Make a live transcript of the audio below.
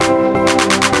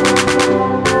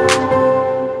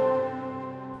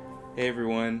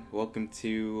welcome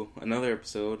to another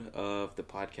episode of the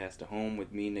podcast at home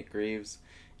with me, Nick Graves.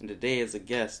 And today, as a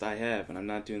guest, I have, and I'm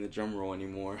not doing the drum roll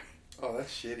anymore. Oh,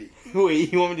 that's shitty.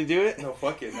 Wait, you want me to do it? No,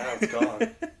 fuck it. Now it's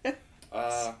gone.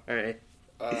 Alright.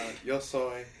 Yo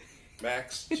soy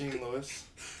Max Gene Lewis.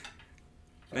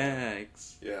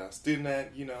 Max. Yeah, student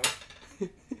at,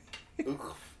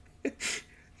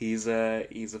 He's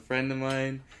a friend of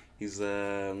mine. He's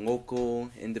a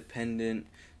local, independent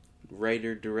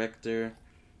writer, director.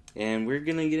 And we're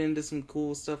gonna get into some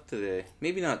cool stuff today.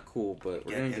 Maybe not cool, but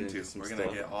we're gonna get into some stuff. We're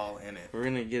gonna get all in it. We're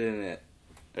gonna get in it.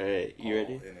 Alright, you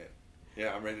ready? In it.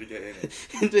 Yeah, I'm ready to get in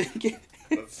it.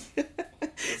 Let's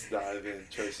dive in,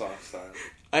 Trey Songz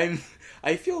style.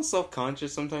 I feel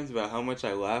self-conscious sometimes about how much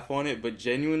I laugh on it, but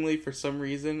genuinely, for some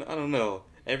reason, I don't know.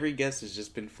 Every guest has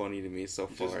just been funny to me so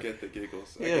far. Just get the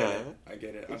giggles. I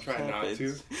get it. I'm trying not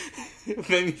to.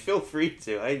 Maybe feel free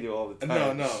to. I do all the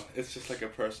time. No. It's just like a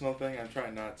personal thing. I'm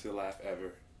trying not to laugh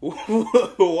ever.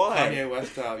 Why? Kanye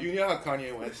West style. You know how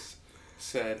Kanye West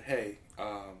said, hey,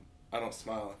 I don't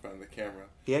smile in front of the camera.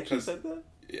 He actually said that?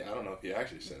 Yeah, I don't know if he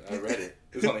actually said it. I read it.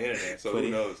 It's on the internet, so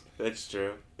who knows? That's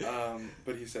true.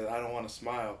 But he said, I don't want to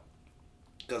smile.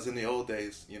 Because in the old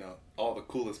days, all the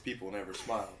coolest people never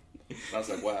smiled. And I was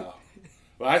like, wow.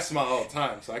 But I smile all the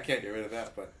time, so I can't get rid of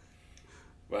that. But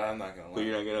I'm not going to laugh. But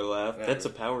you're not going to laugh? Never. That's a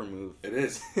power move. It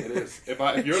is.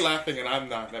 If you're laughing and I'm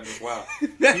not, that means, wow.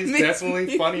 He's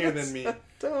definitely funnier than me.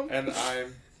 So and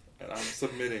I'm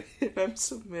submitting.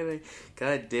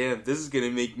 God damn, this is going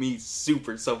to make me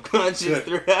super self-conscious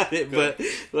throughout it, but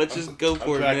let's just go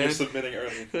for it, man. You're submitting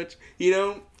early.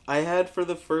 I had for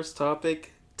the first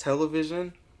topic,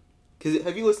 television.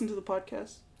 Have you listened to the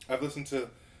podcast? I've listened to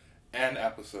an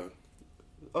episode.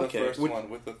 Okay. The first one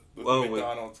with the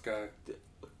McDonald's guy.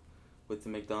 With the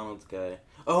McDonald's guy.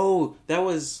 Oh, that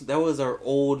was our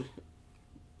old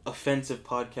offensive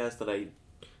podcast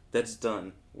that's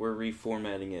done. We're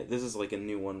reformatting it. This is like a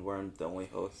new one where I'm the only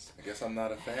host. I guess I'm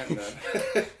not a fan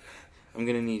then. I'm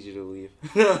gonna need you to leave.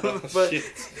 But shit.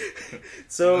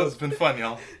 So it's been fun,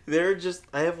 y'all.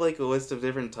 I have like a list of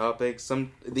different topics.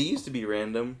 They used to be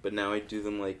random, but now I do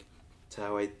them like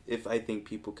to if I think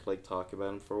people could like talk about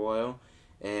them for a while.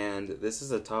 And this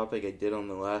is a topic I did on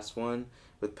the last one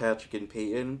with Patrick and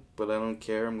Peyton, but I don't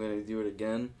care. I'm gonna do it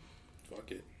again.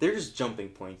 Fuck it. They're just jumping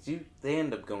points. They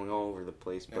end up going all over the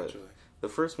place. But naturally. The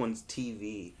first one's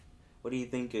TV. What do you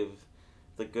think of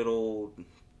the good old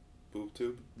boob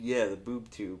tube? Yeah, the boob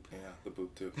tube. Yeah, the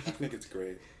boob tube. I think it's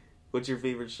great. What's your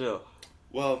favorite show?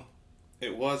 Well,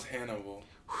 it was Hannibal.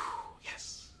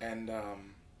 Yes. And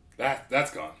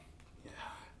that's gone.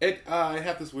 Yeah. I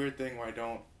have this weird thing where I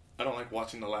don't like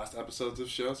watching the last episodes of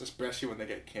shows, especially when they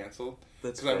get canceled.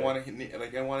 That's because I want it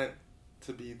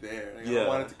to be there. I don't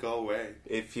want it to go away.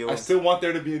 I still want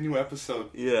there to be a new episode.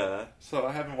 Yeah. So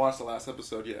I haven't watched the last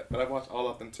episode yet, but I've watched all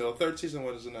up until third season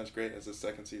wasn't as great as the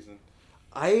second season.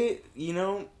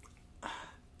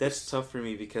 That's tough for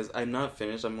me because I'm not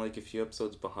finished. I'm like a few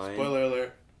episodes behind. Spoiler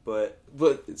alert. But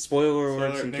spoiler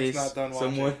alert in Nick's case not done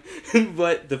someone.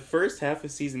 But the first half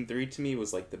of season 3 to me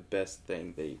was like the best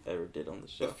thing they ever did on the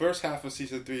show. The first half of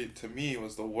season 3 to me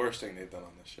was the worst thing they've done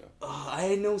on the show.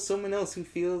 I know someone else who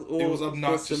feels it was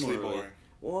obnoxiously boring.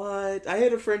 What? I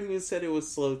had a friend who said it was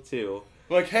slow too.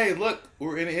 Like, hey, look,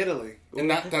 we're in Italy, and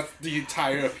that's the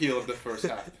entire appeal of the first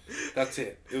half. That's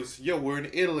it. It was, we're in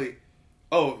Italy.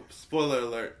 Oh, spoiler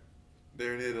alert,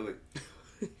 they're in Italy.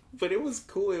 But it was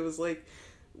cool. It was like.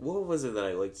 What was it that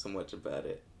I liked so much about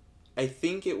it? I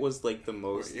think it was like the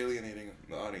most... We're alienating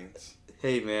the audience.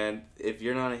 Hey man, if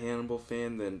you're not a Hannibal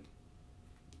fan, then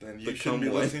you shouldn't be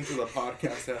listening to the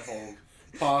podcast at home.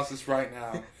 Pause this right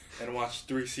now and watch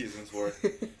 3 seasons worth,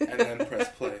 and then press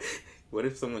play. What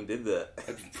if someone did that?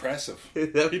 That's impressive.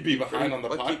 He'd be behind on the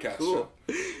podcast show.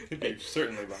 He'd be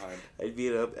certainly behind.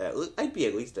 I'd be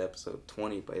at least episode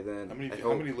 20 by then.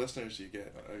 How many listeners do you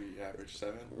get? Are you average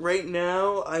 7? Right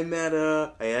now, I'm at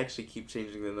I actually keep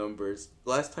changing the numbers.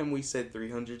 Last time we said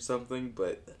 300 something,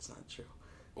 but that's not true.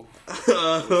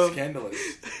 Scandalous.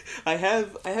 I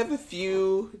have a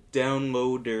few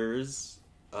downloaders.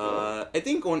 I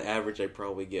think on average I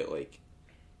probably get like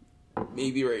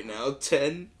maybe right now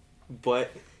 10.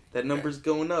 But that number's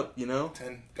going up,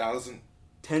 10,000.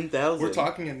 10,000. We're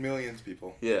talking in millions,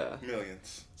 people. Yeah.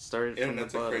 Millions. Started from the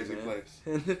bottom, a crazy place.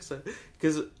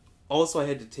 Because also I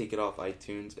had to take it off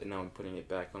iTunes, and now I'm putting it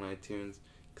back on iTunes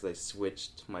because I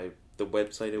switched the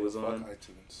website it was on. Fuck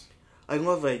iTunes. I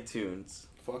love iTunes.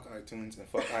 Fuck iTunes and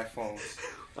fuck iPhones.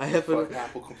 Fuck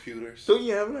Apple computers. Don't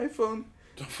you have an iPhone?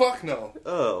 Fuck no.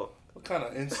 Oh. What kind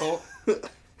of insult?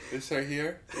 This right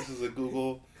here. This is a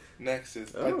Google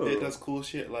Nexus. Oh. It does cool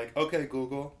shit like, okay,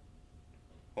 Google,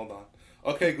 Hold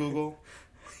on. Okay, Google.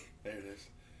 There it is.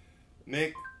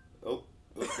 Nick. Oh,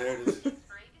 there it is.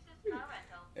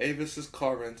 Avis's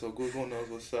car rental. Google knows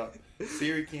what's up.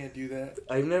 Siri can't do that.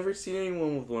 I've never seen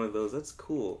anyone with one of those. That's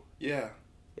cool. Yeah.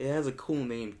 It has a cool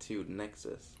name too,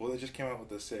 Nexus. Well, they just came out with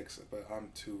the 6, but I'm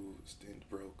too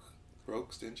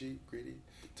stingy, greedy,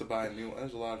 to buy a new one.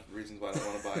 There's a lot of reasons why I don't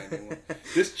want to buy a new one.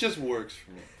 This just works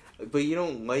for me. But you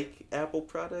don't like Apple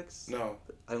products? No.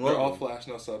 I love They're all them. flash,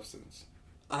 no substance.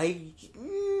 I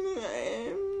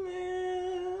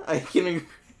can agree.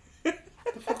 What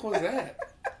the fuck was that?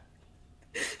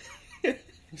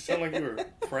 You sound like you were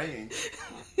praying.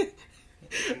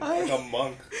 Like a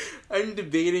monk. I'm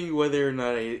debating whether or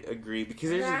not I agree, because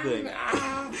here's the thing.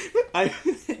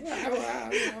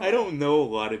 I don't know a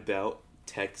lot about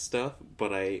tech stuff,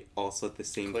 but I also at the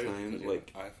same time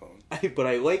like iPhone. But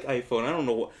I like iPhone. I don't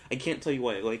know what. I can't tell you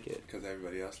why I like it. Because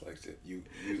everybody else likes it. You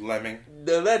lemming.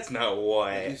 No, that's not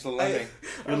why. He's a lemming.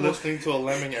 You're listening to a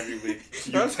lemming every week.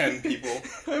 You 10 people.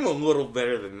 I'm a little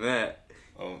better than that.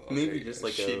 Oh, okay. Maybe just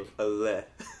like sheep. a le.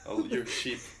 Oh, you're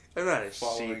sheep. I'm not a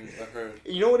following sheep. The herd.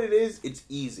 You know what it is? It's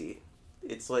easy.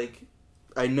 It's like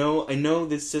I know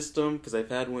this system because I've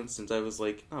had one since I was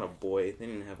like not a boy. They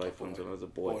didn't have iPhones when I was a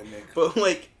boy. Boy Nick. But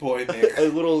like Boy Nick. a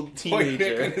little Boy teenager.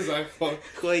 Nick and his iPhone.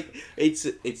 Like it's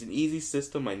an easy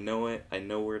system. I know it. I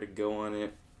know where to go on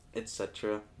it,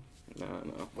 etc. No.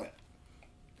 What?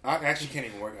 I actually can't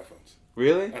even work iPhones.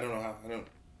 Really? I don't know how. I don't.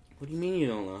 What do you mean you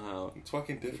don't know how? It's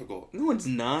fucking difficult. No, it's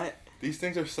not. These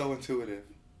things are so intuitive.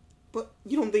 But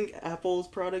you don't think Apple's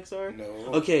products are? No.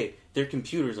 Okay, their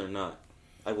computers are not.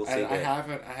 I will say that. I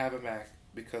have a Mac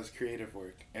because creative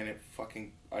work, and it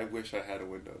fucking. I wish I had a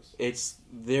Windows.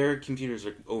 Their computers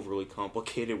are overly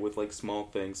complicated with like small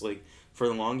things. Like for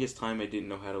the longest time, I didn't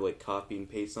know how to like copy and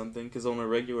paste something because on a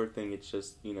regular thing, it's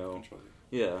just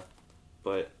yeah.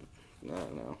 But I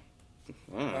don't know.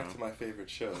 Back to my favorite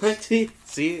shows.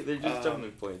 See, they're just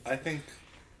jumping points. I think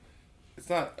it's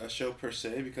not a show per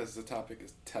se because the topic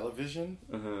is television.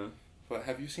 But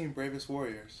have you seen Bravest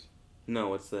Warriors? No,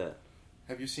 what's that?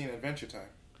 Have you seen Adventure Time?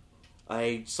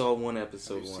 I saw one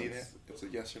episode once. Have you seen it? It's a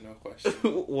yes or no question.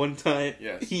 One time?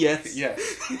 Yes. Yes. Yes.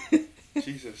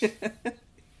 Jesus.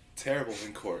 Terrible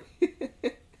in court.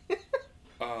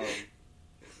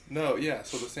 No, yeah,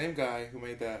 so the same guy who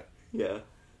made that... Yeah.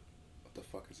 What the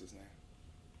fuck is his name?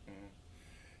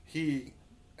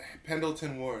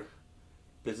 Pendleton Ward.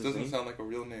 It doesn't sound like a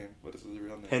real name, but this is a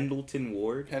real name. Pendleton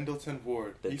Ward? Pendleton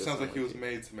Ward. He sounds like he was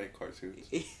made to make cartoons.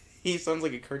 He sounds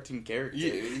like a cartoon character.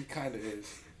 Yeah, he kind of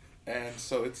is. And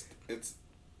so it's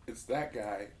that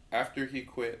guy after he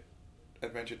quit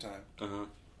Adventure Time.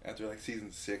 After like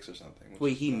season 6 or something.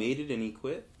 Wait, he made it and he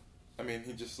quit? I mean,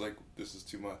 he just like this is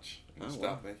too much. And he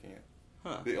stopped making it.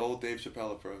 Huh. The old Dave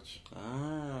Chappelle approach.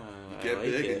 You get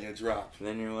big and you drop. And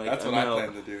then you're like, that's what I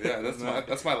plan to do. Yeah,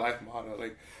 that's my life motto.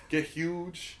 Like, get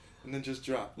huge and then just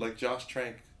drop. Like Josh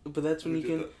Trank. But that's when you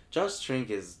can. Josh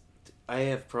Trank is. I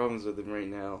have problems with him right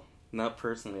now. Not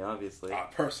personally, obviously.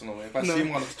 Personally, if I see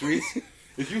him on the streets,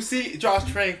 if you see Josh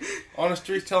Trank on the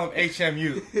streets, tell him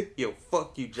HMU. Yo,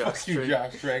 fuck you, Josh. Fuck you,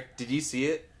 Josh Trank. Did you see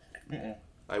it? Mm-mm.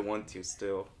 I want to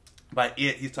still. By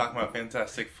it, he's talking about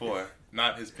Fantastic Four,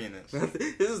 not his penis.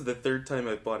 This is the third time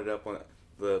I brought it up on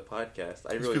the podcast.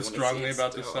 I really feel strongly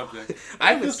about this subject.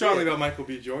 I feel strongly about Michael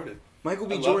B. Jordan. Michael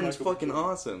B. Jordan's fucking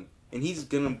awesome, and he's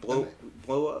gonna blow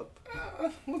up.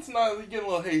 Let's not get a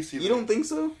little hasty. You don't think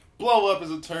so? Blow up is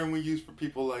a term we use for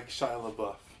people like Shia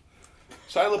LaBeouf.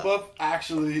 Shia LaBeouf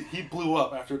actually he blew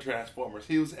up after Transformers.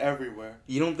 He was everywhere.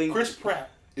 You don't think Chris Pratt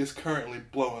is currently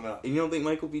blowing up? And you don't think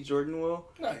Michael B. Jordan will?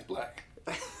 No, he's black.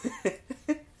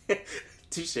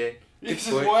 Touche. This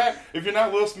is what? If you're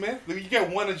not Will Smith, you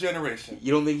get one a generation.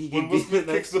 You don't think he can when Will Smith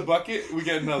kicks the bucket, we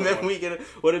get another one.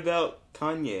 What about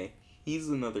Kanye? He's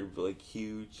another like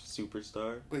huge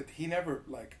superstar. But he never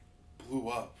like blew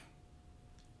up.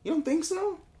 You don't think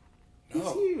so? No.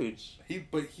 He's huge.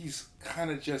 But he's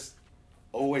kind of just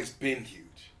always been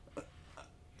huge.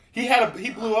 He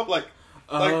blew up like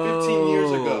 15 years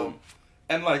ago,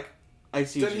 and like I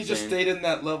see. Then he just stayed in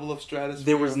that level of stratosphere.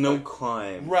 There was no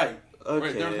climb. Right. Okay.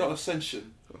 Right. There was no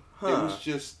ascension. Huh. It was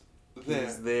just there. He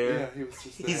was there. Yeah, he was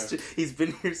just there. He's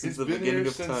been here since the beginning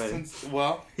of time.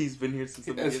 He's been here since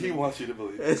the beginning. As he wants you to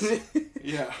believe.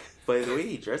 Yeah. By the way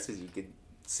he dresses, you could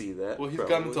see that. Well, he's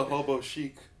gotten into hobo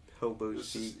chic.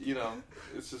 Chic.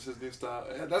 It's just his new style.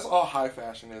 That's all high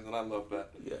fashion is, and I love that.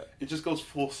 Yeah. It just goes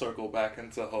full circle back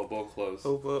into hobo clothes.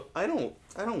 Hobo. I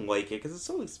don't like it because it's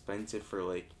so expensive for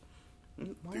like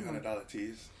 $300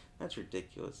 tees. That's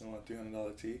ridiculous. You want a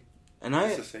 $300 tee? And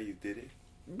just to say you did it.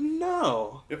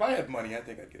 No. If I had money, I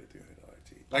think I'd get a $300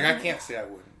 tee. Like, I can't say I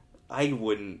wouldn't. I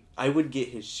wouldn't. I would get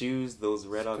his shoes, those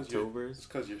Red Octobers. It's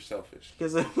because you're selfish.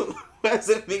 Because why does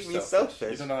it make me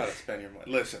selfish? You don't know how to spend your money.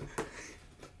 Listen,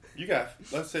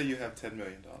 let's say you have $10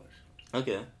 million.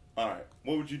 Okay. Alright,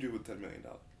 what would you do with $10 million?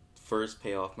 First,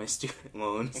 pay off my student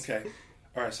loans. Okay.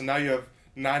 Alright, so now you have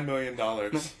 $9 million Oh,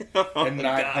 and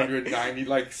 $990,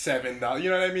 like $7. You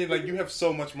know what I mean? Like, you have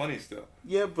so much money still.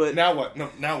 Yeah, but... Now what? No,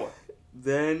 now what?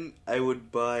 Then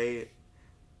I'd buy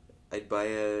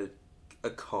a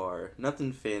car.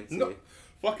 Nothing fancy. No,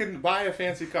 fucking buy a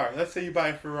fancy car. Let's say you buy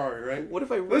a Ferrari, right? What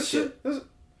if I risk it? This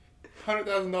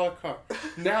 $100,000 car.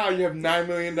 Now you have $9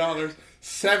 million,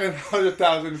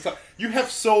 $700,000. You have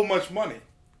so much money.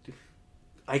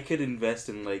 I could invest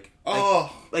in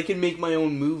Oh, I could make my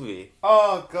own movie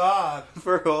oh God!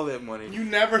 for all that money. You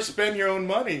never spend your own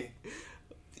money.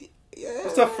 Yeah.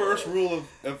 That's the first rule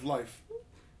of life.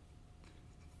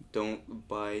 Don't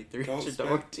buy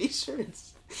 $300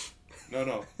 t-shirts.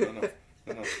 No.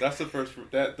 That's the first.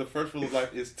 The first rule of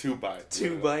life is to buy.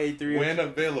 Buy $300. When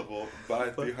available, buy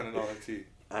a $300 tee.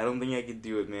 I don't think I could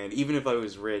do it, man. Even if I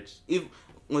was rich.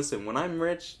 Listen, when I'm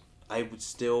rich, I would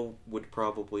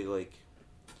probably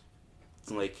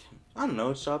I don't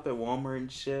know, shop at Walmart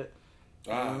and shit.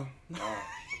 You're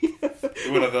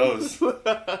one of those.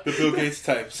 The Bill Gates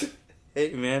types.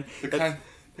 Hey, man. The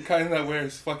kind that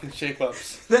wears fucking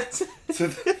shape-ups That's to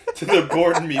the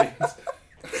board meetings.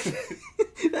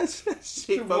 That's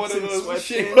shape-ups One of and those sweatpants.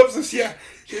 shape-ups, yeah.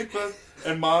 Shape-ups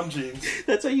and mom jeans.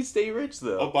 That's how you stay rich,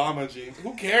 though. Obama jeans.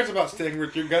 Who cares about staying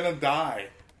rich? You're gonna die.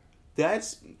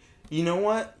 You know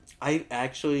what? I've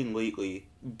actually lately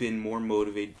been more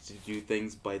motivated to do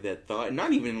things by that thought. And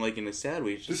not even in a sad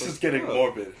way. It's just This is getting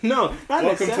morbid. No, not Welcome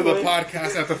in a sad to the way.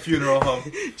 podcast at the funeral home.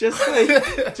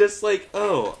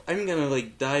 I'm gonna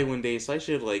die one day, so I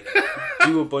should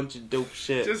do a bunch of dope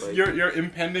shit. Just your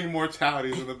impending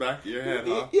mortality is in the back of your head,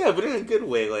 huh? Yeah, but in a good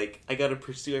way. I gotta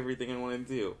pursue everything I want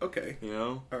to do. Okay. You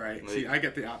know? Alright. See, I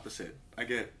get the opposite. I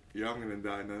get, I'm gonna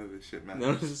die, none of this shit No,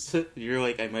 matters. you're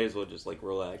I might as well just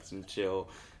relax and chill.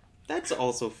 That's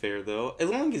also fair though, as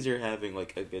long as you're having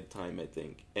a good time, I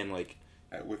think, and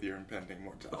With your impending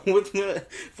mortality.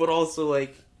 but also I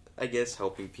guess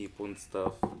helping people and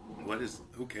stuff.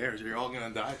 Who cares? You're all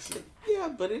gonna die soon. Yeah,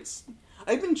 but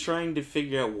I've been trying to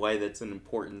figure out why that's an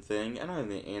important thing. I don't have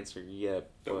the answer yet.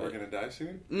 That we're gonna die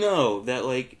soon? No, that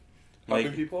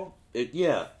Helping people?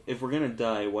 If we're gonna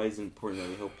die, why is it important that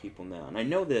we help people now? And I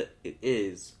know that it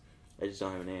is. I just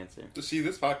don't have an answer. See,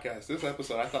 this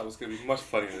episode, I thought was going to be much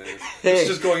funnier than this. Hey. It's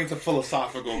just going into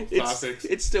philosophical topics.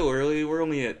 It's still early. We're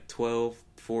only at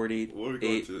 12:40. What are we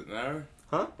going to, an hour?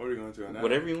 Huh? What are we going to, an hour?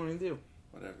 Whatever you want to do.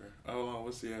 Whatever. Oh,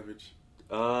 what's the average?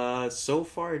 So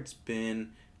far it's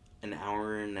been an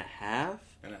hour and a half.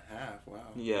 And a half, wow.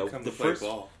 Yeah, the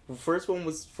first one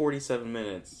was 47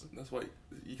 minutes. That's why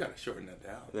you got to shorten that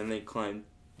down. Then they climbed.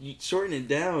 You shorten it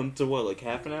down to what,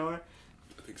 half an hour?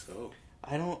 I think so.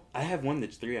 I have one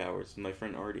that's 3 hours with my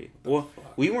friend Artie. Fuck?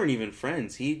 We weren't even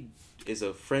friends. He is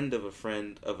a friend of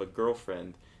a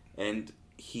girlfriend, and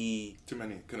he... Too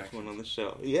many connections. Went on the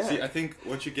show. Yeah. See, I think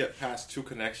once you get past 2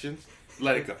 connections,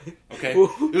 let it go. Okay?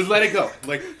 Just let it go.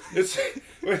 It's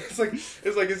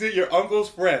is it your uncle's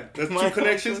friend? That's 2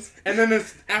 connections, and then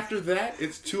after that,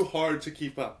 it's too hard to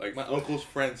keep up. My uncle's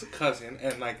friend's cousin,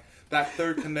 and that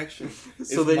 3rd connection.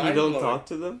 So then you don't talk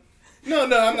to them? No,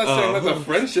 I'm not saying let the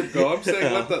friendship go. I'm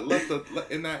saying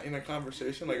let in a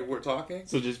conversation, if we're talking.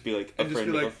 So just be a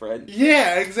friend of a friend.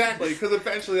 Yeah, exactly. Because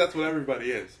eventually that's what everybody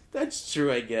is. That's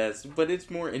true, I guess. But it's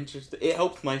more interesting. It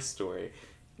helps my story.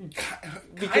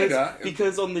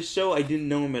 Because on the show I didn't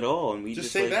know him at all, and we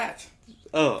just say that.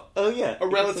 Oh yeah. A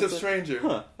relative stranger.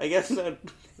 Huh? I guess that.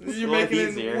 You're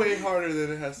making it way harder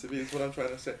than it has to be. Is what I'm trying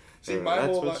to say. See,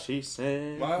 that's what she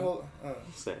said.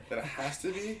 That it has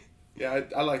to be. Yeah,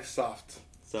 I like soft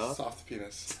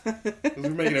penis. We're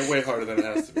making it way harder than it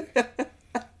has to be.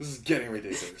 This is getting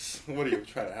ridiculous. What are you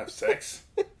trying to have sex?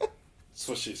 That's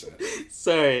what she said.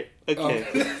 Sorry. Okay.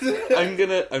 I'm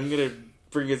gonna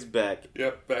bring us back.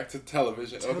 Yep, back to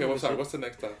television. Okay, what's the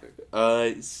next topic?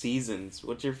 Seasons.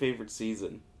 What's your favorite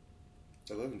season?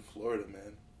 I live in Florida,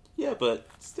 man. Yeah, but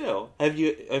still, have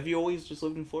you always just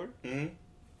lived in Florida?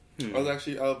 Mm-hmm. I was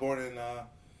born in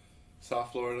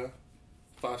South Florida.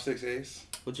 568.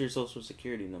 What's your social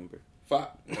security number? 5.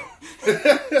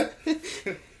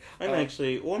 I'm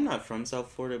not from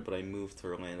South Florida, but I moved to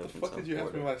Orlando from South Florida. What did you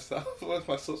ask me myself? What's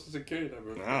my social security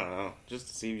number? I don't know. Just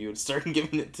to see if you would start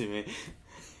giving it to me.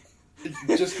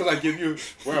 Just because I give you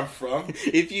where I'm from?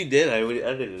 If you did, I would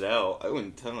edit it out. I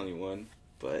wouldn't tell anyone.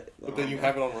 But then you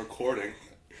have it on recording.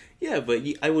 Yeah, but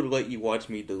I would let you watch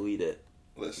me delete it.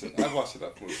 Listen, I've watched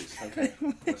enough movies. Okay,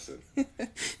 listen,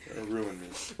 it'll ruin me.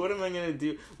 What am I gonna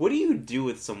do? What do you do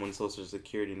with someone's social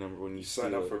security number when you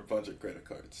sign up for a bunch of credit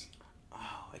cards? Oh,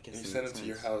 I guess you send it to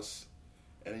your house,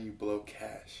 and then you blow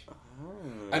cash. Oh.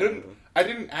 I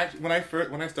didn't actually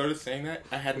when I started saying that,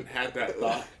 I hadn't had that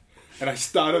thought, and I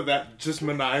started that just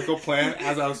maniacal plan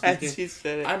as I was speaking. As you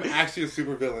said it. I'm actually a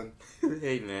super villain.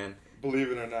 Hey man, believe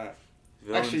it or not.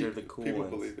 villains Actually, are the cool people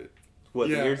ones. believe it. What?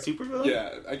 Yeah. You're a super villain?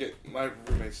 Yeah, I get my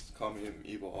roommates call me an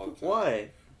evil all the time. Why?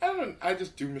 I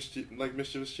just do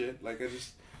mischievous shit. Like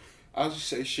I'll just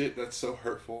say shit that's so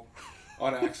hurtful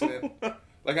on accident.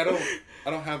 Like I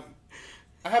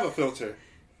have a filter.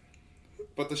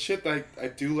 But the shit that I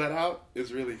do let out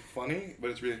is really funny, but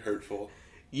it's really hurtful.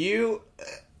 I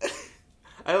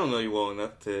don't know you well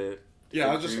enough to.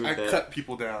 Yeah, I cut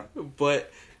people down.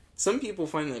 But some people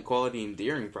find that quality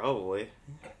endearing, probably.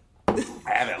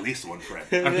 I have at least one friend.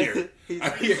 I'm here.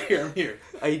 I'm here.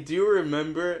 I do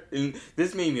remember, and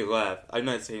this made me laugh. I'm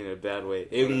not saying it in a bad way.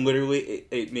 It literally,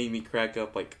 it made me crack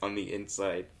up, like, on the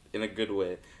inside, in a good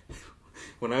way.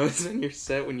 When I was on your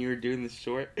set, when you were doing the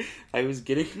short, I was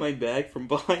getting my bag from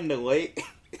behind the light.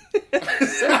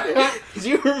 Do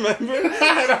you remember?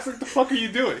 I was like, the fuck are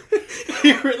you doing?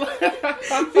 You were like...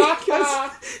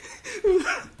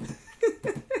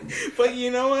 But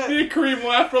you know what? Me and Kareem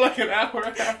laughed for like an hour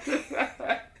after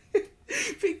that.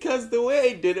 Because the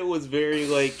way I did it was very,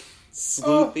 like,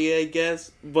 sleuthy, I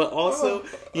guess. But also,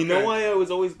 you know why I was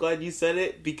always glad you said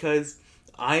it? Because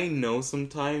I know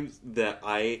sometimes that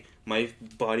my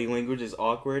body language is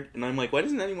awkward, and I'm like, why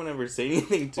doesn't anyone ever say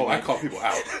anything to me? I call people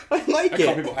out. I like it. I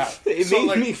call people out. It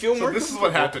made me feel more. So this is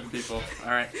what happened, people.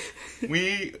 All right,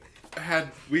 we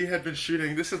had been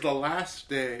shooting. This is the last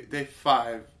day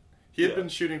 5. He had been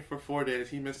shooting for 4 days.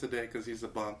 He missed a day because he's a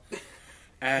bum.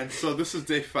 And so this is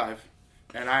day 5,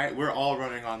 and we're all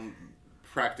running on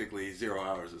practically 0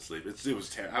 hours of sleep. It was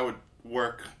terrible. I would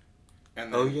work.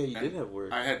 And then, you did have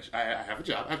work. I have a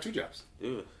job. I have 2 jobs.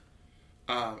 Ew.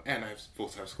 And I have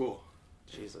full-time school.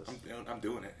 Jesus. I'm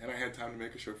doing it. And I had time to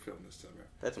make a short film this summer.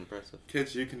 That's impressive.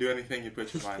 Kids, you can do anything you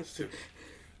put your minds to.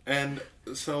 And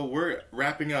so we're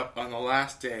wrapping up on the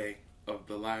last day of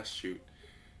the last shoot.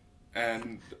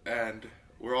 And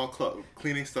we're all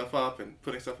cleaning stuff up and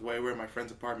putting stuff away. We're in my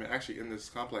friend's apartment, actually in this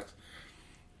complex.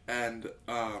 And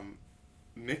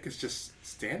Nick is just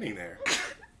standing there.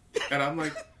 And I'm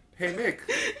like, hey, Nick,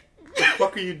 what the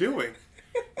fuck are you doing?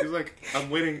 He's like, I'm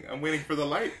waiting for the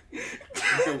light.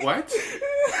 I said, what?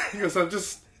 He goes,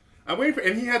 I'm waiting for,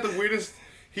 and he had the weirdest,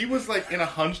 he was like in a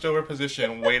hunched over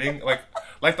position waiting,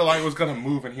 like the light was gonna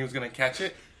move and he was gonna catch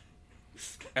it.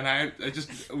 And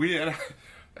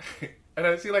and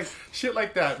I see like shit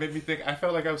like that made me think I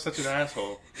felt like I was such an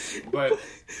asshole. But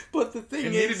the thing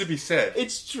it needed to be said.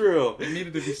 It's true. It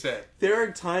needed to be said. There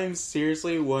are times,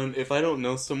 seriously, when if I don't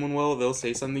know someone well, they'll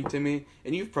say something to me,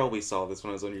 and you probably saw this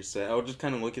when I was on your set. I would just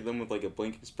kind of look at them with like a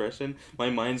blank expression. My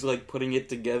mind's like putting it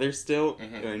together still,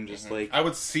 and I'm just like I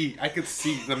could see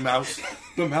the mouse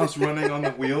running on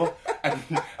the wheel, and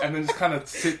then just kind of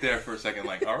sit there for a second,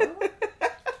 like, all right.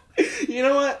 You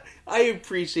know what? I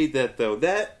appreciate that though.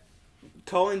 That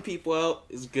calling people out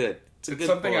is good. It's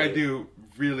something quality. I do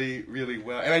really, really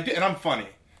well, and I'm funny.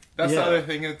 That's the other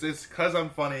thing. It's because I'm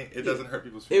funny. It doesn't hurt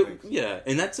people's feelings.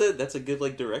 And that's a good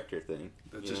like director thing.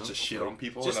 Just to shit on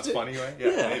people just in a funny way.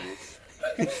 Yeah,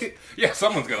 maybe. Yeah,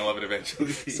 someone's gonna love it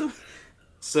eventually.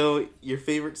 So your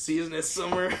favorite season is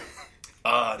summer?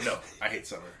 No, I hate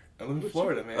summer. I live in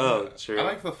Florida, man. Oh, true. I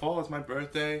like the fall. It's my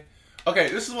birthday. Okay,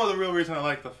 this is one of the real reasons I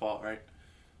like the fall. Right?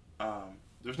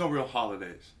 There's no real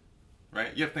holidays.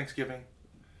 Right? You have Thanksgiving.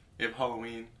 You have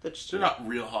Halloween. That's true. They're not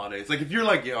real holidays. Like, if you're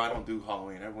like, yo, I don't do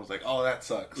Halloween, everyone's like, oh, that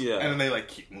sucks. Yeah. And then they, like,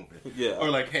 keep moving. Yeah. Or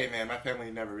like, hey, man, my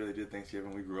family never really did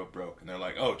Thanksgiving. We grew up broke. And they're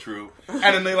like, oh, true. And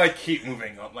then they, like, keep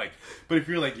moving on. Like, but if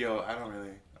you're like, yo,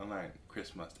 I'm not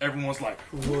Christmas. Everyone's like,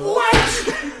 what?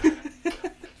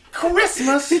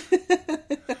 Christmas?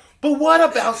 But what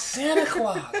about Santa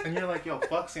Claus? And you're like, yo,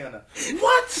 fuck Santa.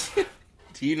 What?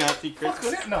 Do you not do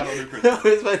Christmas? No, I don't do Christmas. I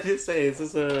was about to say, is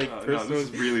this a personal? No, this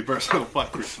is really personal.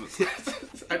 Fuck Christmas.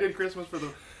 I did Christmas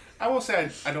I won't say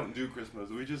I don't do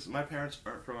Christmas. My parents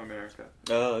aren't from America.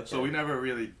 Oh, okay. So we never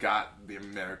really got the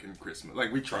American Christmas.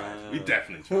 Like, we tried. We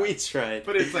definitely tried. We tried.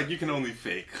 But it's like, you can only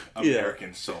fake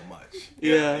American so much.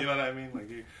 Yeah. You know what I mean?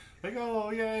 Like, oh,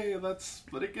 yay, let's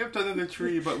split a gift under the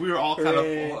tree. But we were all kind of,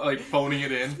 like, phoning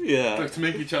it in. Yeah. Like, to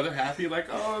make each other happy. Like,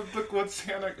 oh, look what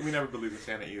Santa... We never believed in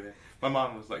Santa either. My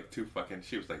mom was like she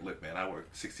was like, look, man, I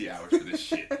worked 60 hours for this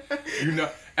shit. You know,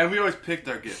 and we always picked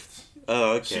our gifts.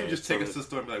 Oh, okay. She would just take us to the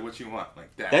store and be like, "What you want?"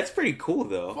 Like that. That's pretty cool,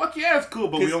 though. Fuck yeah, it's cool,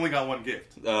 but we only got one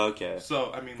gift. Oh, okay.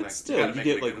 So I mean, But like, still, you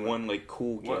get like one like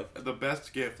cool gift. The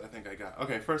best gift I think I got.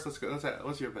 Okay, first let's go.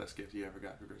 What's your best gift you ever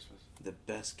got for Christmas? The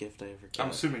best gift I ever got.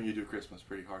 I'm assuming you do Christmas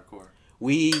pretty hardcore.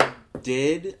 We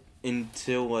did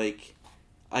until like,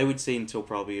 I would say until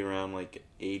probably around like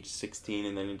age 16,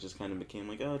 and then it just kind of became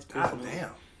like, oh, it's Christmas. God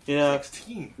damn. Yeah.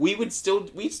 16. We'd still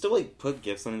like put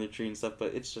gifts under the tree and stuff,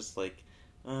 but it's just like,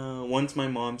 once my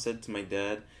mom said to my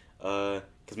dad,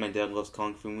 because my dad loves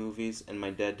kung fu movies, and my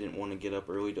dad didn't want to get up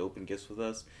early to open gifts with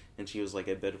us, and she was like,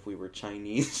 I bet if we were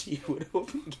Chinese, she would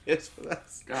open gifts with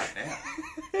us. God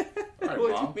damn. All right,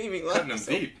 Which Mom. made me laugh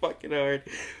so fucking hard.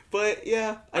 But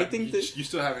yeah, I think that... You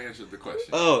still haven't answered the question.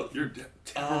 Oh. You're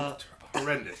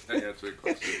horrendous at answering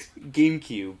questions.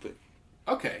 GameCube.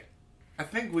 Okay. I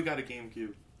think we got a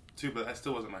GameCube too, but that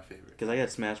still wasn't my favorite. Because I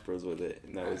got Smash Bros with it,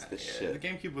 and that was the shit. The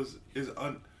GameCube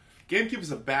GameCube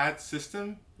is a bad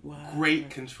system. What?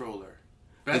 Great controller.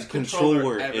 Best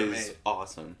controller ever made.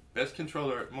 Awesome. Best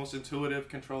controller, most intuitive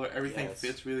controller. Everything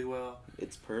fits really well.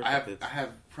 It's perfect. I have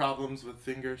problems with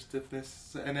finger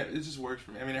stiffness, and it just works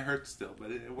for me. I mean, it hurts still,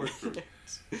 but it works for me.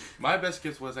 My best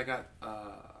gift was I got.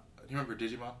 You remember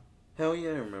Digimon? Hell yeah,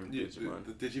 I remember Digimon.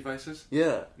 The Digivices?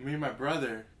 Yeah. Me and my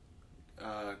brother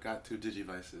got 2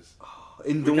 Digivices. Oh,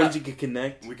 and the ones you could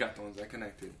connect? We got the ones that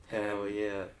connected. Hell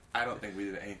yeah. I don't think we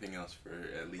did anything else for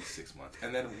at least 6 months.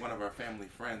 And then one of our family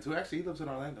friends, who actually he lives in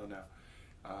Orlando now,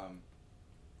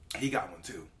 he got one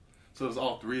too. So it was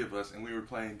all 3 of us, and we were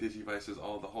playing Digivices the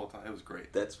whole time. It was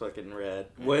great. That's fucking rad.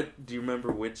 What, do you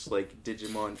remember which, like,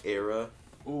 Digimon era?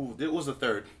 Ooh, it was the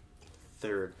third.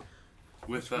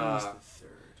 Which one was the third?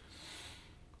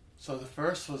 So the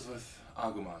first was with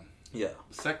Agumon. Yeah.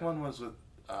 The second one was with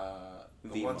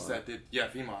the ones that did... Yeah,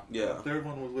 Vmon. Yeah. The third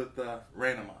one was with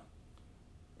Rainamon.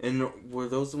 And were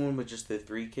those the one with just the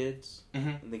 3 kids?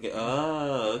 Mm-hmm.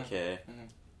 Okay. Mm-hmm.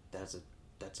 That's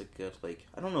a good, like...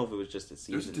 I don't know if it was just a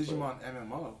season. There's Digimon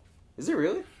MMO. Is it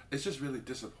really? It's just really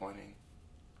disappointing.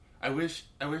 I wish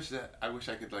I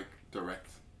could, like, direct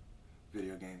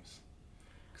video games.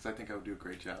 Because I think I would do a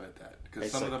great job at that.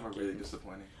 Because some of them are really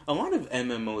disappointing. A lot of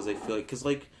MMOs, I feel like... Because,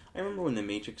 like, I remember when the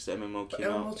Matrix MMO came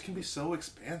out... MMOs can be so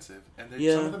expansive. And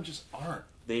some of them just aren't.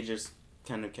 They just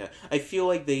kind of... I feel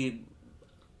like they...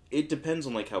 It depends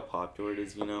on, like, how popular it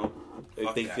is, you know?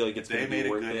 If they feel like it's going to be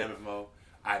worth it. If they made a good MMO,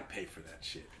 I'd pay for that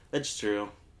shit. That's true.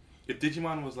 If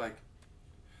Digimon was, like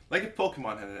if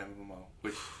Pokemon had an MMO,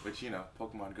 which you know,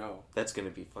 Pokemon Go. That's going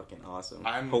to be fucking awesome.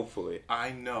 Hopefully.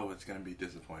 I know it's going to be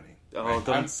disappointing. Oh, right?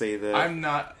 Don't say that. I'm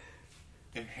not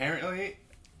inherently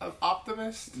an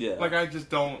optimist. Yeah. Like, I just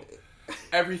don't...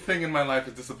 Everything in my life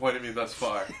has disappointed me thus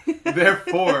far.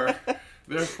 Therefore,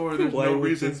 there's no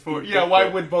reason for... Yeah, why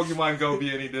would Pokemon Go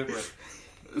be any different?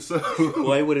 So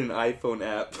why would an iPhone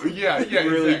app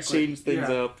really exactly. change things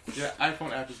up? Yeah,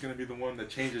 iPhone app is going to be the one that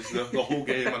changes the whole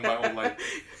game on my whole life.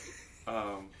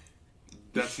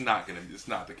 That's not going to be... It's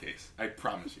not the case. I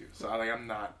promise you. So, I'm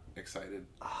not excited.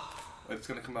 It's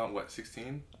going to come out,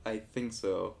 16? I think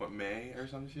so. May or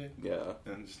some shit? Yeah.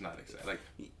 And I'm just not excited. Like,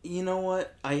 you know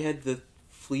what? I had the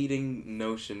fleeting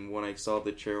notion when I saw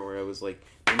the chair where I was like,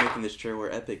 they're making this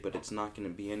chairware epic, but it's not going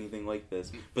to be anything like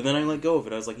this. But then I let go of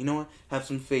it. I was like, you know what? Have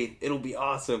some faith. It'll be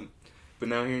awesome. But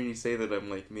now hearing you say that, I'm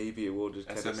like, maybe it will just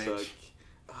kind of suck.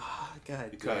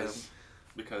 God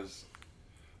Because,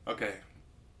 okay,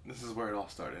 this is where it all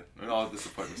started. All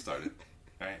disappointment started.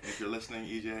 Right? If you're listening,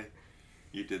 EJ,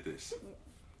 you did this.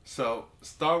 So,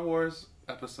 Star Wars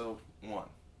Episode 1.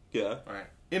 Yeah. Right?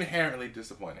 Inherently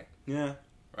disappointing. Yeah.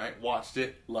 Right? Watched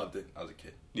it, loved it. I was a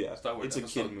kid. Yeah. Star Wars it's a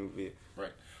kid movie.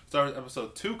 Right. Star Wars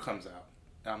Episode 2 comes out,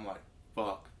 and I'm like,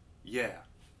 fuck, yeah.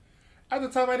 At the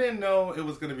time, I didn't know it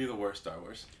was going to be the worst Star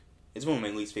Wars. It's one of my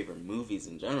least favorite movies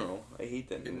in general. I hate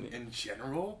that movie. In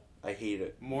general? I hate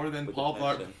it. More than Paul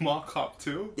Blart Mall Cop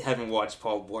 2? I haven't watched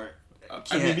Paul Blart.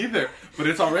 I mean, either. But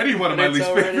it's already one of my least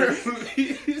favorite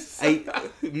movies.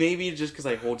 Maybe just because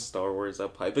I hold Star Wars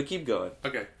up high, but keep going.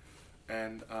 Okay.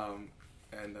 And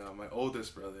my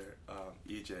oldest brother,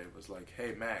 EJ, was like,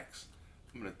 hey, Max,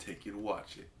 I'm going to take you to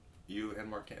watch it. You and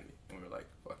Mark Andy. And we were like,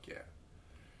 fuck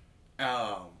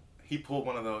yeah. He pulled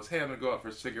one of those, hey, I'm going to go out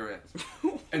for cigarettes.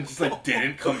 And just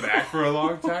didn't come back for a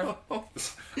long time.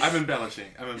 I'm embellishing.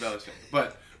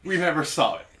 But we never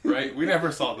saw it, right? We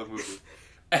never saw the movie.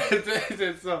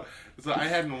 And so I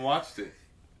hadn't watched it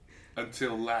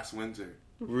until last winter.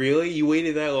 Really? You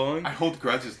waited that long? I hold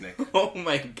grudges, Nick. Oh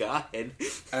my god. And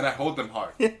I hold them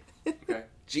hard. Okay?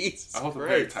 Jesus I hold them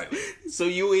Christ. very tightly. So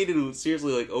you waited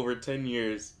seriously over 10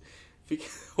 years.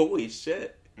 Holy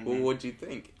shit. Mm-hmm. Well, what'd you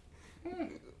think?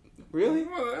 Really?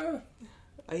 Well,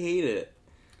 I hate it.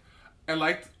 I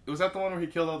liked. Was that the one where he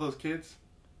killed all those kids?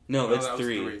 No, No, that's that was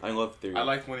 3. three. I love 3. I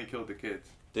liked when he killed the kids.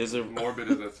 There's a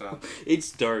Morbid as that sounds.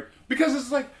 It's dark. Because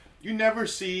it's like you never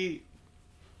see.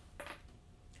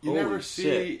 You Holy never see.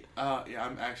 shit. Yeah,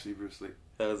 I'm actually Bruce Lee.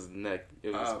 That was neck.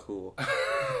 It was cool.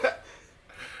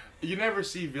 You never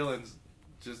see villains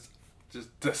just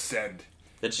descend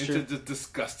That's into true. the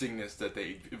disgustingness that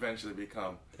they eventually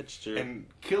become. That's true. And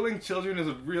killing children is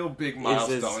a real big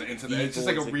milestone into that. It's just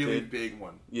like a really big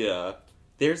one. Yeah.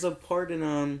 There's a part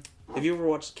in have you ever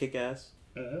watched Kick-Ass?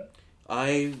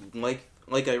 I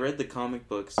I read the comic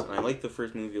books and I like the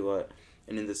first movie a lot.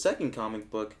 And in the second comic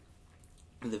book,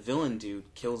 the villain dude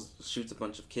shoots a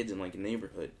bunch of kids in like a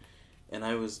neighborhood. And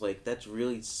I was like, that's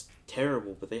really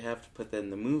terrible, but they have to put that in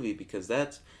the movie because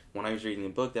that's, when I was reading the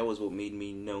book, that was what made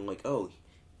me know, like, oh,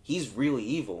 he's really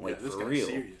evil, like, this for guy's real.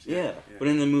 serious. Yeah. But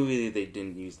in the movie, they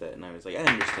didn't use that, and I was like, I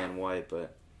understand why,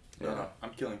 but... Yeah. No,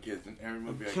 I'm killing kids in every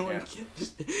movie I Killing can.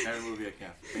 kids. Every movie I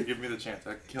can. And give me the chance.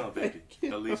 I can kill a baby.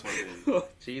 At least one baby. Oh,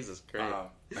 Jesus Christ.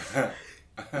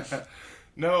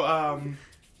 No,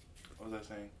 what was I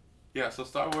saying? Yeah, so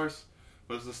Star Wars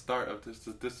was the start of this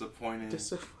disappointing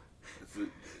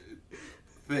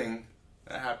thing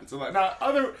that happens a lot. Now,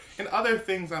 in other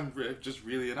things, I'm just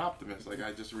really an optimist. Like,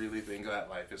 I just really think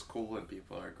that life is cool and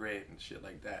people are great and shit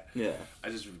like that. Yeah. I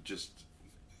just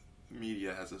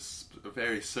media has a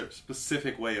very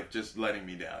specific way of just letting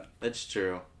me down. That's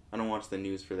true. I don't watch the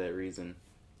news for that reason.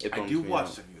 It I bums do me watch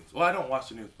out. the news. Well, I don't watch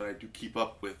the news, but I do keep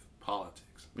up with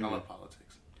politics. I love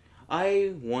politics.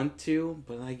 I want to,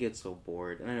 but I get so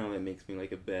bored. And I know that makes me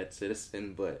like a bad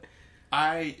citizen, but...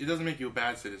 It doesn't make you a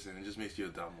bad citizen. It just makes you a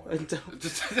dumb one.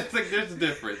 It's like there's a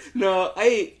difference. No,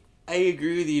 I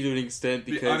agree with you to an extent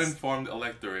because... The uninformed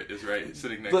electorate is right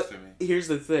sitting next to me. Here's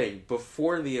the thing.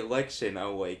 Before the election,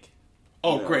 I'll like...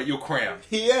 Oh, great. You'll cram.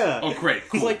 Yeah. Oh, great.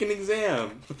 Cool. It's like an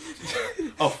exam.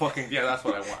 Oh, fucking... Yeah, that's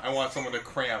what I want. I want someone to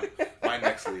cram my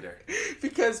next leader.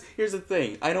 Because, here's the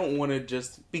thing. I don't want to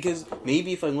just... Because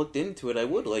maybe if I looked into it, I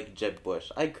would like Jeb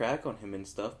Bush. I'd crack on him and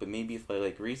stuff, but maybe if I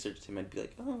like researched him, I'd be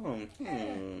like,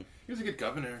 He was a good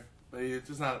governor, but he's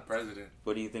just not a president.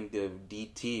 What do you think of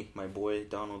DT, my boy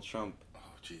Donald Trump? Oh,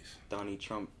 jeez. Donnie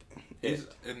Trump. He's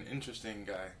an interesting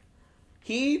guy.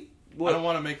 I don't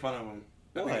want to make fun of him.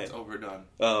 I Why? think it's overdone.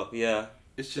 Oh, yeah.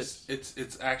 It's just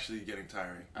it's actually getting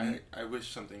tiring. I wish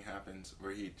something happens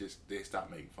where they stop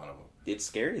making fun of him. It's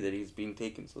scary that he's being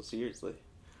taken so seriously.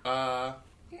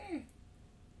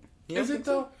 Is it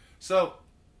though? So,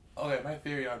 okay, my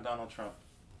theory on Donald Trump,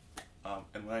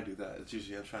 and when I do that, it's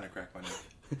usually I'm trying to crack my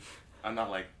neck. I'm not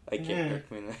like I can't crack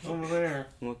my neck. over there.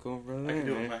 Look over there. I can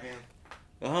do it with my hand.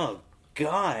 Oh,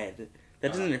 God.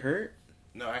 That doesn't hurt?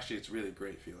 No, actually, it's a really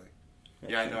great feeling.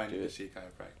 I know I need to see a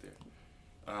chiropractor.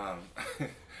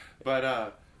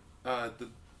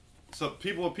 So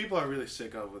people are really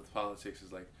sick of with politics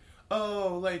is like,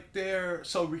 oh, like they're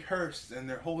so rehearsed and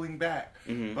they're holding back.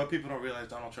 Mm-hmm. But people don't realize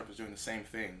Donald Trump is doing the same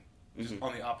thing, just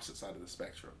on the opposite side of the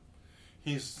spectrum.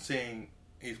 He's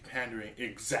pandering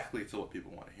exactly to what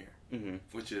people want to hear,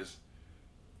 which is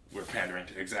we're pandering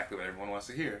to exactly what everyone wants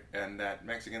to hear, and that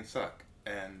Mexicans suck,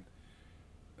 and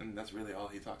that's really all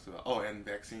he talks about. Oh, and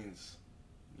vaccines.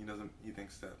 He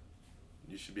thinks that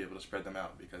you should be able to spread them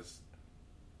out because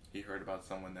he heard about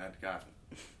someone that got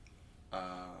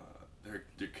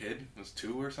their kid was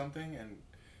 2 or something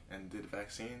and did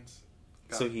vaccines.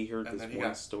 So he heard this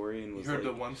one story and was he heard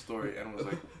like... the one story and was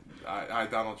like, I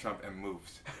Donald Trump am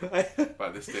moved by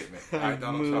this statement. I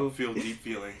Donald Trump feel deep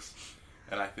feelings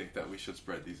and I think that we should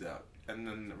spread these out. And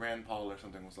then Rand Paul or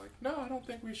something was like, no, I don't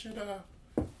think we should that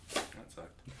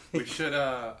sucked. We should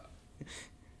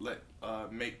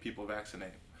make people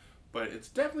vaccinate. But it's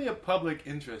definitely a public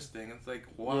interest thing. It's like,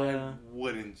 why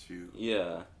wouldn't you?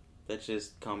 Yeah, that's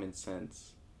just common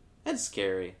sense. That's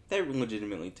scary. That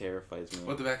legitimately terrifies me.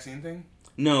 What, the vaccine thing?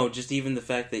 No, just even the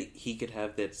fact that he could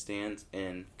have that stance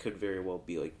and could very well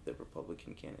be like the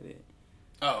Republican candidate.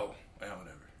 Oh, yeah,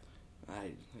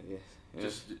 whatever. Yeah.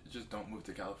 Just don't move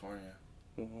to California.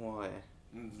 Why?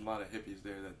 There's a lot of hippies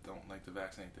there that don't like to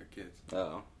vaccinate their kids.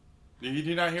 Oh. Did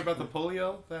you not hear about the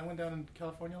polio that went down in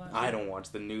California last year? I don't watch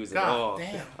the news at God all.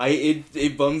 Damn.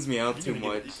 It bums me out too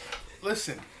much.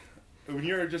 Listen, when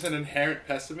you're just an inherent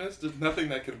pessimist, there's nothing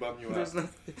that can bum you out. There's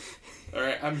nothing.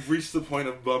 Alright, I've reached the point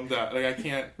of bummed out. Like, I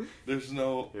can't, there's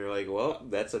no... You're like, well,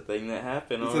 that's a thing that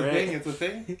happened, It's a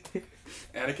thing.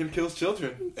 Anakin kills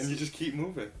children, and you just keep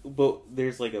moving. But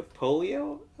there's like a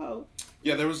polio out?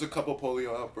 Yeah, there was a couple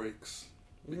polio outbreaks.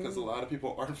 Because a lot of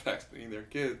people aren't vaccinating their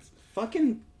kids.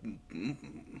 Fucking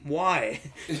Why?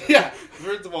 Yeah,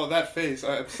 first of all, that face.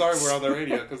 I'm sorry we're on the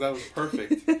radio because that was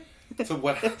perfect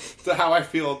to how I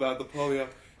feel about the polio.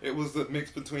 It was the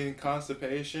mix between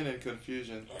constipation and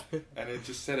confusion, and it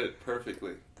just said it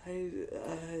perfectly.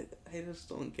 I just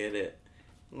don't get it.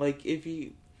 Like,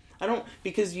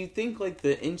 because you think, like,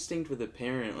 the instinct with a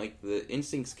parent, like, the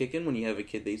instincts kick in when you have a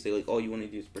kid. They say, like, all you want to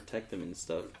do is protect them and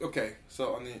stuff. Okay,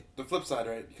 so on the flip side,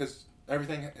 right, because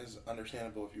everything is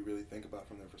understandable if you really think about it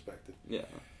from their perspective. Yeah.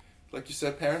 Like you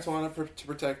said, parents want to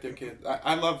protect their kids.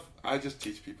 I just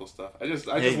teach people stuff. I just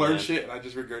learn shit and I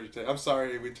just regurgitate. I'm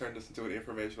sorry we turned this into an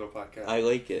informational podcast. I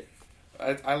like it.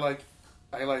 I like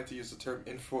to use the term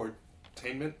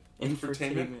infotainment,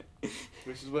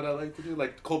 which is what I like to do.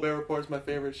 Like Colbert Report is my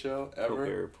favorite show ever.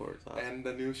 Colbert Report, awesome. And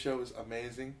the new show is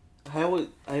amazing. I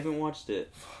haven't watched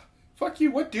it. Fuck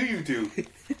you! What do you do?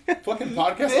 Fucking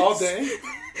podcast all day.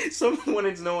 When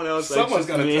it's no one else. Someone's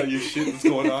gotta tell you shit that's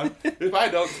going on. If I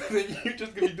don't, then you're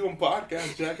just gonna be doing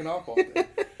podcasts, jacking off all day.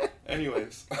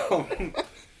 Anyways,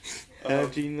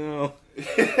 how'd you know?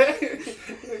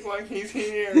 Looks like he's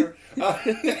here.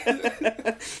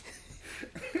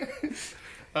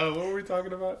 What were we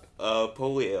talking about?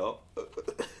 Polio.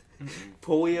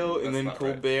 Polio, That's and then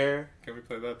Colbert. Right. Can we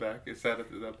play that back? Is that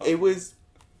possible? It was.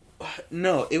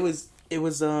 No, it was.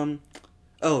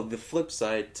 The flip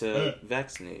side to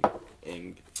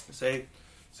vaccinating. Say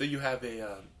you have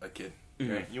a kid,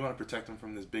 Mm-hmm. right? You want to protect them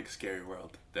from this big scary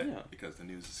world because the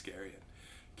news is scary and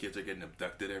kids are getting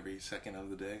abducted every second of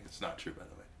the day. It's not true, by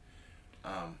the way.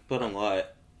 But a lot.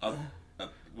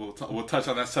 We'll touch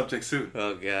on that subject soon.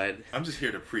 Oh God! I'm just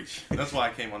here to preach. That's why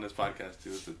I came on this podcast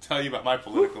too, is to tell you about my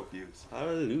political views.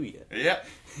 Hallelujah. Yep.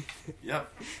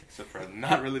 Except for I'm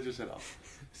not religious at all.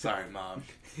 Sorry, Mom.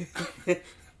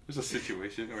 There's a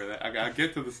situation where I'll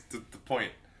get to the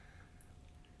point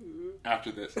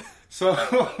after this. So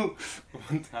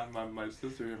one time my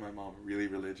sister and my mom were really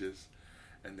religious,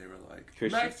 and they were like,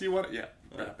 Christian? Max, do you want to... Yeah,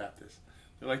 Baptist.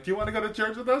 They're like, do you want to go to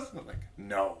church with us? I'm like,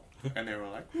 no. And they were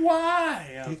like,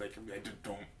 why? I was like, I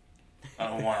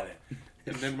don't want it.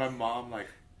 And then my mom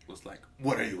was like,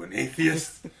 what are you, an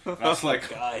atheist? And I was like,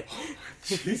 God.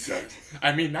 Jesus.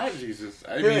 I mean, not Jesus.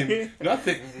 I mean,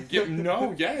 nothing.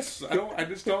 No, yes. I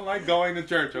just don't like going to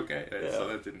church, okay? Yeah. So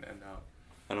that didn't end out.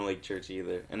 I don't like church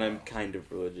either, and I'm kind of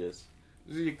religious.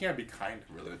 You can't be kind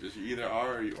of religious. You either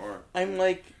are or you aren't. I'm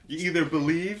like... You either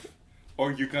believe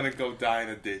or you're going to go die in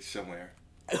a ditch somewhere.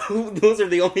 Those are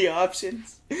the only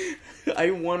options.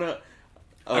 I want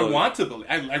to believe.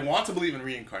 I want to believe in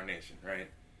reincarnation, right?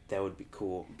 That would be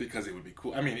cool. Because it would be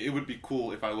cool. I mean, it would be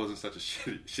cool if I wasn't such a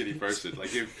shitty person.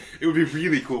 Like, it would be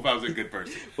really cool if I was a good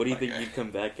person. What do you think you'd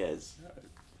come back as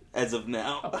of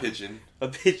now? A pigeon. A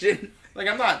pigeon? Like,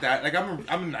 I'm not that. Like,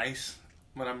 I'm nice,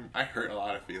 but I hurt a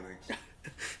lot of feelings.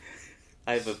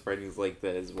 I have a friend who's like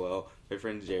that as well. My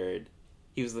friend Jared.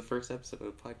 He was the first episode of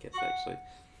the podcast, actually.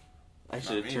 I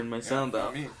should have turned my sound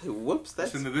off. Whoops,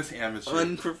 that's listen to this amateur.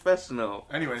 Unprofessional.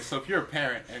 Anyway, so if you're a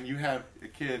parent and you have a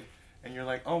kid and you're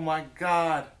like, oh my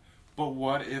God, but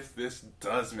what if this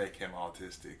does make him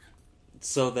autistic?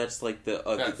 So that's like the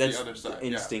other side. The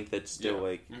instinct that's still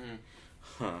like,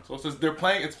 huh? So it's just,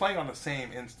 it's playing on the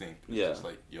same instinct. It's just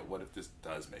like, what if this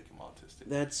does make him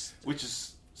autistic? Which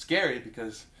is scary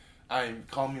because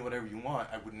call me whatever you want.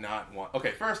 I would not want.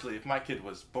 Okay, firstly, if my kid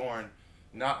was born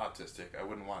not autistic, I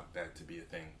wouldn't want that to be a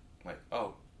thing. Like,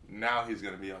 oh, now he's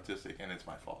going to be autistic and it's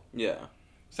my fault. Yeah.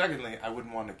 Secondly, I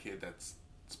wouldn't want a kid that's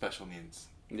special needs.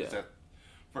 Yeah.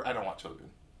 I don't want children.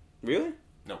 Really?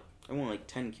 No. I want like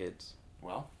 10 kids.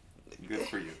 Well, good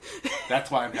for you.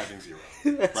 That's why I'm having 0.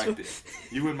 Right there.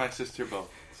 You and my sister both.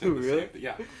 Really?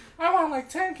 Yeah. I want like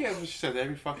 10 kids. She says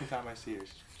every fucking time I see her.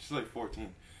 She's like 14.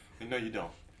 Like, no, you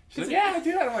don't. She's like, yeah, I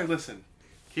do. I'm like, listen,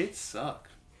 kids suck.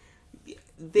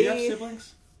 Do you have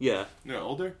siblings? Yeah. You're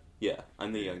older? Yeah,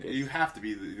 I'm the youngest. You have to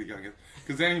be the youngest.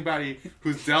 Because anybody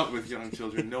who's dealt with young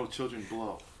children know children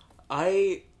blow.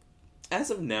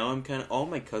 As of now, I'm kind of... All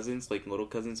my cousins, like little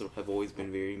cousins, have always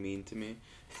been very mean to me.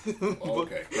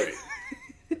 Okay, great.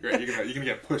 Great, you're gonna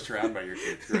get pushed around by your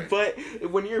kids. Great.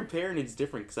 But when you're a parent, it's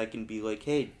different because I can be like,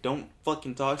 "Hey, don't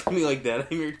fucking talk to me like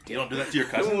that." You don't do that to your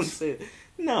cousins? I won't say it.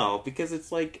 No, because it's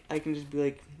like I can just be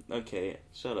like, "Okay,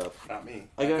 shut up." Not me.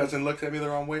 My cousin looks at me the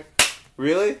wrong way.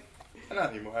 Really?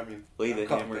 Not anymore. I mean, lay the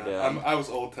hammer down. I was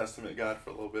Old Testament God for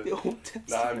a little bit. The Old Testament.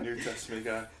 Now I'm New Testament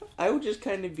God. I would just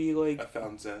kind of be like, I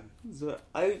found Zen.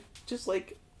 I just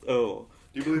like, oh.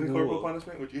 Do you believe in corporal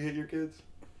punishment? Would you hit your kids?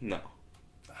 No,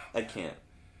 I can't.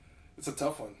 It's a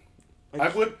tough one. I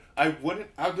wouldn't. I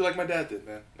would do like my dad did,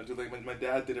 man. I'd do like my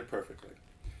dad did it perfectly.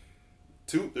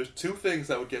 There's two things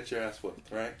that would get your ass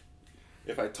whooped, right?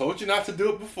 If I told you not to do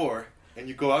it before, and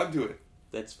you go out and do it,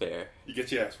 That's fair. you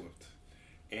get your ass whooped.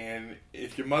 And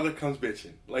if your mother comes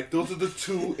bitching, like, those are the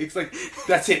two, it's like,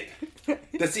 that's it.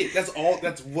 That's it. That's all,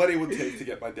 that's what it would take to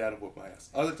get my dad to whoop my ass.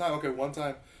 Other time, okay, one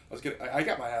time, I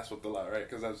got my ass whooped a lot, right?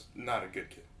 Because I was not a good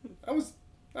kid. I was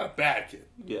not a bad kid.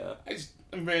 Yeah.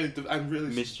 I'm really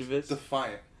Mischievous?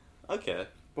 defiant. Okay.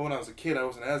 But when I was a kid, I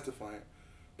wasn't as defiant.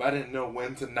 But I didn't know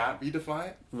when to not be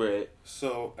defiant. Right.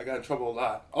 So I got in trouble a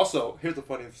lot. Also, here's the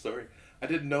funny story. I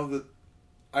didn't know that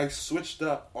I switched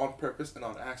up on purpose and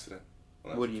on accident.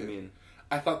 What do you mean?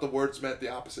 I thought the words meant the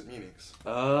opposite meanings.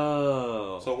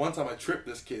 Oh. So one time I tripped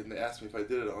this kid and they asked me if I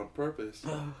did it on purpose.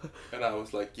 And I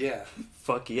was like, yeah.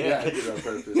 Fuck yeah. Yeah, I did it on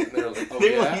purpose. And they were like, oh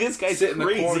They're yeah? like, this guy's Sit in the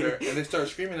crazy. corner. And they started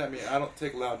screaming at me. I don't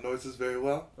take loud noises very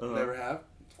well. Never have.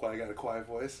 That's why I got a quiet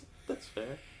voice. That's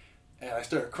fair. And I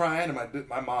started crying and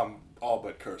my mom all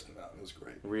but cursed him out. It was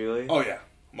great. Really? Oh yeah.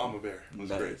 Mama Bear. It was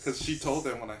Nice. great. Because she told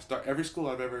them when I start, every school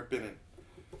I've ever been in,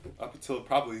 up until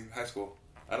probably high school,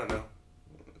 I don't know.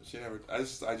 She never. I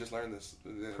just learned this the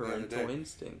other day. Parental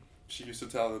instinct. She used to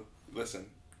tell them, "Listen,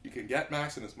 you can get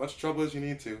Max in as much trouble as you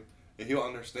need to, and he'll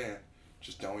understand.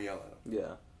 Just don't yell at him."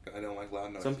 Yeah. I don't like loud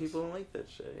noises. Some people don't like that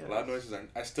shit. Yeah. Loud noises are.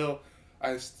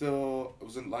 I still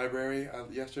was in the library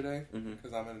yesterday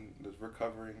because I'm in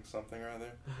recovering something or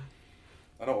other.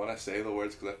 I don't want to say the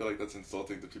words because I feel like that's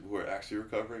insulting to people who are actually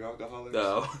recovering alcoholics.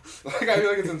 No. Like, I feel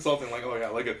like it's insulting. Like, oh yeah,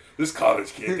 like this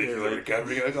college kid thinks he's a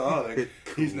recovering alcoholic.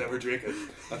 He's never drank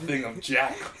a thing of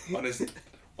Jack on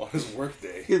his work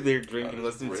day. They're drinking,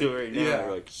 listening to it right now. Yeah.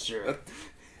 They're like, sure.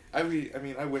 I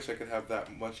mean, I wish I could have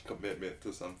that much commitment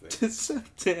to something.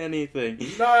 To anything.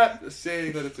 Not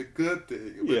saying that it's a good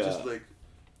thing, but Yeah. just like,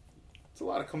 it's a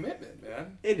lot of commitment,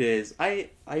 man. It is. I've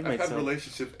had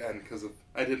relationships end because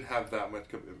I didn't have that much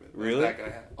commitment. Like Really? that guy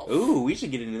had. Oh. Ooh, we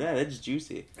should get into that. That's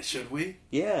juicy. Should we?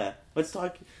 Yeah. Let's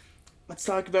talk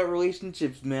about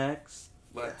relationships, Max.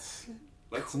 Let's.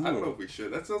 Cool. I don't know if we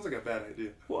should. That sounds like a bad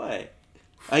idea. Why?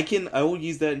 I will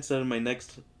use that instead of my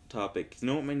next topic. You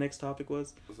know what my next topic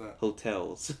was? What's that?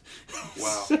 Hotels.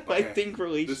 Wow. So Okay. I think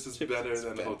relationships. This is better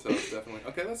than bad. hotels, definitely.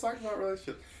 Okay, let's talk about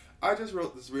relationships. I just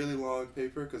wrote this really long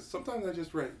paper because sometimes I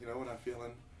just write, when I'm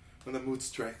feeling, when the mood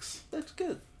strikes. That's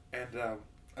good. And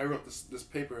I wrote this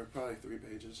paper, probably 3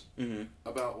 pages,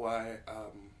 about why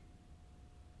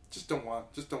just don't want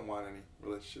any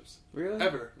relationships. Really?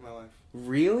 Ever in my life.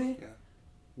 Really? Yeah.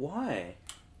 Why?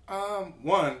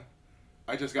 One,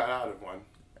 I just got out of one,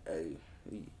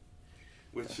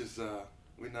 which is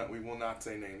we will not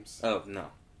say names. Oh no.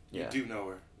 Yeah. You do know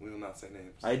her. We will not say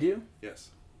names. I do? Yes.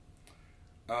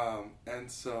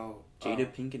 And so Jada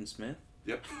Pinkett Smith?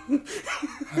 Yep.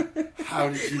 How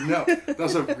did you know? That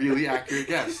was a really accurate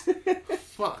guess.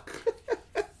 Fuck.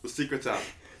 The secret's out.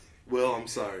 Will, I'm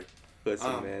sorry.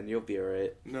 Listen, man, you'll be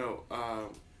alright. No,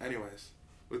 anyways.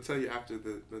 We'll tell you after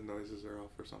the noises are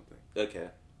off or something. Okay.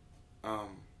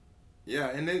 Yeah,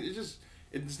 and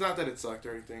it's not that it sucked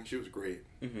or anything. She was great.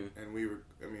 And we were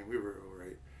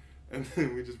alright. And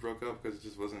then we just broke up because it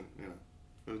just wasn't,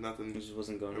 there was nothing. It just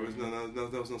wasn't going There was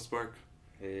there was no spark.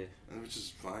 Yeah. And which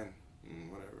is fine.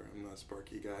 Whatever. I'm not a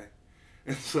sparky guy.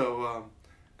 And so,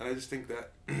 and I just think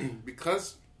that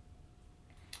because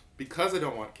I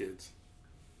don't want kids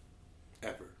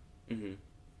ever.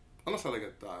 Unless I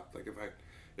adopt. Like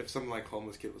if some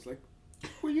homeless kid was like,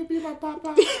 "Will you be my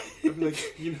papa?" I'd be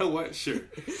like, you know what? Sure.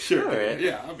 Right.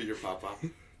 Yeah, I'll be your papa.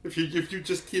 If you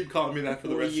just keep calling me that for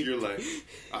the rest of your life,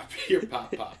 I'll be your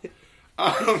papa.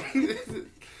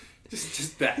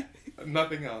 Just that.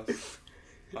 Nothing else.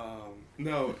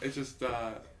 No, it's just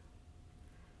I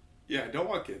don't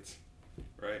want kids,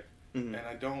 right? And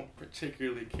I don't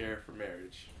particularly care for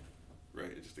marriage,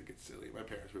 right? I just think it's silly. My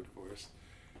parents were divorced.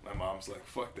 My mom's like,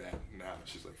 fuck that. Now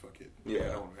she's like, fuck it. Yeah.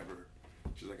 I don't ever.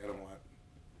 She's like, I don't want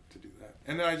to do that.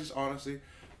 And then I just honestly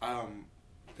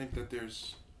think that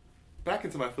there's, back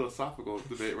into my philosophical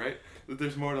debate, right? That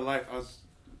there's more to life. I was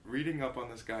reading up on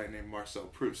this guy named Marcel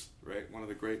Proust, right? One of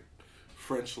the great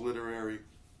French literary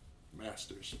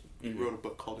masters. He wrote a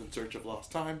book called In Search of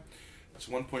Lost Time. It's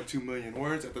 1.2 million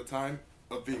words at the time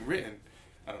of being written.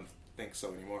 I don't think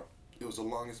so anymore. It was the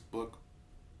longest book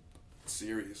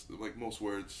series, most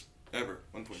words ever.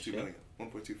 1.2 million.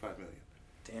 1.25 million.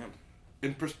 Damn.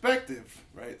 In perspective,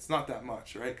 right, it's not that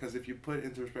much, right? Because if you put it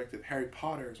into perspective, Harry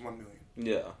Potter is 1 million.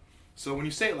 Yeah. So when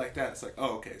you say it like that, it's like,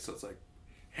 oh, okay, so it's like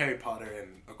Harry Potter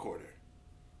and a quarter.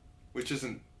 Which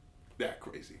isn't that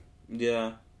crazy.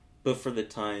 Yeah. But for the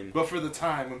time. But for the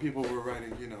time when people were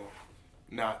writing,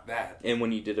 not that. And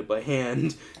when you did it by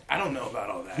hand. I don't know about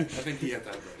all that. I think he had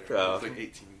that better. Oh. It was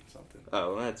 18 something.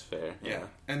 Oh, well, that's fair. Yeah.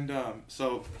 And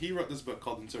so he wrote this book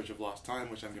called In Search of Lost Time,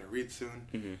 which I'm going to read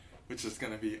soon, which is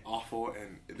going to be awful.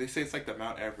 And they say it's like the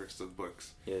Mount Everest of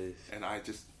books. Yes. And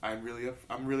I'm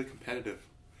really competitive.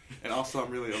 And also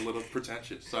I'm really a little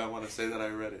pretentious, so I want to say that I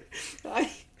read it.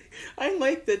 I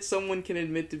like that someone can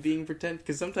admit to being pretentious,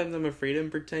 because sometimes I'm afraid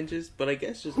I'm pretentious, but I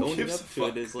guess just owning up to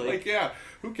it is like... yeah,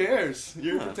 who cares?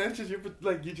 You're pretentious,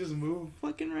 you just move...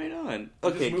 Fucking right on.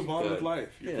 You just move on with life.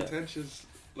 You're pretentious.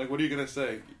 Like, what are you going to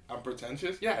say? I'm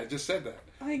pretentious? Yeah, I just said that.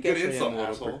 I guess I am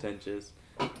a little pretentious.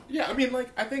 Yeah, I mean,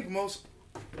 like, I think most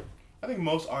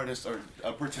artists are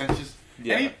pretentious.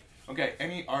 Yeah.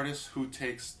 Any artist who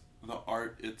takes the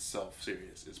art itself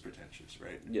serious is pretentious,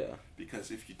 right? Yeah.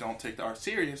 Because if you don't take the art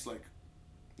serious, like,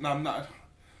 no, I'm not.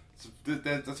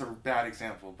 That's a bad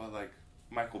example, but like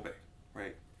Michael Bay,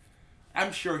 right?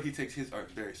 I'm sure he takes his art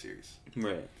very serious,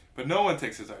 right? But no one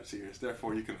takes his art serious.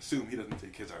 Therefore, you can assume he doesn't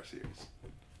take his art serious,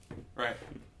 right?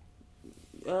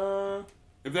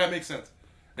 If that makes sense.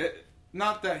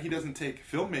 Not that he doesn't take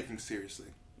filmmaking seriously.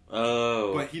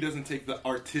 Oh. But he doesn't take the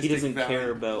artistic He doesn't value.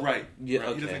 care about... Right. Yeah, right.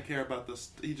 okay. He doesn't care about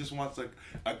this. He just wants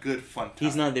a good fun time.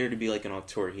 He's not there to be like an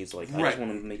auteur. He's like, I just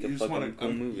want to make a fucking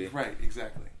cool movie. Right,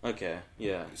 exactly. Okay,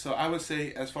 yeah. So I would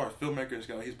say, as far as filmmakers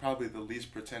go, he's probably the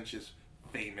least pretentious,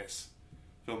 famous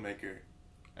filmmaker.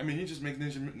 I mean, he just makes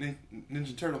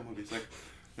Ninja Turtle movies. Like,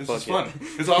 this is fun.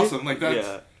 It's awesome. Like,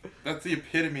 that's the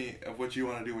epitome of what you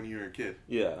want to do when you're a kid.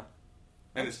 Yeah.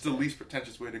 And it's the least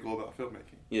pretentious way to go about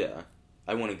filmmaking. Yeah.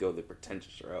 I want to go the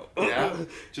pretentious route. Yeah?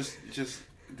 Just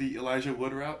the Elijah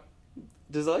Wood route?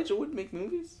 Does Elijah Wood make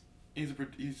movies? He's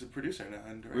a producer now.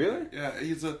 And director. Really? Yeah,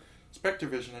 he's a Spectre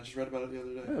Vision. I just read about it the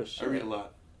other day. Oh, shit. I read a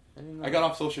lot. I got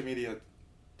off social media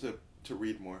to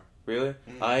read more. Really?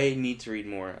 Mm-hmm. I need to read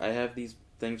more. I have these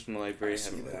things from the library. I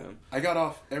haven't read them. I got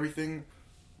off everything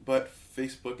but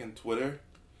Facebook and Twitter.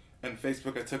 And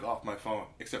Facebook I took off my phone,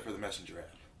 except for the Messenger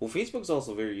app. Well, Facebook's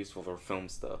also very useful for film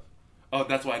stuff. Oh,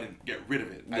 that's why I didn't get rid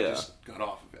of it. I just got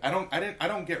off of it. I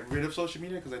don't get rid of social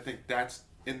media because I think that's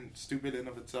stupid in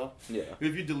of itself. Yeah.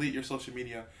 If you delete your social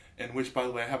media, and which, by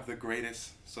the way, I have the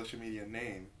greatest social media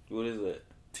name. What is it?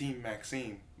 Team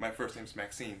Maxime. My first name's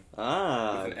Maxime.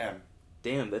 Ah. With an M.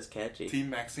 Damn, that's catchy. Team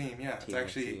Maxime, yeah. Team it's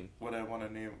actually Maxime. what I want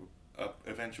to name an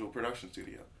eventual production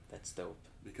studio. That's dope.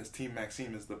 Because Team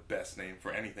Maxime is the best name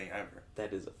for anything ever.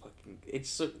 That is a fucking... It's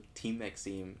so... Team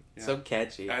Maxime. Yeah. So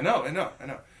catchy. I know.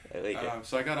 I like it.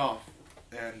 So I got off,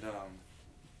 and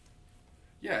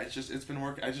yeah, it's been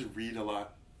working. I just read a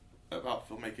lot about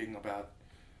filmmaking, about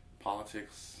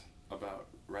politics, about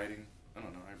writing. I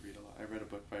don't know. I read a lot. I read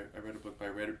a book by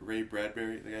Ray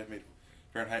Bradbury, the guy who made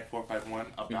Fahrenheit 451,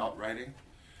 about writing.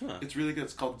 Huh. It's really good.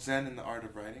 It's called Zen and the Art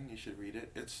of Writing. You should read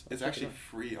it. It's actually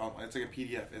free. It's like a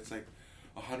PDF. It's like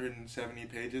 170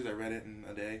 pages. I read it in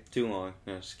a day. Too long.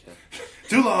 No, just kidding.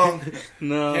 Too long.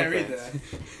 No, can't read that.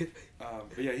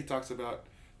 But yeah, he talks about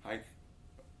like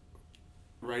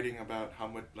writing about how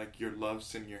much like your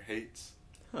loves and your hates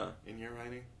in your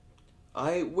writing.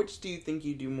 Which do you think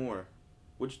you do more?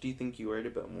 Which do you think you write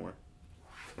about more?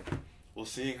 Well,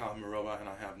 seeing how I'm a robot and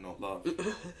I have no love,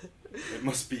 it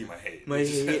must be my hate. My it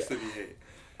just hate. has to be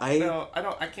hate. No,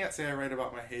 I can't say I write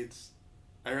about my hates.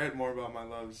 I write more about my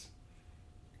loves.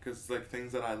 Because like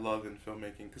things that I love in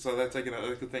filmmaking, because that's like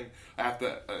the thing I have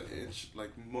to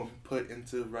put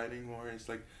into writing more is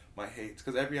like my hates.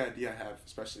 Because every idea I have,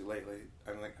 especially lately,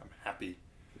 I'm happy.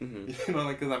 Mm-hmm. You know,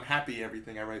 like because I'm happy.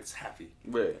 Everything I write is happy.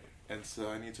 Right. And so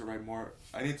I need to write more.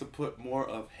 I need to put more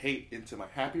of hate into my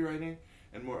happy writing,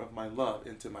 and more of my love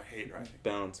into my hate writing.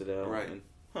 Balance it out. Right. And,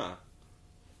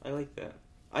 I like that.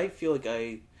 I feel like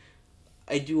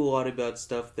I do a lot about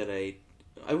stuff that I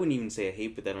wouldn't even say I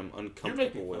hate, but that I'm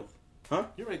uncomfortable with. Huh?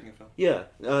 You're making a film. Yeah.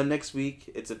 Next week,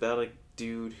 it's about a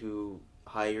dude who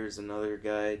hires another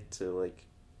guy to, like,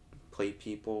 play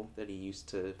people that he used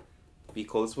to be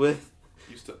close with.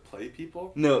 Used to play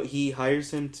people? No, he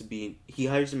hires him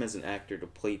as an actor to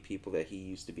play people that he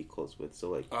used to be close with. So,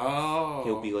 like,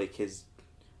 he'll be, like,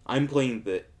 I'm playing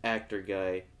the actor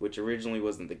guy, which originally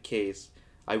wasn't the case.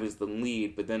 I was the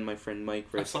lead, but then my friend Mike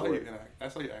I saw you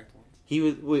act once. He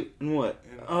was in what?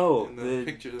 In the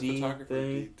picture, the photographer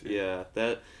thing. Yeah,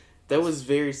 that was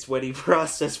very sweaty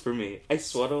process for me. I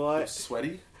sweat a lot.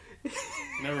 Sweaty?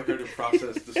 Never heard a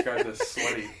process described as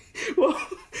sweaty. Well,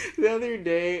 the other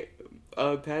day,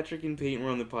 Patrick and Peyton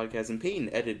were on the podcast, and Peyton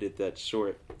edited that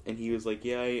short, and he was like,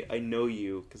 "Yeah, I know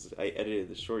you because I edited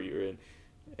the short you were in,"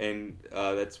 and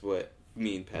that's what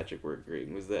me and Patrick were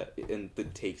agreeing was that in the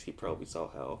takes he probably saw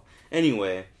hell.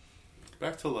 Anyway.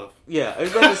 Back to love. Yeah, I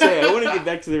was about to say, I want to get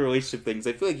back to the relationship things.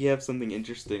 I feel like you have something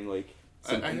interesting, like...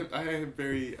 I have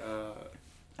very...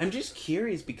 I'm just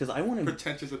curious because I want to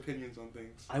pretentious opinions on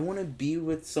things. I want to be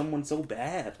with someone so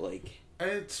bad. Like,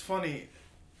 it's funny.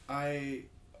 I'm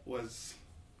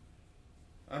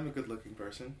a good-looking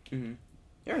person. Mm-hmm.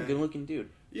 You're a good-looking dude.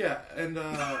 Yeah, and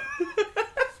Why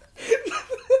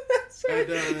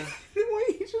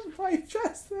you just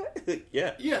bypass that?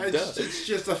 Yeah. Yeah, it's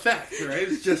just a fact, right?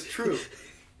 It's just true.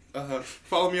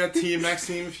 Follow me on Team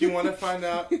Maxime if you want to find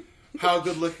out how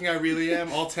good-looking I really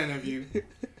am. All 10 of you.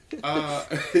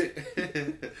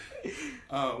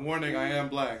 Warning, I am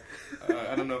black.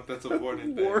 I don't know if that's a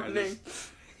warning. Warning.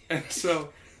 And so,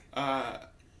 I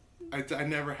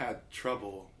never had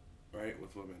trouble, right,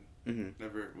 with women. Mm-hmm.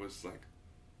 Never was like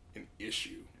an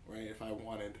issue, right? If I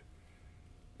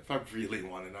really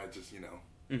wanted, I'd just,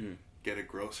 Mm-hmm. get a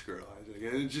gross girl.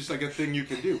 It's just like a thing you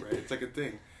can do, right? It's like a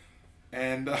thing.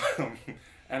 And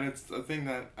it's a thing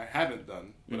that I haven't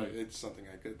done, but it's something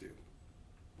I could do.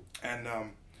 And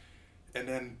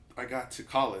then I got to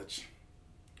college,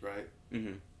 right?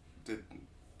 Mm-hmm. Did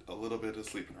a little bit of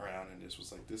sleeping around and just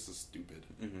was like, this is stupid.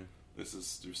 Mm-hmm. This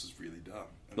is really dumb.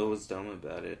 And what was dumb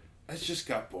about it? it just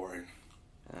got boring.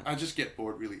 I just get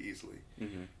bored really easily.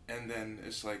 Mm-hmm. And then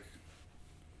it's like,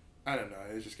 I don't know,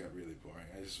 it just got really boring.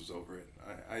 I just was over it.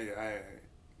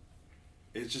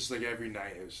 It's just like every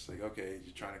night it was just like, okay,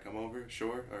 you trying to come over?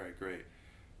 Sure? Alright, great.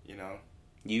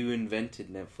 You invented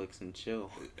Netflix and chill.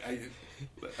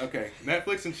 Okay,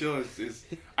 Netflix and chill is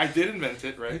I did invent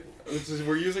it, right?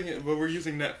 We're using it, but we're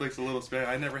using Netflix a little spare.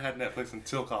 I never had Netflix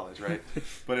until college, right?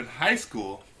 But in high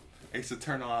school, I used to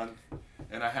turn on,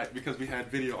 and because we had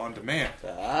video on demand,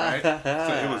 right?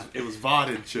 So it was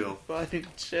VOD and chill. VOD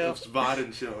and chill. It was VOD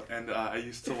and chill, and I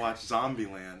used to watch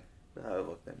Zombieland. I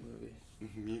love that movie.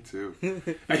 Me too.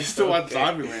 I used to watch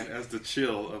Zombieland as the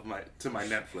chill of my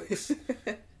Netflix.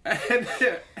 And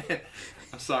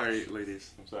I'm sorry,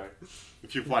 ladies. I'm sorry.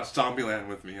 If you've watched Zombieland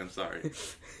with me, I'm sorry.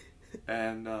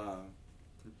 And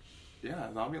yeah,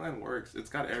 Zombieland works. It's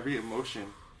got every emotion.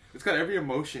 It's got every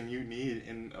emotion you need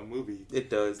in a movie. It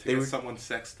does. To get someone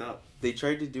sexed up. They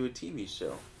tried to do a TV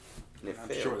show. And it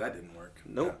failed. Sure that didn't work.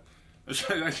 Nope.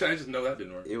 Yeah. I just know that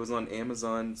didn't work. It was on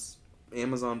Amazon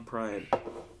Prime.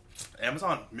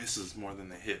 Amazon misses more than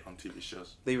they hit on TV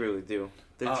shows. They really do.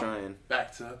 They're trying.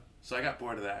 So I got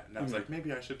bored of that, and I was like,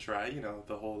 maybe I should try,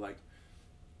 the whole, like,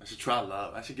 I should try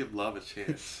love. I should give love a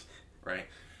chance, right?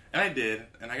 And I did,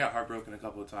 and I got heartbroken a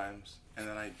couple of times, and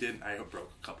then I broke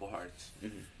a couple hearts.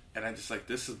 Mm-hmm. And I just, like,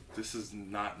 this is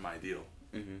not my deal.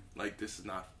 Mm-hmm. Like, it's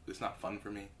not fun for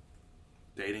me.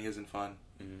 Dating isn't fun.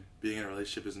 Mm-hmm. Being in a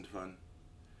relationship isn't fun.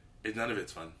 None of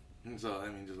it's fun. And so, I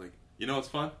mean, just like, you know what's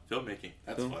fun? Filmmaking.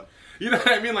 That's fun. You know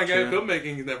what I mean? Like,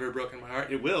 filmmaking has never broken my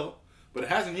heart. It will. But it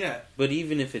hasn't yet. But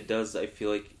even if it does, I feel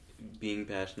like being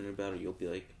passionate about it, you'll be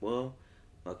like, well,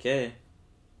 okay,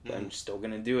 I'm still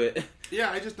gonna do it. Yeah,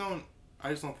 I just don't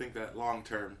think that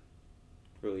long-term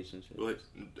relationships.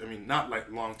 I mean, not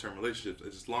like long-term relationships.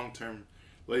 It's just long-term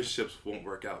relationships won't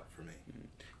work out for me.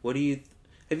 What do you?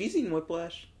 Have you seen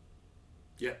Whiplash?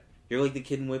 Yeah. You're like the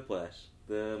kid in Whiplash,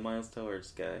 the Miles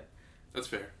Tellers guy. That's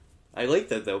fair. I like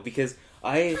that though because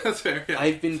That's fair, yeah.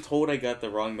 I've been told I got the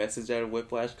wrong message out of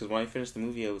Whiplash because when I finished the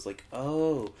movie I was like,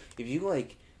 oh, if you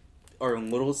like are a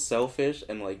little selfish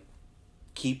and like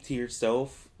keep to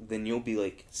yourself, then you'll be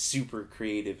like super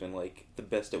creative and like the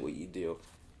best at what you do.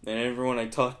 And everyone I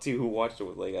talked to who watched it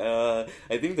was like, I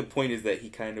think the point is that he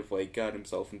kind of like got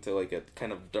himself into like a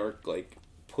kind of dark like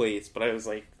place. But I was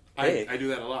like, hey, I do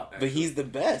that a lot. Actually. But he's the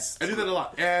best. I do that a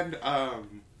lot, and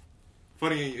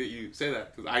funny that you say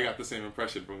that because I got the same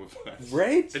impression from Whiplash.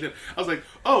 Right? I did. I was like,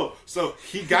 oh, so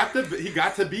he got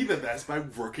to be the best by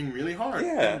working really hard.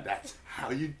 Yeah, and that's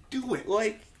how you do it.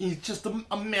 Like he's just an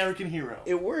American hero.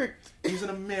 It worked. He's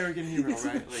an American hero,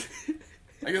 right?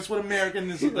 Like that's what American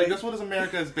is. Like that's what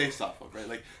America is based off of,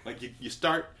 right? Like you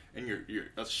start and you're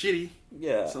shitty.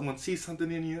 Yeah. Someone sees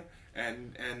something in you.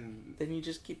 And then you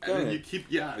just keep going. And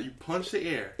then you punch the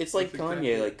air. It's like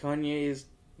Kanye. Like Kanye is.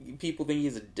 People think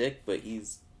he's a dick, but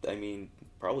he's, I mean,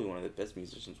 probably one of the best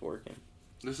musicians working.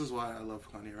 This is why I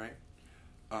love Kanye, right?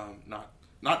 Not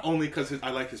only because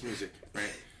I like his music,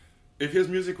 right? If his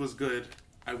music was good,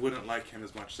 I wouldn't like him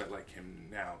as much as I like him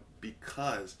now.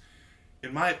 Because,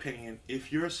 in my opinion,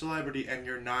 if you're a celebrity and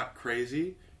you're not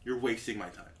crazy, you're wasting my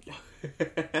time.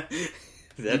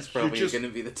 That's probably going to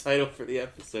be the title for the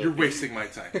episode. You're wasting my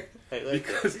time. I like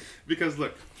because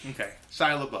look, okay,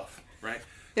 Shia LaBeouf, right?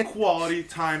 Quality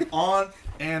time on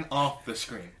and off the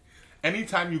screen.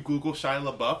 Anytime you Google Shia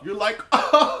LaBeouf, you're like,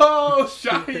 oh,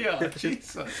 Shia,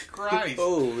 Jesus Christ.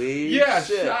 Holy shit.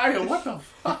 Shia, what the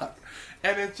fuck?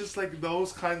 And it's just like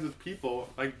those kinds of people,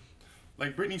 like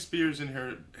like Britney Spears in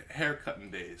her hair cutting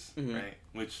days, right?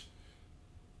 Which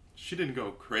she didn't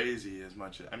go crazy as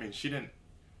much. I mean, she didn't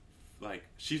like.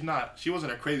 She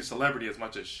wasn't a crazy celebrity as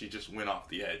much as she just went off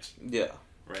the edge. Yeah.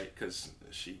 Right, because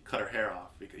she cut her hair off.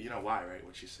 Because you know why, right?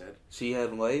 What she said. She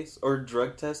had lice or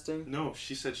drug testing. No,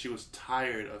 she said she was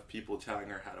tired of people telling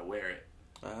her how to wear it.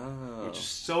 Oh. Which is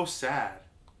so sad.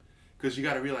 Because you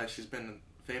got to realize she's been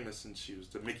famous since she was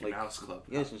the Mickey Mouse Club.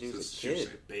 Yeah, since she was a kid. She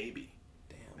was a baby.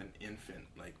 Damn. An infant,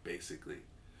 like, basically.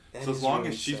 That so as long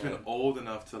really as she's sad. been old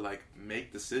enough to, like,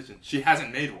 make decisions. She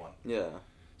hasn't made one. Yeah.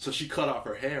 So she cut off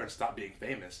her hair and stopped being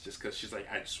famous just because she's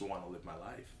like, I just want to live my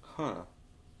life. Huh.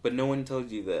 But no one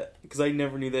told you that. Because I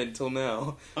never knew that until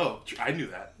now. Oh, I knew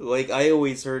that. Like, I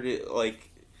always heard it, like,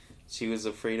 she was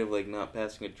afraid of, like, not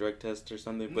passing a drug test or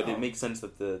something. But No. it makes sense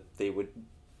that they would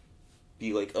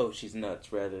be like, oh, she's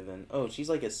nuts, rather than, oh, she's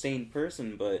like a sane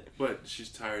person, but... But she's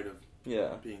tired of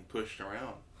being pushed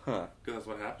around. Huh. Because that's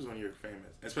what happens when you're famous.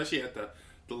 Especially at the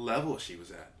level she was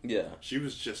at. Yeah. She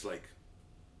was just like,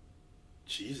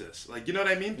 Jesus. Like, you know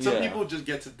what I mean? Some people just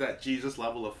get to that Jesus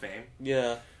level of fame.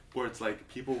 Yeah. Where it's like,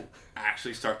 people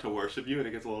actually start to worship you and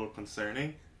it gets a little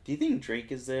concerning. Do you think Drake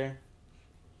is there?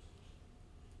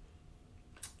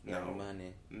 No.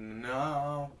 Money.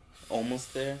 No.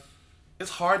 Almost there? It's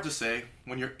hard to say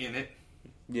when you're in it.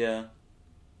 Yeah.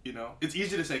 You know? It's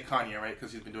easy to say Kanye, right?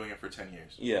 Because he's been doing it for 10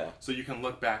 years. Yeah. So you can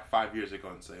look back 5 years ago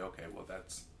and say, okay, well,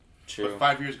 that's... True. But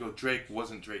 5 years ago, Drake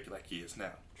wasn't Drake like he is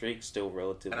now. Drake's still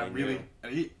relatively And I'm new.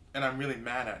 really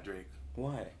mad at Drake.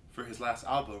 Why? For his last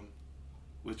album,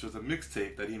 which was a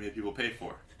mixtape that he made people pay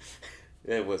for.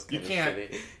 It was kind You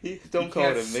can't... Don't call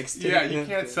it a mixtape. Yeah, you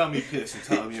can't sell me piss and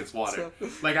tell me it's water.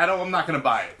 Like, I'm not gonna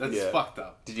buy it. That's fucked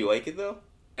up. Did you like it, though?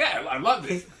 Yeah, I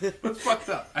loved it. But it's fucked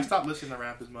up. I stopped listening to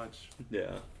rap as much.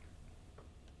 Yeah.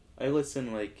 I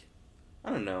listen, like...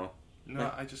 I don't know.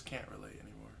 No, I just can't relate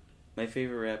anymore. My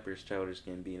favorite rapper is Childish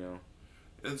Gambino.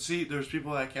 And see, there's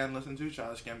people I can listen to,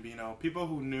 Childish Gambino. People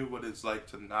who knew what it's like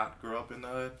to not grow up in the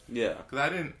hood. Yeah.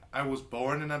 Because I was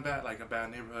born in a bad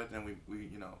neighborhood, and we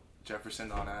you know,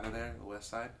 Jefferson on out of there, the west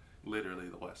side. Literally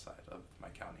the west side of my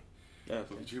county.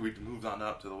 Okay. So we moved on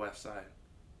up to the west side.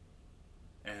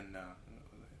 And,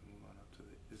 move on up to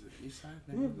the... Is it east side?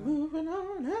 Moving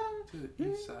on up to the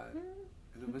east side.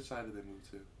 Which side did they move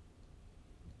to?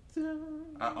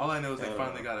 All I know is they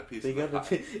finally got a piece of the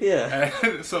pie. Yeah.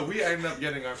 And so we ended up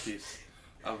getting our piece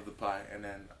of the pie, and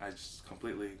then I just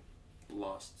completely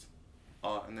lost.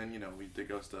 And then, you know, it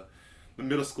goes to the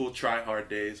middle school try-hard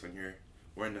days when you're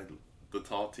wearing the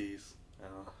tall tees.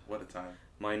 Oh. What a time.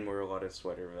 Mine were a lot of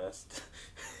sweater vests.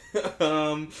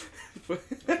 That's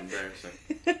embarrassing.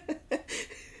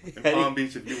 In Palm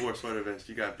Beach, if you wore sweater vest,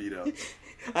 you got beat up.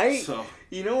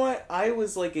 You know what? I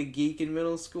was like a geek in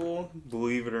middle school,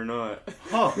 believe it or not.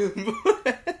 Huh.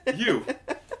 You.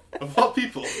 Of all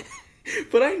people.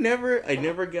 But I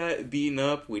never got beaten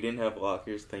up. We didn't have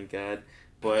lockers, thank God.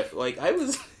 But, like, I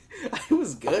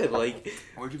was good. Like,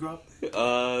 where'd you grow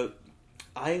up?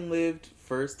 I lived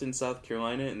first in South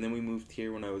Carolina, and then we moved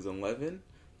here when I was 11.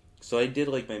 So I did,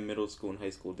 like, my middle school and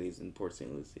high school days in Port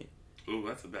St. Lucie. Ooh,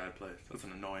 that's a bad place. That's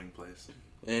an annoying place.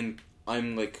 And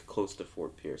I'm, like, close to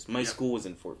Fort Pierce. My school was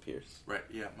in Fort Pierce. Right,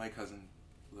 yeah. My cousin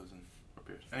lives in Fort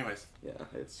Pierce. Anyways. Yeah,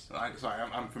 it's...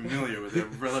 I'm familiar with it.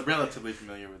 Relatively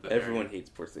familiar with it. Everyone hates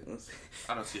Port St. Lucie.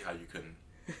 I don't see how you couldn't.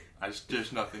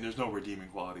 There's nothing. There's no redeeming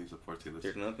qualities of Port St.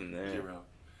 Lucie. There's nothing there. Zero.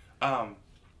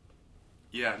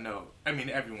 Yeah, no. I mean,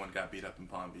 everyone got beat up in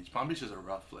Palm Beach. Palm Beach is a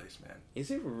rough place, man.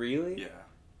 Is it really? Yeah.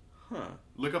 Huh.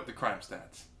 Look up the crime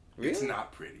stats. Really? It's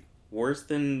not pretty. Worse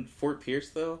than Fort Pierce,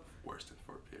 though? Worse than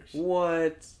Fort Pierce.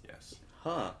 What? Yes.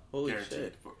 Huh. Holy Guaranteed.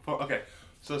 shit. Okay,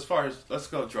 so as far as, let's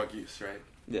go drug use, right?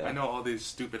 Yeah. I know all these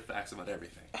stupid facts about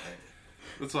everything, right?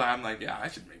 That's why I'm like, yeah, I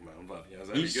should make my own money.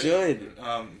 You should.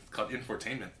 It's called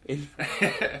Infotainment.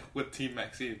 With Team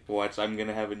Maxime. Watch, I'm going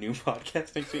to have a new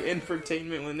podcast next week.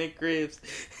 Infotainment with Nick Graves.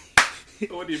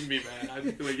 What do you mean, man? I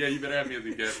just feel like, yeah, you better have me as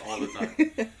a guest all the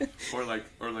time. Or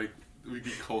like we'd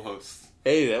be co-hosts.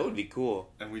 Hey, that would be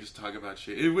cool. And we just talk about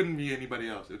shit. It wouldn't be anybody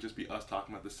else. It would just be us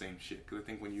talking about the same shit. Because I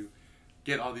think when you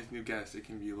get all these new guests, it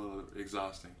can be a little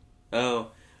exhausting.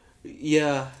 Oh,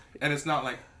 yeah. And it's not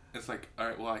like, it's like, all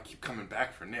right, well, I keep coming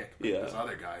back for Nick. But Yeah. this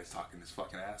other guy is talking his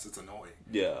fucking ass. It's annoying.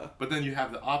 Yeah. But then you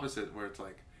have the opposite where it's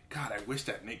like, God, I wish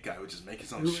that Nick guy would just make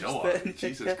his own Who show is off. that?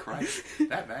 Jesus Christ.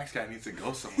 That Max guy needs to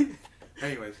go somewhere.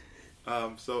 Anyways,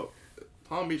 so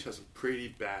Palm Beach has some pretty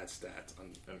bad stats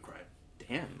on crime.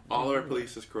 Damn. All our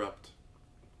police is corrupt.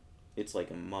 It's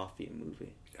like a mafia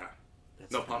movie. Yeah.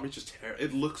 That's No, Palm Beach is terrible.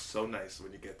 It looks so nice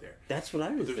when you get there. That's what I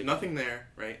was There's thinking. nothing there,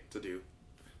 right, to do.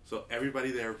 So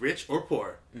everybody there, rich or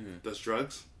poor, does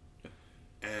drugs,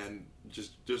 and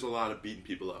just there's a lot of beating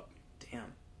people up.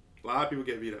 Damn. A lot of people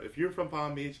get beat up. If you're from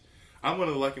Palm Beach, I'm one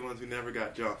of the lucky ones who never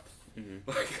got jumped.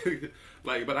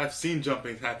 But I've seen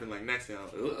jumpings happen. Like next thing,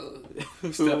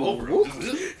 I'm step over.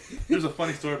 There's a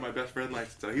funny story my best friend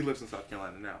likes to tell. He lives in South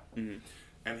Carolina now,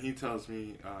 and he tells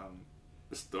me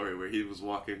the story where he was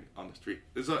walking on the street.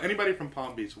 So anybody from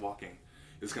Palm Beach walking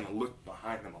is gonna look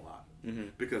behind them a lot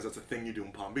because that's a thing you do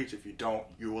in Palm Beach. If you don't,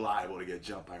 you're liable to get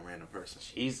jumped by a random person.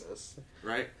 Jesus.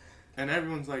 Right? And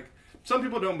everyone's like, some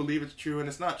people don't believe it's true, and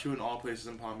it's not true in all places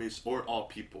in Palm Beach or all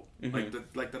people. Like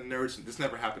the nerds. This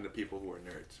never happened to people who are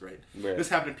nerds, right? This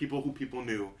happened to people who people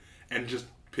knew and just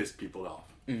pissed people off.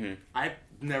 I've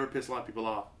never pissed a lot of people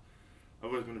off. I've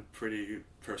always been a pretty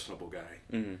personable guy.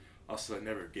 Also, I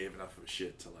never gave enough of a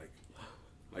shit to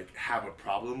like have a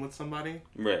problem with somebody.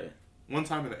 Right. One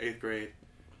time in the 8th grade,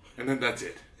 and then that's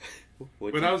it.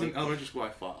 When I was in elementary school, I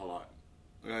fought a lot.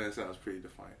 Like I said, I was pretty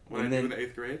defiant. What I do in the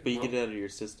 8th grade? But you get it out of your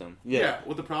system. Yeah.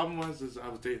 Well, the problem was I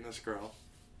was dating this girl.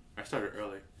 I started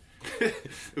early. It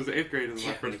was the 8th grade. It was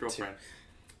my first girlfriend.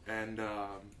 And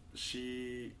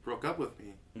she broke up with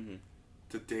me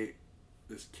to date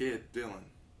this kid, Dylan,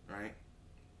 right?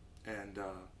 And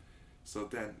so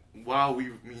then, while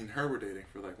me and her were dating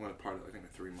for like one part of, I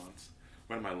think, 3 months.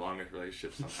 One of my longest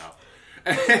relationships somehow.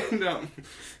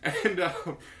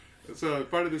 So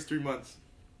part of this 3 months,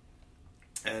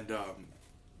 and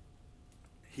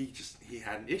he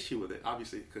had an issue with it,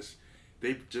 obviously, because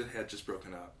they had just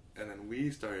broken up, and then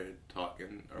we started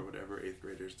talking or whatever 8th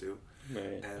graders do,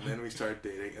 right. And then we started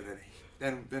dating,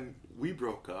 and then we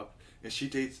broke up, and she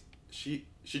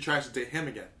tries to date him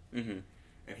again, and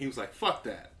he was like, "Fuck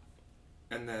that,"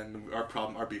 and then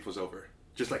our beef was over,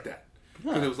 just like that,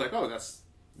 because it was like, oh, that's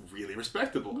really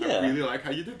respectable. Yeah. I really like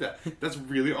how you did that. That's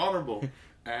really honorable.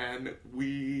 And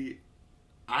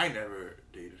I never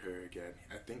dated her again.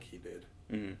 I think he did.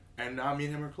 And now me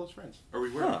and him are close friends. Or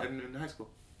we were in high school.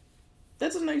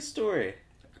 That's a nice story.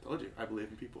 I told you, I believe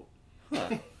in people.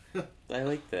 Huh. I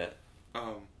like that.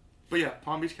 But yeah,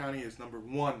 Palm Beach County is number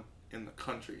 1 in the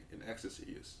country in ecstasy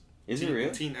use. Is it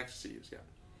real? Teen ecstasy use, yeah.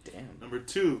 Damn. Number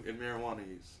 2 in marijuana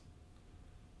use.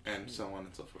 And so on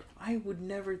and so forth. I would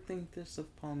never think this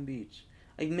of Palm Beach.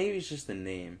 Like, maybe it's just the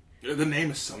name. The name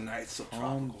is so nice, so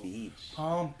Palm tropical. Beach.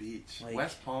 Palm Beach. Like,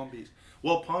 West Palm Beach.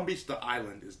 Well, Palm Beach, the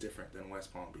island, is different than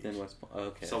West Palm Beach.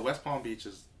 Okay. So West Palm Beach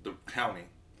is the county.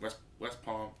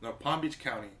 Palm Beach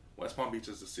County. West Palm Beach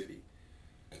is the city.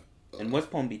 And West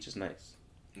Palm Beach is nice.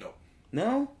 No.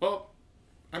 No? Well,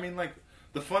 I mean, like,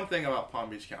 the fun thing about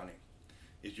Palm Beach County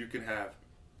is you can have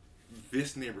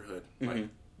this neighborhood, like,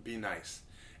 be nice,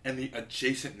 and the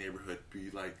adjacent neighborhood be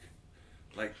like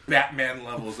Batman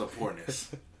levels of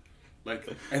poorness. like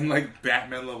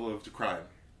Batman level of crime.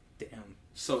 Damn.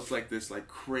 So it's like this like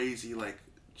crazy like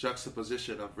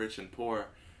juxtaposition of rich and poor,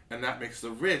 and that makes the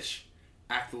rich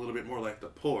act a little bit more like the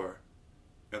poor,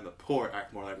 and the poor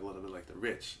act more like a little bit like the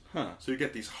rich. Huh. So you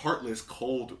get these heartless,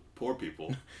 cold poor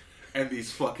people and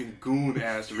these fucking goon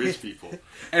ass rich people.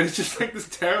 And it's just like this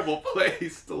terrible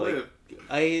place to live.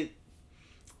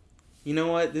 You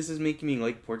know what? This is making me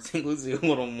like Port St. Lucie a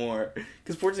little more.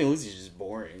 Because Port St. Lucie is just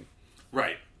boring.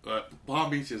 Right.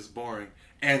 Palm Beach is boring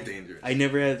and dangerous. I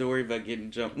never had to worry about getting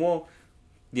jumped. Well,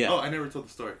 yeah. Oh, I never told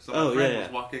the story. So my friend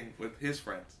was walking with his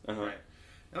friends, right?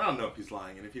 And I don't know if he's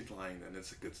lying. And if he's lying, then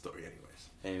it's a good story anyways.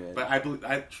 Anyway. But I believe...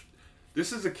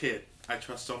 this is a kid I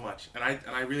trust so much. And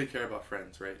I really care about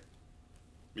friends, right?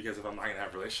 Because if I'm not going to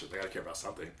have a relationship, I got to care about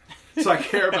something. So I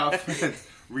care about friends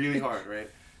really hard,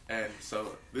 right? And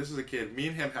so this is a kid. Me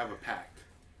and him have a pact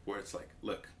where it's like,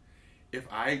 look, if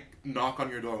I knock on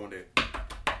your door one day,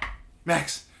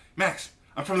 Max,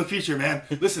 I'm from the future, man.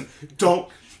 Listen, don't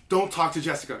talk to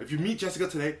Jessica. If you meet Jessica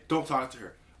today, don't talk to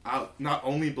her. I'll not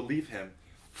only believe him,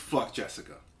 fuck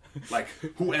Jessica. Like,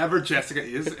 whoever Jessica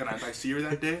is, and I see her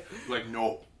that day, like,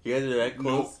 no. You guys are that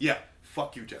close? No, yeah,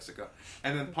 fuck you, Jessica.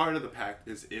 And then part of the pact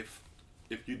is if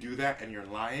you do that and you're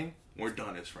lying, we're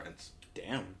done as friends.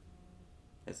 Damn.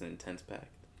 That's an intense pact.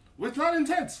 Well, it's not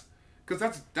intense.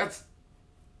 Because that's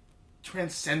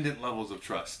transcendent levels of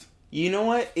trust. You know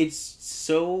what? It's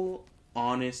so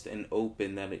honest and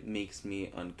open that it makes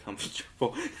me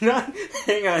uncomfortable.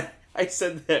 Hang on. I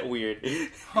said that weird.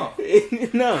 Huh.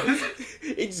 No.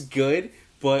 It's good,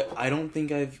 but I don't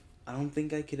think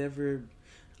I could ever...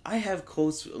 I have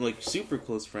close, like, super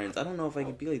close friends. I don't know if I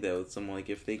could be like that with someone, like,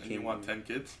 if they came... You want 10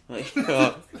 kids? Like,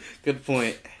 oh, good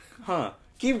point. Huh.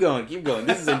 Keep going.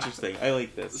 This is interesting. I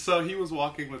like this. So he was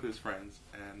walking with his friends,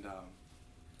 and then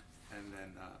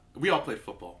we all played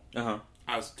football. Uh-huh.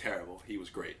 I was terrible. He was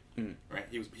great. Mm. Right?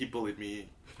 He bullied me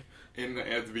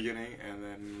at the beginning, and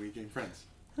then we became friends.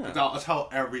 Huh. That's how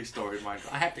every story of mine goes.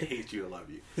 I have to hate you to love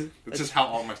you. It's just how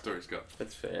all my stories go.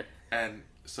 That's fair. And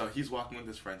so he's walking with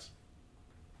his friends,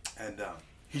 and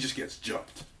he just gets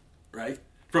jumped, right?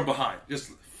 From behind.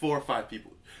 Just 4 or 5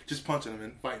 people just punching him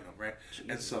and fighting him, right? Jesus.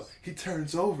 And so he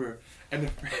turns over, and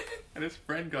his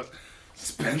friend goes,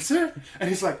 Spencer? And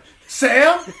he's like,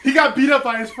 Sam? He got beat up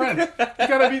by his friend. He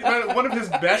got beat by one of his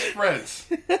best friends.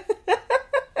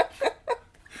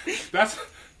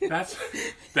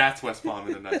 That's West Palm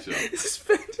in a nutshell.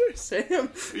 Spencer, Sam?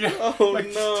 Yeah. Oh,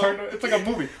 no. It's like a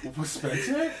movie.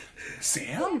 Spencer?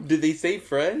 Sam? Did they say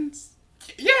friends?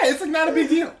 Yeah, it's like not a big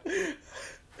deal.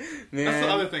 Man. That's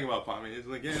the other thing about Palmy. It's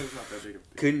like, yeah, it's not that big of a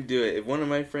deal. Couldn't do it. If one of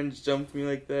my friends jumped me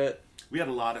like that. We had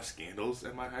a lot of scandals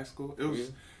at my high school. It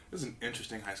was an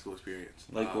interesting high school experience.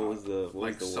 Like, what was the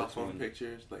cell phone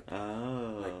pictures. Like,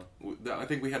 I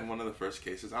think we had one of the first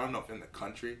cases. I don't know if in the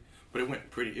country, but it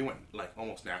went like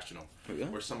almost national. Yeah.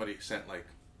 Where somebody sent like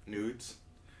nudes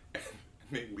and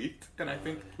they leaked. And I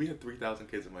think we had 3,000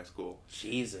 kids in my school.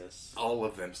 Jesus. All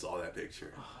of them saw that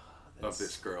picture of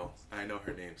this girl. I know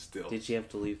her name still. Did she have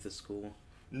to leave the school?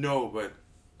 No, but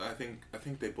I think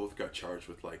they both got charged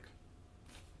with like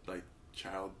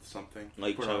child something.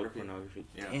 Like pornography. Child pornography.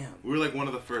 Yeah. Damn. We were like one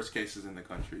of the first cases in the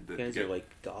country. You guys are like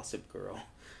Gossip Girl.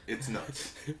 It's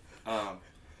nuts.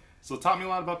 So it taught me a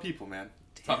lot about people, man.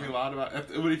 Damn. Taught me a lot about...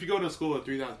 If you go to a school of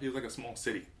 3,000 people, it's like a small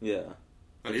city. Yeah.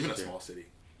 Not even a small city.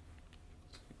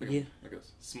 Like a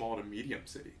small to medium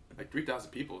city. Like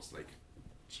 3,000 people is like...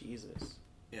 Jesus.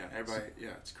 Yeah, everybody...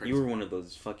 Yeah, it's crazy. You were one of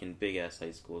those fucking big-ass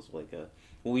high schools, like a...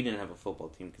 Well, we didn't have a football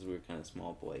team because we were kind of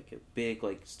small, but like a big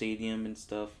like stadium and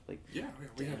stuff. Like we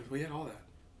had all that.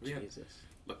 We had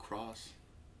lacrosse.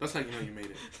 That's how you know you made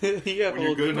it. When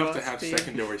you're good enough to have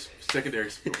secondary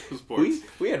sports.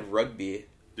 We had rugby.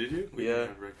 Did you? We yeah.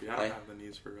 Had rugby. I don't have the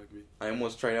knees for rugby. I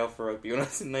almost tried out for rugby when I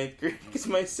was in 9th grade because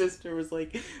my sister was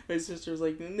like,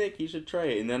 Nick, you should try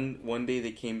it. And then one day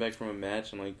they came back from a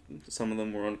match and like some of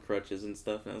them were on crutches and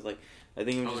stuff, and I was like, I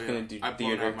think I'm just gonna do I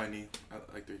theater. I out my knee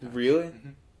like 3 times. Really?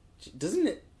 Mm-hmm.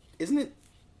 Isn't it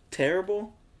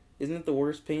terrible? Isn't it the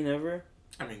worst pain ever?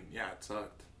 I mean, yeah, it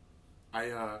sucked. I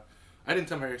didn't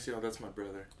tell my ACL. That's my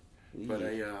brother. But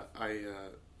I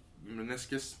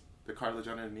meniscus, the cartilage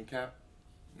under the kneecap.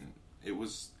 It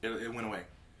went away.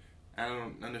 I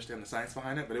don't understand the science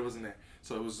behind it, but it wasn't there.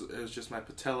 So it was just my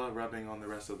patella rubbing on the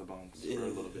rest of the bones for a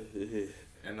little bit,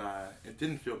 and it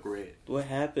didn't feel great. What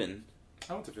happened?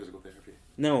 I went to physical therapy.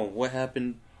 No, what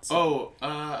happened? I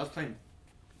was playing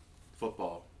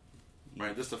football.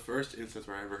 Right, this is the first instance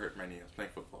where I ever hurt my knee. I was playing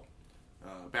football,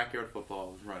 backyard football.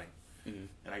 I was running,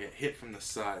 and I get hit from the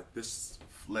side. This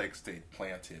leg stayed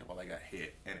planted while I got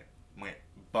hit, and it went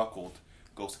buckled,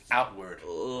 goes outward,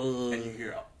 and you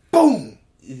hear a boom.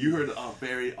 You heard a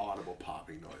very audible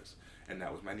popping noise, and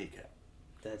that was my kneecap.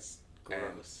 That's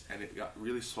gross. And it got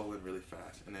really swollen really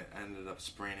fast, and it ended up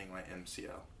spraining my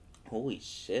MCL. Holy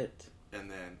shit. And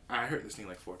then I hurt this knee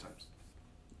like 4 times.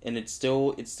 And it's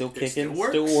still kicking?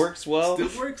 Still works well?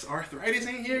 Still works. Arthritis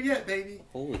ain't here yet, baby.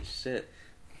 Holy shit.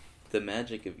 The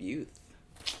magic of youth.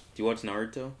 Do you watch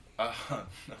Naruto? No,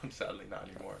 sadly not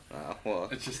anymore. Well.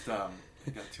 It's just,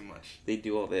 it got too much. They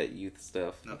do all that youth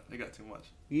stuff. No, they got too much.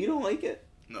 You don't like it?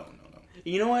 No.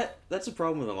 You know what? That's a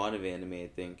problem with a lot of anime, I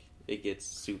think. It gets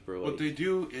super, like... What they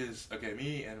do is, okay,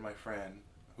 me and my friend,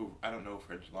 who I don't know if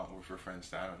we're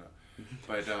friends, I don't know.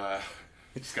 But,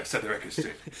 just gotta set the record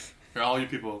straight. For all you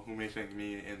people who may think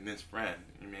me and this friend,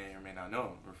 you may or may not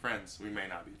know, we're friends. We may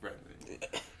not be friends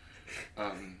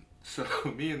anymore. So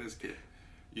me and this kid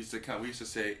we used to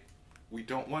say, we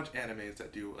don't watch animes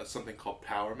that do something called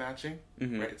power matching.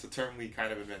 Right? It's a term we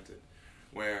kind of invented,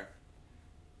 where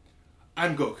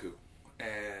I'm Goku,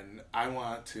 and I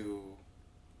want to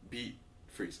beat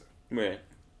Frieza. Right.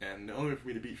 And the only way for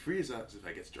me to beat Frieza is if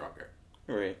I get stronger.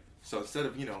 Right. So instead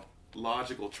of,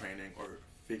 logical training or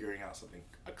figuring out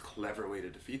a clever way to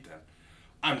defeat them,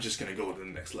 I'm just going to go to the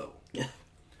next level. Yeah.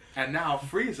 And now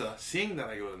Frieza, seeing that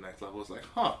I go to the next level, is like,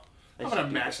 I'm going to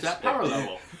match that power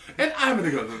level. And I'm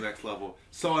going to go to the next level.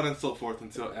 So on and so forth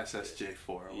until SSJ4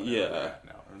 or whatever they're at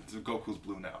now. And Goku's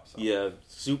blue now. So. Yeah,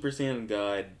 Super Saiyan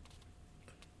God.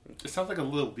 It sounds like a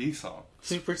Lil B song.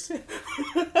 Super Saiyan.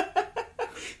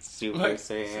 Super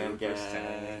Saiyan God. Super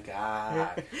Saiyan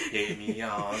God. Hit me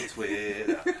on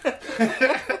Twitter.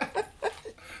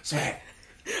 Swag.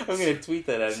 I'm gonna tweet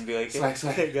that at him and be like,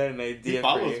 swag. I got an idea. He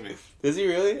follows me. Does he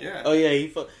really? Yeah. Oh yeah,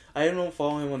 I don't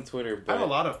follow him on Twitter, but I have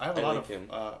a lot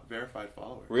of verified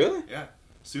followers. Really? Yeah.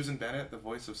 Susan Bennett, the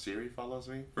voice of Siri, follows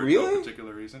me for really? no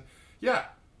particular reason. Yeah.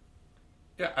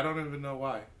 Yeah, I don't even know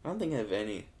why. I don't think I have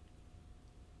any.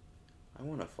 I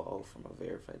want to follow from a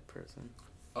verified person.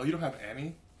 Oh, you don't have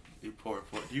any? You poor.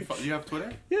 Do you have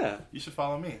Twitter? Yeah. You should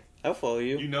follow me. I'll follow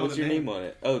you. You know What's the your name. name on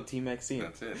it? Oh, Team Maxime.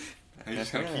 That's it. You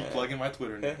just gotta keep plugging my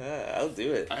Twitter name. I'll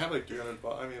do it. I have like 300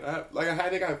 followers. I mean, I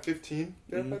think I have 15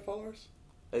 verified followers.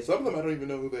 Some of them I don't even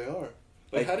know who they are.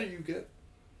 Like, how do you get...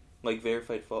 Like,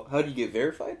 verified follow... How do you get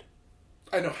verified?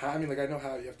 I know how. I mean, like, I know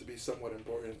how you have to be somewhat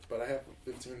important, but I have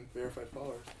 15 verified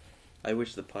followers. I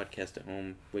wish the podcast at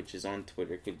home, which is on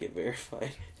Twitter, could get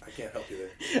verified. I can't help you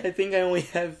there. I think I only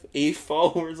have 8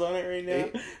 followers on it right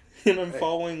now. 8? And I'm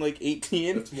following like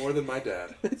 18. That's more than my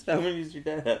dad. How many does your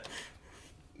dad have?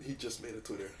 He just made a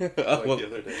Twitter the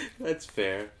other day. That's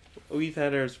fair.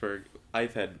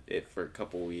 I've had it for a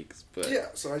couple weeks, but yeah.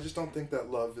 So I just don't think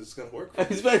that love is gonna work. I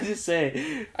was about to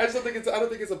say. I don't think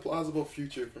it's a plausible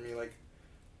future for me. Like,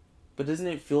 but doesn't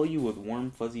it fill you with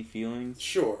warm, fuzzy feelings?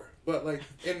 Sure, but like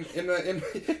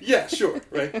yeah, sure,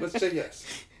 right. Let's say yes,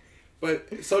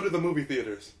 but so do the movie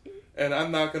theaters, and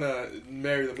I'm not gonna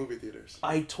marry the movie theaters.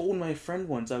 I told my friend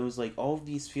once, I was like, all of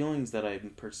these feelings that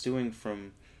I'm pursuing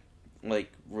from,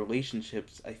 like,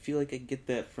 relationships, I feel like I get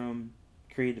that from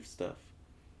creative stuff.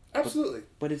 Absolutely.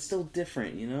 But it's still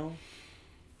different, you know?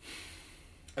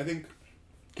 I think...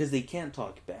 Because they can't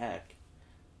talk back.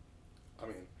 I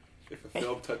mean, if a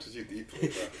film touches you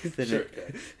deeply, then sure it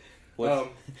can.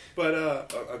 But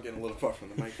I'm getting a little far from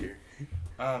the mic here.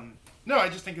 No, I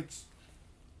just think it's...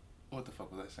 What the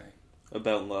fuck was I saying?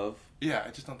 About love? Yeah, I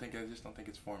just don't think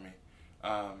it's for me.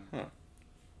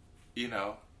 You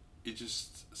know, it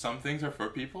just... Some things are for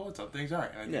people and some things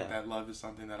aren't. And I think that love is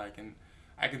something that I can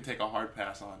take a hard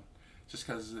pass on, just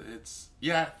because it's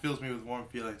it fills me with warm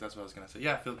feelings. That's what I was gonna say.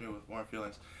 Yeah, it fills me with warm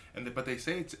feelings, but they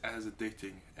say it's as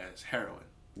addicting as heroin.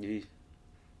 Yeah.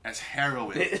 As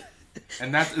heroin,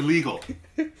 and that's illegal.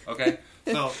 Okay,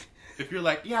 so if you're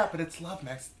like, yeah, but it's love,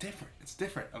 man. It's different. It's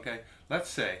different. Okay, let's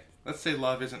say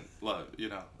love isn't love. You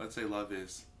know, let's say love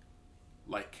is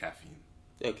like caffeine.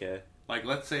 Okay. Like,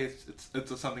 let's say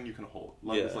it's something you can hold.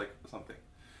 Love is like something.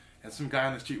 And some guy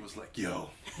on the street was like,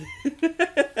 yo,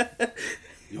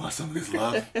 you want some of this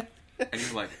love? And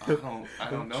you're like, I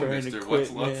don't know, mister.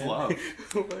 What's love?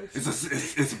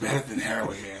 It's better than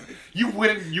heroin, man. You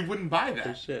wouldn't buy that.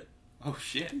 Oh,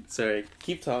 shit. Sorry,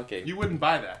 keep talking. You wouldn't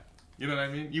buy that. You know what I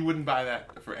mean? You wouldn't buy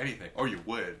that for anything. Or you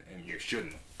would, and you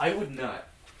shouldn't. I would not.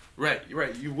 Right, you're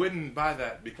right. You wouldn't buy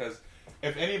that because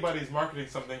if anybody's marketing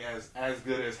something as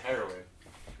good as heroin,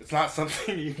 it's not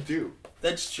something you do.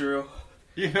 That's true.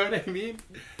 You know what I mean?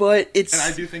 But it's... And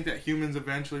I do think that humans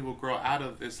eventually will grow out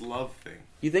of this love thing.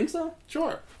 You think so?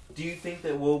 Sure. Do you think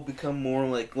that we'll become more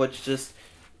like, let's just,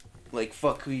 like,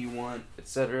 fuck who you want,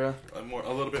 etc.? A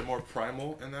little bit more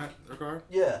primal in that regard?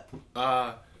 Yeah.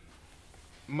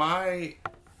 My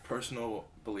personal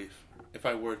belief, if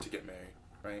I were to get married,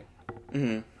 right?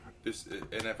 Mm-hmm.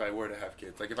 And if I were to have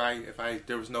kids, like if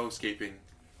there was no escaping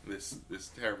this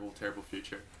terrible, terrible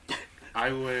future,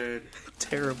 I would...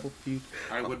 Terrible future.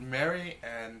 I would marry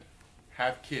and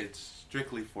have kids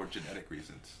strictly for genetic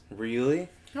reasons. Really?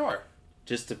 Sure.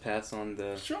 Just to pass on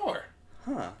the... Sure.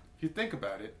 Huh. If you think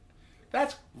about it,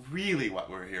 that's really what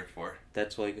we're here for.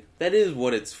 That is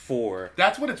what it's for.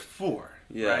 That's what it's for.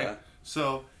 Yeah. Right?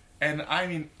 So, and I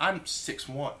mean, I'm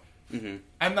 6'1". Mm-hmm.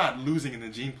 I'm not losing in the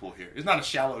gene pool here. It's not a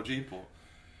shallow gene pool.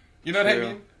 You know what I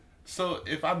mean? So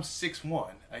if I'm 6'1",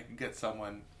 I can get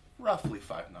someone roughly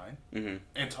 5'9",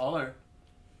 and taller,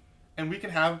 and we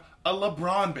can have a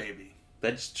LeBron baby.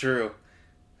 That's true.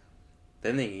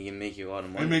 Then they can make you a lot of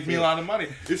money. They make me a lot of money.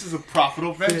 This is a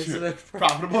profitable venture.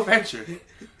 Profitable venture.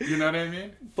 You know what I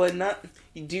mean? But not...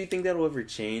 Do you think that'll ever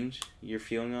change your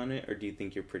feeling on it, or do you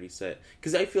think you're pretty set?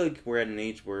 Because I feel like we're at an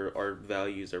age where our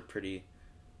values are pretty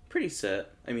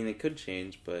set. I mean, they could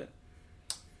change, but...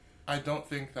 I don't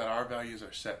think that our values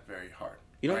are set very hard.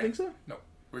 You don't think so? No,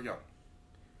 we're young.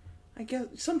 I guess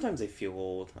sometimes I feel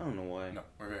old. I don't know why. No,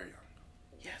 we're very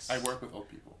young. Yes. I work with old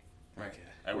people. Right. Okay.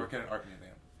 I work at an art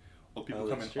museum. Old people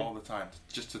come in all the time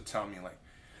just to tell me,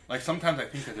 like sometimes I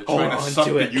think that they're trying to suck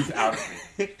the youth out of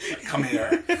me. Like, come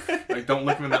here. Like, don't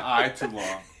look me in the eye too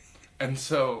long. And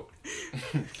so,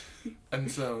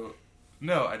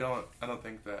 no, I don't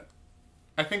think that.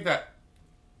 I think that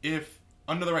if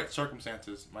under the right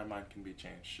circumstances, my mind can be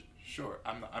changed. Sure,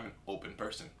 I'm an open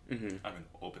person. Mm-hmm. I'm an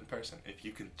open person. If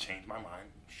you can change my mind,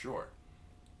 sure,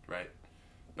 right?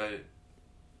 But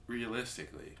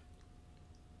realistically,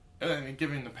 I mean,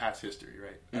 given the past history,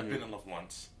 right? I've been in love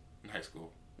once in high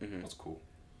school. It was cool.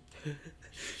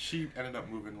 She ended up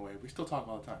moving away. We still talk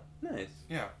all the time. Nice.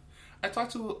 Yeah, I talk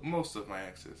to most of my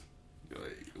exes,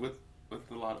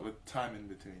 with time in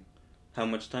between. How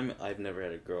much time? I've never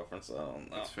had a girlfriend, so I don't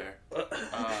know. That's fair.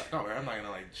 No, I'm not gonna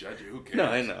like judge you. Who cares? No,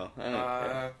 I know. I don't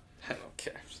care. I don't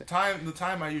care. The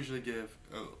time I usually give.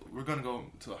 We're gonna go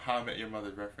to a How I Met Your Mother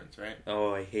reference, right?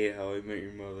 Oh, I hate How I Met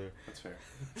Your Mother. That's fair.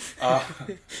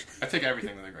 I take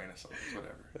everything with a grain of salt.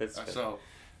 Whatever. That's fair. So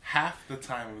half the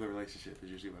time of the relationship is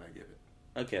usually what I give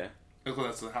it. Okay. Well,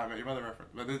 that's the How I Met Your Mother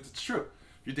reference, but it's true.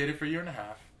 If you dated for a year and a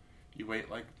half, you wait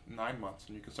like 9 months,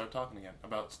 and you can start talking again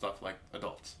about stuff like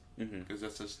adults. Because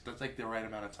that's like the right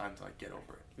amount of time to like get over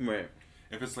it. Right.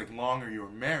 If it's like longer, you were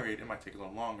married, it might take a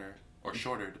little longer or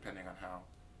shorter depending on how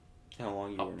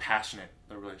passionate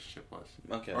the relationship was.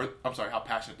 Okay. Or I'm sorry, how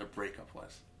passionate the breakup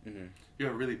was. Mm-hmm. If you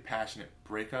have a really passionate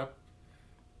breakup,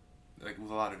 like with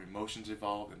a lot of emotions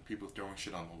involved and people throwing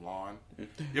shit on the lawn,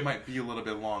 it might be a little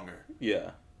bit longer.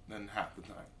 Yeah. Than half the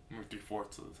time, maybe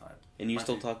 3/4 of the time. And you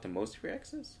still talk to most of your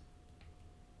exes?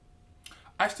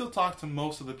 I still talk to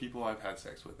most of the people I've had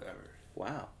sex with ever.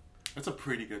 Wow. That's a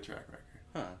pretty good track record.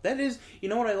 Huh. That is, you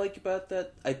know what I like about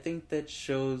that? I think that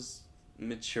shows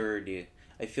maturity.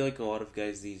 I feel like a lot of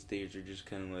guys these days are just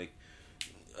kind of like,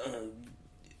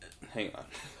 hang on.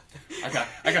 I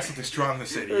got something strong to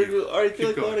say to you. Or I feel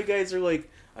like a lot of guys are like,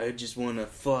 I just want to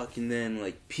fuck and then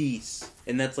like peace.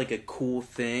 And that's like a cool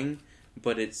thing.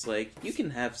 But it's like, you can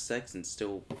have sex and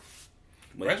still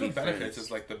like, friends with benefits is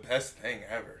like the best thing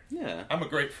ever. Yeah. I'm a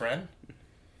great friend.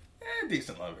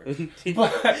 Decent lover. I think you're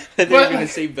going to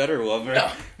say better lover.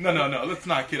 No. Let's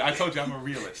not kid. I told you I'm a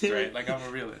realist, right? Like, I'm a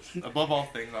realist. Above all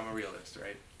things, I'm a realist,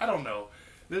 right? I don't know.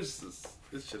 It's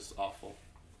just awful.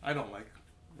 I don't like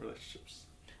relationships.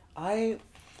 I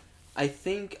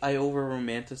think I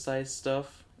over-romanticize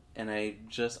stuff. And I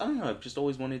don't know. I've just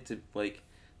always wanted to, like,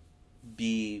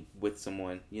 be with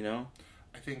someone, you know?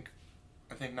 I think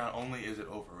not only is it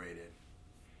overrated,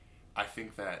 I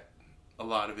think that a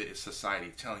lot of it is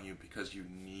society telling you because you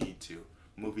need to.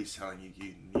 Movies telling you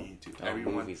need to.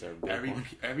 Movies are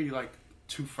every like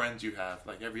 2 friends you have,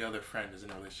 like every other friend is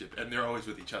in a relationship, and they're always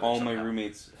with each other. All somehow. my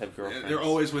roommates have girlfriends. They're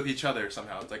always with each other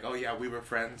somehow. It's like, oh yeah, we were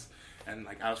friends, and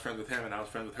like I was friends with him, and I was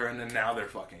friends with her, and then now they're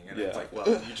fucking, and it's like, well,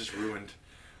 you just ruined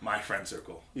my friend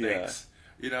circle. Thanks.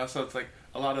 Yeah. You know, so it's like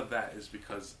a lot of that is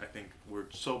because I think we're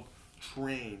so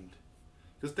trained.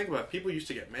 Because think about it, people used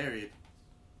to get married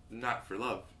not for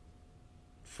love.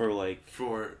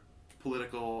 For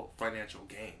political, financial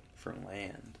gain. For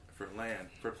land.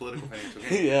 For political, financial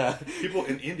gain. Yeah. People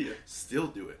in India still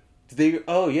do it.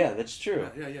 Yeah, that's true.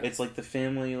 Yeah. It's like the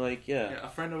family, like, yeah. Yeah, a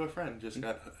friend of a friend just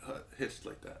got hissed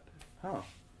like that. Oh.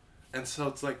 And so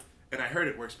it's like, and I heard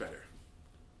it works better.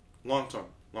 Long term.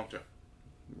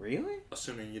 Really?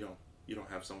 Assuming you don't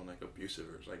have someone like abusive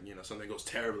or like, you know, something goes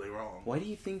terribly wrong. Why do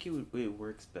you think it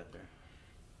works better?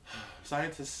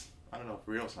 Scientists, I don't know if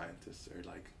real scientists or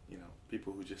like, you know,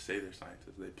 people who just say they're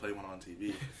scientists, they play one on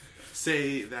TV,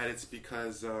 say that it's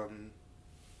because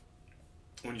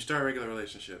when you start a regular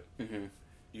relationship,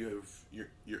 you're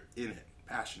in it,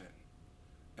 passionate,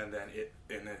 and then it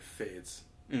fades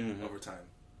over time,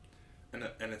 and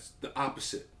it's the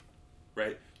opposite,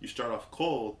 right? You start off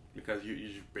cold because you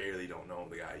just barely don't know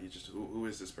the guy. You just who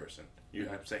is this person?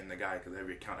 I'm saying the guy because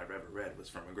every account I've ever read was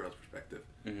from a girl's perspective.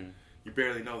 You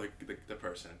barely know the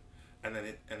person, and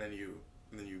then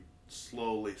you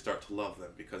slowly start to love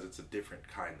them because it's a different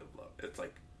kind of love. It's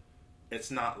like,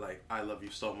 it's not like I love you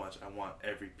so much I want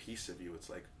every piece of you. It's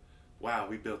like, wow,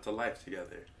 we built a life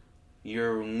together.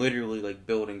 You're literally like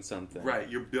building something. Right,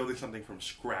 you're building something from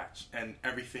scratch, and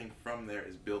everything from there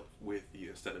is built with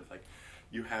you instead of like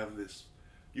you have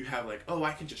like, oh,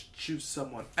 I can just choose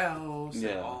someone else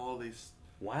and all these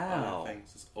other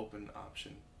things, this open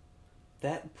option.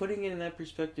 That putting it in that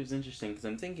perspective is interesting because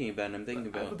I'm thinking about it.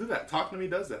 I will do that. Talking to me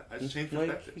does that. I just change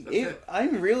perspectives. That's it. I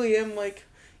really am like,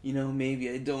 you know, maybe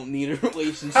I don't need a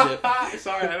relationship.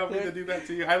 Sorry, I don't mean to do that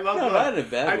to you. I love love. Not in a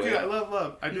bad way. I love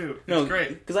love. I do. It's great.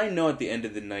 Because I know at the end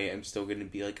of the night I'm still going to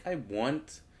be like, I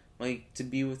want like to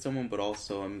be with someone, but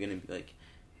also I'm going to be like,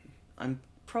 I'm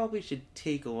probably should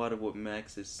take a lot of what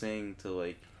Max is saying to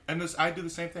like. And this, I do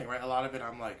the same thing, right? A lot of it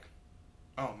I'm like,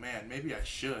 oh man, maybe I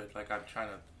should. Like I'm trying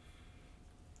to.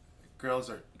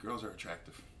 Girls are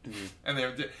attractive, and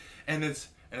and as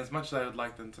much as I would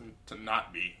like them to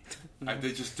not be,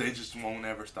 they just won't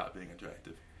ever stop being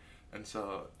attractive, and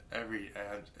so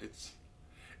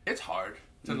it's hard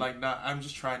to like not. I'm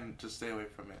just trying to stay away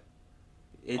from it.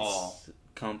 It's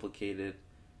complicated.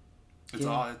 And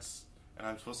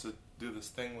I'm supposed to do this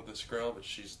thing with this girl, but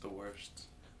she's the worst,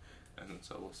 and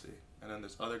so we'll see. And then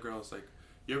there's other girls like,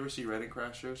 you ever see Wedding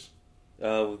Crashers?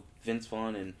 With Vince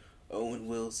Vaughn and Owen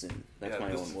Wilson. That's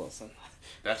my Owen Wilson.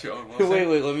 That's your Owen Wilson?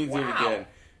 Wait, let me do it again.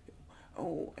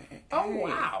 Oh, oh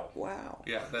hey, wow.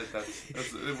 Yeah, that's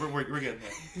we're getting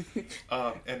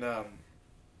there.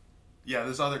 Yeah,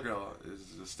 this other girl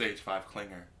is a stage 5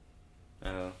 clinger.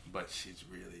 Oh. But she's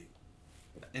really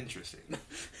interesting.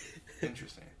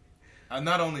 Interesting.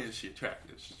 Not only is she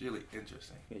attractive, she's really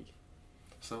interesting.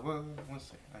 So we'll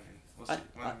see. I mean, we'll see.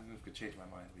 I could change my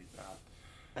mind.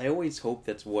 I always hope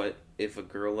that's what, if a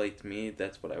girl liked me,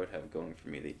 that's what I would have going for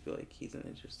me. They'd be like, he's an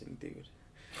interesting dude.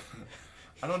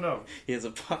 I don't know. He has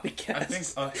a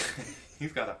podcast. I think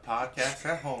he's got a podcast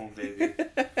at home, baby.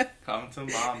 Come to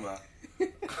mama.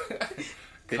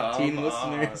 15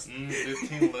 listeners.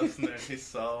 15 listeners. He's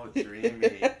so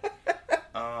dreamy.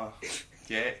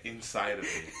 Get inside of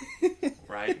me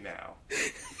right now.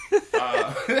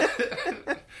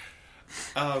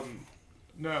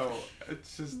 No,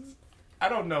 it's just, I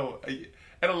don't know.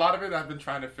 And a lot of it, I've been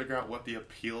trying to figure out what the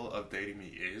appeal of dating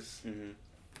me is. Mm-hmm.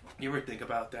 You ever think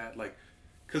about that? Like,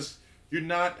 because you're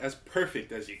not as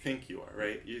perfect as you think you are,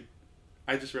 right?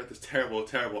 I just read this terrible,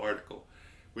 terrible article,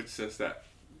 which says that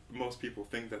most people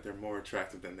think that they're more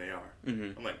attractive than they are.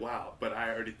 Mm-hmm. I'm like, wow, but I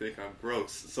already think I'm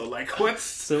gross. So, like,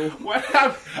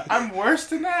 I'm worse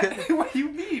than that? What do you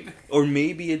mean? Or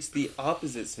maybe it's the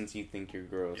opposite since you think you're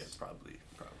gross. Yeah, probably.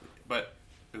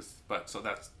 So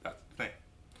that's the thing.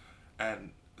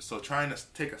 And so trying to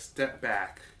take a step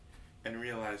back and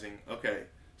realizing, okay,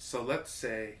 so let's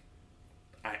say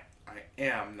I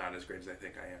am not as great as I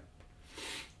think I am.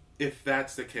 If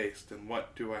that's the case, then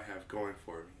what do I have going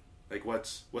for me? Like,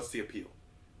 what's the appeal?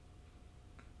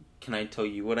 Can I tell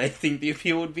you what I think the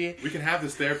appeal would be? We can have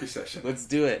this therapy session. Let's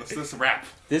do it. Let's rap.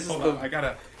 Hold on. I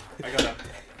got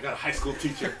a high school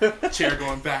teacher chair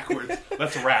going backwards.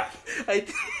 Let's rap.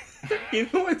 You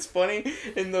know what's funny?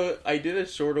 I did a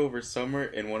short over summer,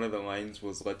 and one of the lines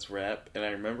was "Let's rap," and I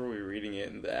remember we were reading it,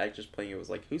 and the actress playing it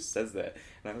was like, "Who says that?"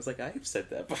 And I was like, "I've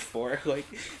said that before. Like,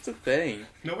 it's a thing."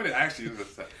 Nobody actually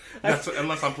says that.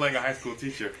 Unless I'm playing a high school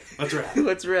teacher. Let's rap.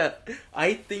 Let's rap.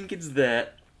 I think it's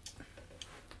that.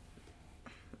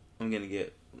 I'm gonna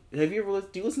get. Have you ever?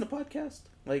 Do you listen to podcasts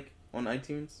like on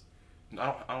iTunes?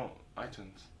 I don't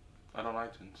iTunes. I don't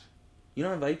iTunes. You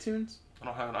don't have iTunes? I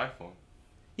don't have an iPhone.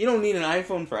 You don't need an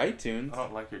iPhone for iTunes. I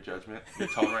don't like your judgment. Your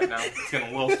tone right now. It's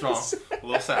getting a little strong. A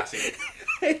little sassy.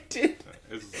 I did.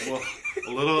 It's a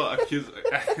little accusing,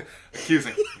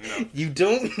 you know. You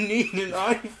don't need an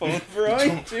iPhone for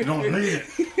iTunes. You don't need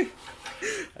it.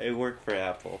 I work for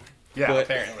Apple. Yeah,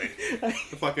 apparently. The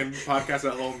fucking podcast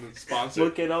at home is sponsored.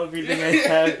 Look at everything I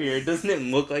have here. Doesn't it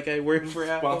look like I work for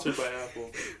Apple? Sponsored by Apple.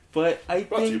 But I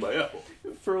Brought to you think by Apple.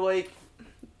 For like,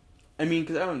 I mean,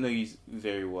 because I don't know you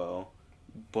very well,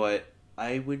 but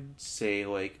I would say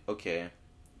like, okay,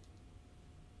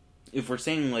 if we're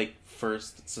saying like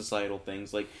first societal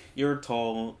things, like you're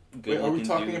tall, good. Wait, are we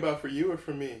talking about for you or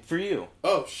for me? For you.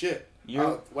 Oh shit.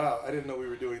 Wow, I didn't know we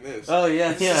were doing this. Oh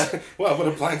yeah. Wow, what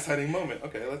a blindsiding moment.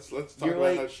 Okay, let's talk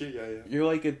about how shitty I am. You're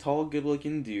like a tall,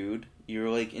 good-looking dude. You're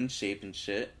like in shape and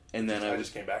shit. And then I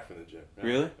just came back from the gym. Yeah.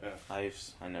 Really? Yeah.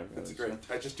 I never. That's great.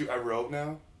 I row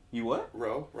now. You what?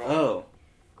 Row. Oh.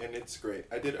 And it's great.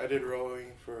 I did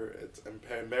rowing for, it's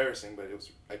embarrassing, but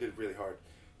I did really hard.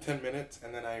 10 minutes,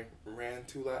 and then I ran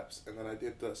 2 laps, and then I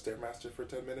did the Stairmaster for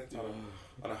 10 minutes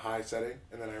on a high setting,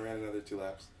 and then I ran another 2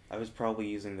 laps. I was probably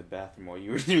using the bathroom while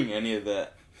you were doing any of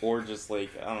that. Or just like,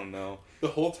 I don't know. The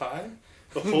whole time?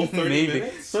 The whole 30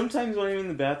 minutes? Sometimes when I'm in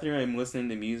the bathroom, I'm listening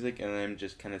to music, and I'm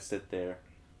just kind of sit there.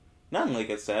 Not in like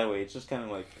a sad way, it's just kind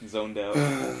of like zoned out.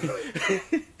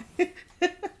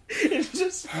 It's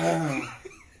just...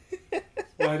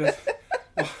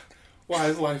 Why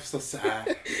is life so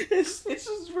sad? It's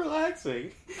just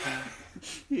relaxing.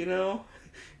 You know?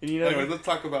 And anyway, let's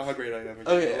talk about how great I am.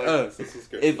 Okay, this is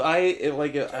good. If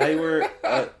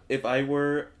I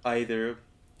were either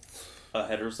a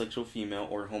heterosexual female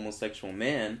or a homosexual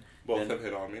man, both have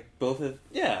hit on me.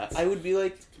 Yeah, I would be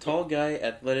like tall guy,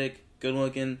 athletic, good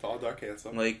looking, tall, dark,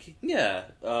 handsome. Like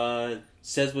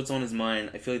says what's on his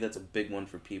mind. I feel like that's a big one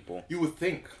for people. You would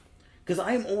think. Because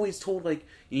I'm always told, like,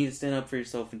 you need to stand up for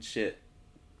yourself and shit.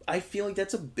 I feel like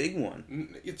that's a big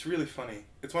one. It's really funny.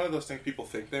 It's one of those things people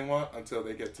think they want until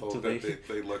they get told that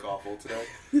they look awful today.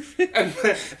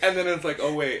 and then it's like,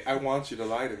 oh, wait, I want you to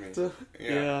lie to me.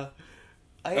 Yeah.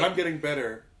 And I'm getting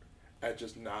better at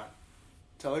just not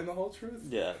telling the whole truth.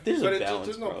 Yeah, there's a balance,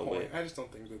 there's no probably. point. I just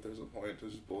don't think that there's a point to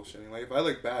just bullshitting. Like, if I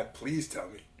look bad, please tell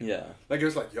me. Yeah. Like,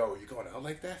 it's like, yo, you going out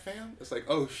like that, fam? It's like,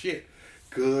 oh, shit.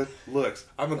 Good looks.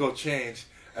 I'm gonna go change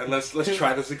and let's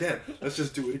try this again. Let's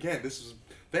just do it again.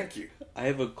 Thank you. I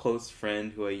have a close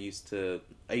friend who I used to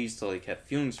like have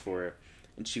feelings for her,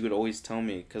 and she would always tell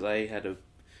me because I had a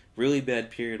really bad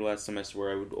period last semester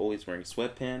where I would always wearing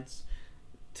sweatpants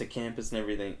to campus and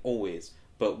everything, always,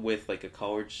 but with like a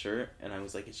collared shirt, and I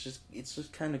was like, it's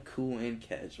just kind of cool and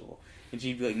casual. And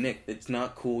she'd be like, Nick, it's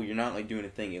not cool. You're not like doing a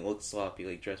thing. It looks sloppy.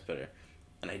 Like, dress better.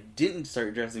 And I didn't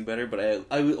start dressing better, but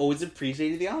I always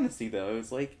appreciated the honesty though. I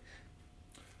was like,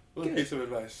 well, a piece of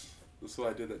advice. This is what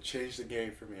I did that changed the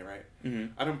game for me, right?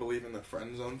 Mm-hmm. I don't believe in the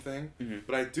friend zone thing, mm-hmm.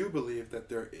 but I do believe that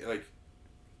they're like,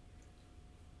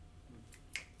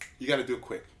 you got to do it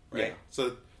quick, right? Yeah.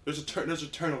 So there's a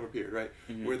turnover period, right?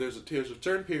 Mm-hmm. Where there's a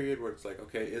turn period where it's like,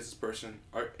 okay, is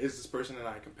this person and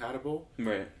I compatible?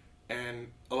 Right. And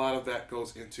a lot of that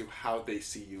goes into how they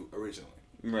see you originally.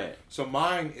 Right. So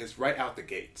mine is right out the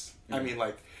gates. Mm-hmm. I mean,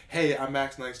 like, hey, I'm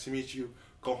Max, nice to meet you.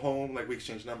 Go home, like, we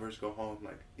exchange numbers, go home,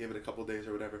 like, give it a couple days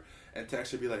or whatever, and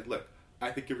text her, be like, look, I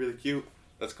think you're really cute,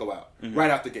 let's go out. Mm-hmm. Right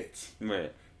out the gates.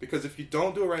 Right. Because if you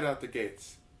don't do it right out the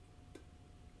gates,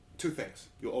 two things.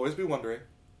 You'll always be wondering.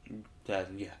 Yeah.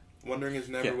 Wondering is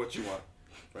never what you want,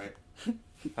 right?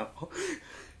 No.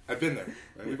 I've been there.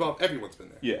 Right? Everyone's been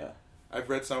there. Yeah. I've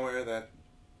read somewhere that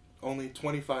only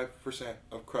 25%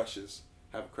 of crushes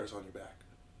have a crush on your back.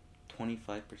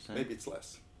 25%? Maybe it's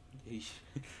less.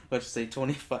 Let's say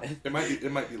 25. It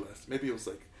might be less. Maybe it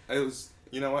was.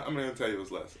 You know what? I'm not gonna tell you it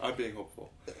was less. I'm being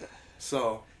hopeful.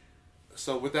 So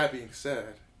with that being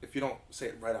said, if you don't say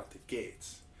it right out the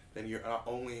gates, then you're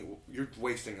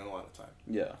wasting a lot of time.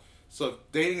 Yeah. So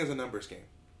dating is a numbers game.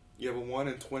 You have a 1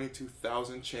 in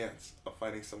 22,000 chance of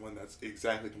finding someone that's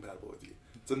exactly compatible with you.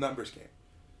 It's a numbers game.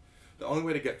 The only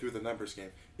way to get through the numbers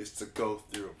game is to go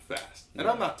through them fast. And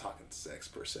I'm not talking sex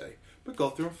per se, but go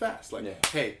through them fast. Like,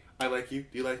 hey, I like you.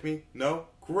 Do you like me? No?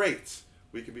 Great.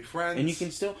 We can be friends. And you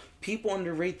can still... People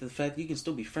underrate the fact that you can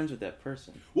still be friends with that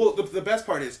person. Well, the best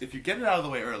part is, if you get it out of the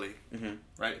way early, mm-hmm.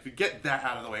 right? If you get that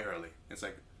out of the way early, it's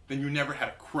like, then you never had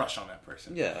a crush on that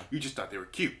person. Yeah. You just thought they were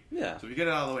cute. Yeah. So if you get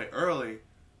it out of the way early,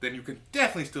 then you can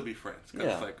definitely still be friends.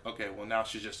 Because it's like, okay, well, now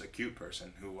she's just a cute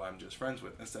person who I'm just friends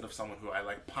with, instead of someone who I,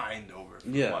 like, pined over for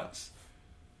months.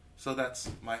 So that's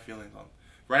my feelings on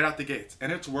right out the gates.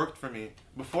 And it's worked for me.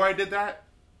 Before I did that,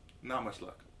 not much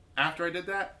luck. After I did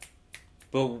that...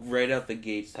 But right out the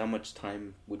gates, how much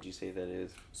time would you say that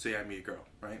is? Say I meet a girl,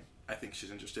 right? I think she's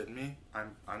interested in me.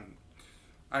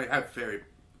 I have very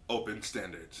open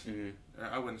standards. Mm-hmm.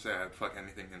 I wouldn't say I'd fuck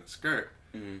anything in a skirt,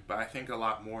 mm-hmm. but I think a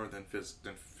lot more than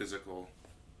physical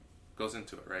goes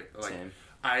into it, right? Like, same.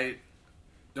 I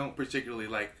don't particularly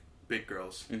like big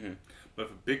girls, mm-hmm. but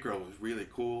if a big girl was really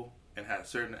cool and had a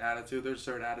certain attitude, there's a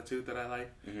certain attitude that I like,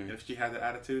 mm-hmm. and if she had the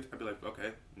attitude, I'd be like,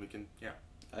 okay, we can, yeah.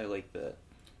 I like that.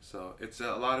 So it's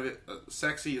a lot of it.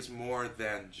 Sexy is more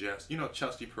than just,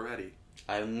 Chelsea Peretti.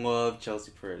 I love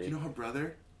Chelsea Peretti. You know her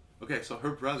brother? Okay, so her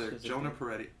brother, Jonah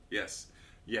Peretti. Yes.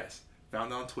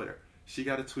 Found on Twitter. She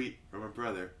got a tweet from her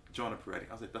brother, Jonah Peretti.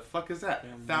 I was like, the fuck is that?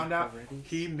 Found out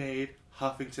he made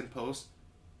Huffington Post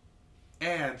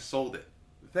and sold it.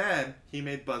 Then he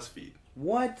made BuzzFeed.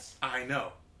 What? I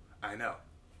know.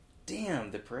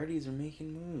 Damn, the Perettis are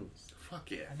making moves.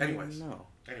 Fuck yeah. Anyways,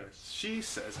 she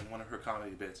says in one of her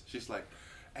comedy bits, she's like,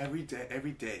 every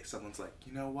day, someone's like,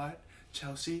 you know what,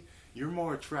 Chelsea, you're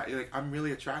more attractive. Like, I'm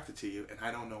really attracted to you, and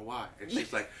I don't know why. And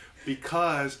she's like,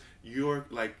 because you're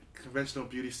like conventional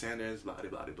beauty standards, blah blah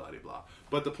blah blah blah.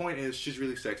 But the point is, she's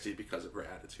really sexy because of her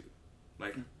attitude,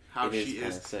 like how she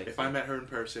is. Sexy. If I met her in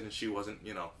person and she wasn't,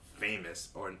 famous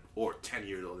or 10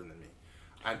 years older than me,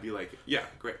 I'd be like, yeah,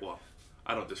 great. Well,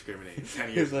 I don't discriminate.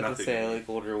 10 years is nothing. To say I like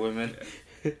older women.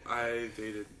 Yeah. I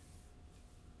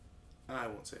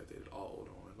won't say I dated all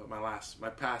older women, but my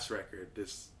past record,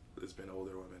 has been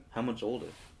older women. How much older?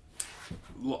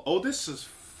 Oldest is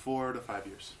 4 to 5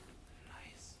 years.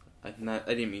 Nice. I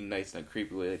didn't mean nice, not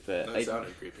creepy like that. No, it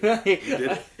sounded creepy. You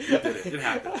did it. It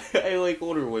happened. I like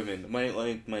older women.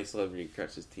 My celebrity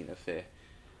crush is Tina Fey.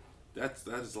 That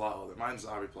is a lot older. Mine's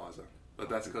Aubrey Plaza, but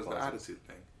that's because of the attitude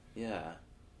thing. Yeah.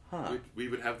 Huh. We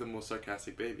would have the most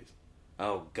sarcastic babies.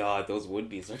 Oh God, those would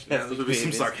be sarcastic. Yeah, those would be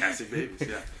some sarcastic babies.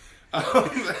 Yeah.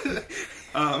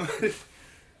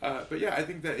 But yeah, I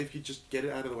think that if you just get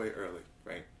it out of the way early,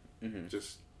 right? Mm-hmm.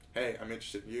 Just, hey, I'm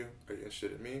interested in you. Are you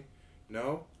interested in me?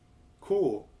 No?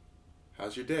 Cool.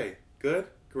 How's your day? Good?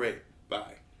 Great.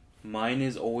 Bye. Mine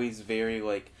is always very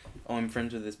like, oh, I'm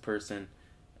friends with this person.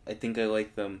 I think I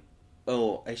like them.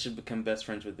 Oh, I should become best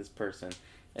friends with this person.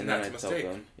 And then I tell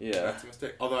them. Yeah. That's a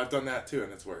mistake. Although I've done that too,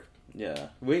 and it's worked. Yeah.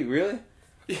 Wait, really?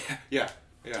 Yeah.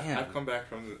 Damn. I've come back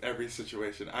from every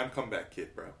situation. I'm comeback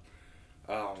kid, bro.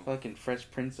 Fucking Fresh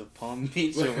Prince of Palm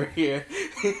Beach over here.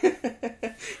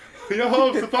 Yo,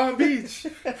 it's the Palm Beach.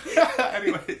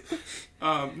 Anyway,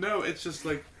 no, it's just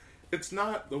like, it's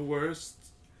not the worst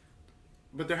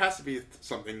but there has to be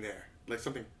something there, like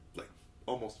something like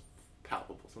almost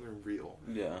palpable, something real.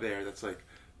 Yeah. There, that's like,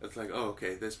 oh,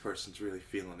 okay, this person's really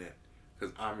feeling it,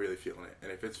 because I'm really feeling it,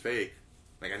 and if it's fake,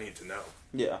 like I need to know.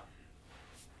 Yeah.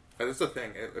 But that's the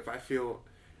thing. If I feel,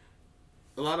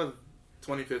 a lot of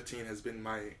 2015 has been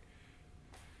my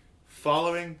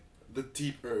following the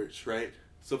deep urge, right?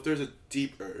 So if there's a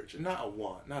deep urge, not a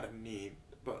want, not a need,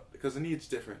 but because a need's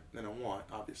different than a want,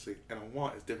 obviously, and a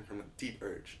want is different from a deep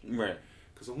urge. Right.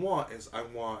 Because a want is, I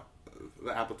want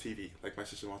the Apple TV, like my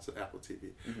sister wants the Apple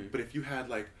TV. Mm-hmm. But if you had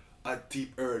like a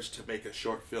deep urge to make a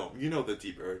short film, you know the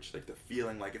deep urge, like the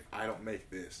feeling like if I don't make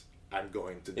this, I'm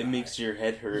going to die. It makes your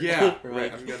head hurt. Yeah, right.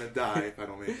 right. I'm gonna die if I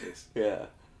don't make this. Yeah.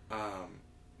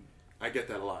 I get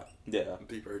that a lot. Yeah.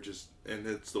 Deep urges, and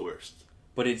it's the worst.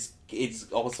 But it's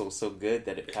also so good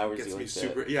that it powers you like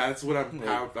super, that. Yeah, that's what I'm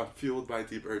fueled by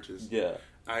deep urges. Yeah.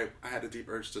 I had a deep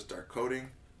urge to start coding.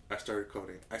 I started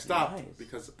coding. I stopped Nice.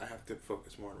 because I have to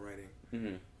focus more on writing.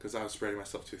 Because Mm-hmm. I was spreading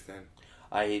myself too thin.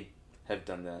 I have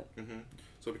done that. Mm-hmm.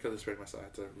 So because I spread myself, I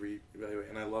had to reevaluate.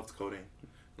 And I loved coding.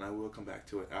 And I will come back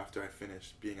to it after I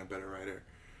finish being a better writer.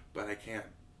 But I can't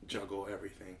juggle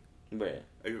everything. Right.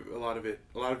 A lot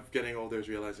of getting older is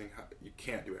realizing how you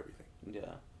can't do everything.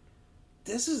 Yeah.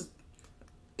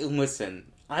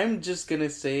 Listen, I'm just gonna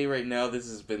say right now this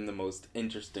has been the most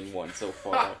interesting one so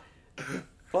far.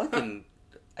 Fucking,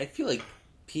 I feel like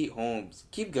Pete Holmes.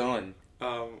 Keep going.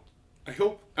 I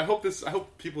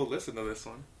hope people listen to this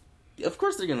one. Of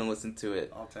course they're gonna listen to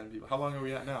it. All 10 people. How long are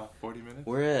we at now? 40 minutes?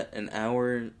 We're at an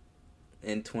hour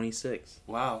and 26.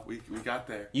 Wow, we got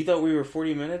there. You thought we were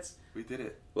 40 minutes? We did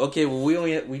it. Okay, well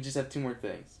we just have 2 more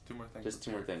things. 2 more things. Just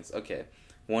 2 more things. Okay.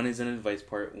 One is an advice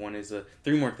part, one is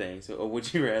 3 more things. So,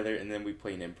 would you rather, and then we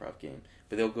play an improv game.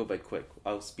 But they'll go by quick.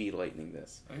 I'll speed lightning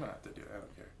this. You don't have to do it. I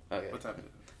don't care. Okay. What time is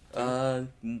it?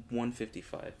 1:55. Oh,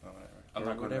 whatever. I'm or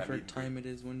not going to that whatever meet and time greet. it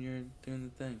is when you're doing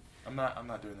the thing. I'm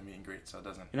not doing the meet and greet, so it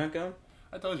doesn't. You're not going?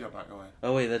 I told you I'm not going.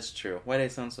 Oh wait, that's true. Why did I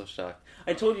sound so shocked?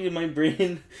 I told you my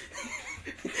brain.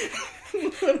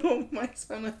 My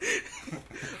son.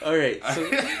 All right. So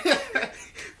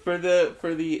for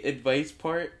the advice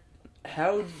part,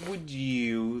 how would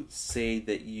you say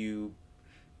that you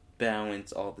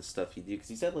balance all the stuff you do? Because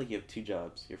you said like you have 2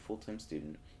 jobs. You're a full-time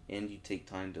student, and you take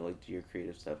time to like do your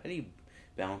creative stuff. How do you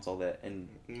balance all that? And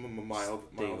I'm a mild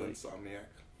daily. insomniac.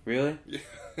 Really?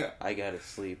 Yeah. I gotta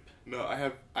sleep. No, I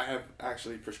have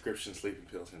actually prescription sleeping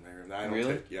pills in my room. I don't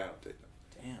Really? take. Yeah, I don't take them.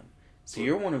 Damn. So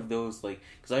you're one of those, like,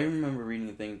 because I remember reading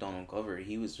the thing with Donald Glover.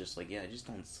 He was just like, yeah, I just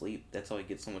don't sleep. That's how I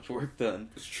get so much work done.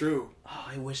 It's true. Oh,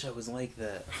 I wish I was like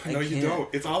that. No, you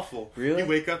don't. It's awful. Really? You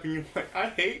wake up and you're like, I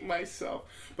hate myself.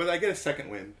 But I get a second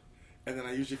wind. And then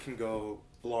I usually can go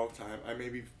a long time. I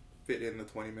maybe fit in the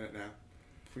 20-minute nap.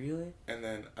 Really? And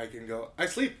then I can go, I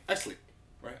sleep.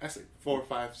 Right? I sleep 4,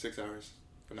 5, 6 hours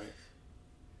a night.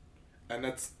 And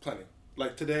that's plenty.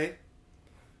 Like today,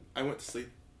 I went to sleep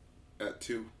at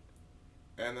 2.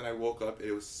 And then I woke up,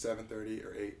 it was 7:30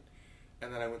 or 8.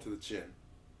 And then I went to the gym.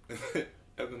 And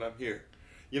then I'm here.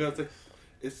 You know, it's like,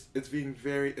 it's being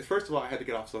very, first of all, I had to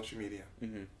get off social media.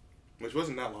 Mm-hmm. Which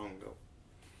wasn't that long ago.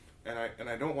 And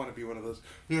I don't want to be one of those,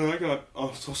 I got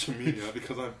off social media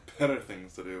because I have better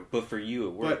things to do. But for you,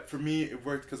 it worked. But for me, it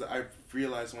worked because I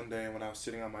realized one day when I was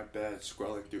sitting on my bed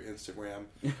scrolling through Instagram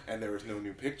and there was no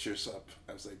new pictures up,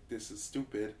 I was like, this is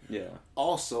stupid. Yeah.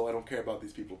 Also, I don't care about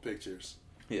these people's pictures.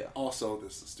 Yeah. Also,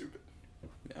 this is stupid.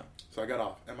 Yeah. So I got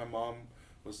off, and my mom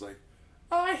was like,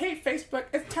 oh, I hate Facebook.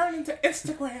 It's turned into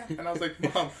Instagram. And I was like,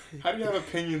 Mom, how do you have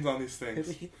opinions on these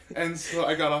things? And so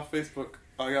I got off Facebook.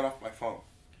 I got off my phone.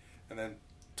 And then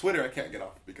Twitter I can't get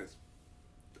off because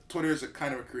Twitter is a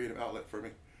kind of a creative outlet for me.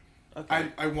 Okay.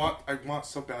 I want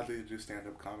so badly to do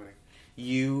stand-up comedy.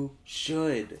 You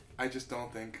should. I just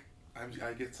don't think...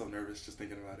 I get so nervous just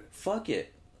thinking about it. Fuck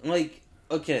it. Like,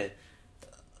 okay.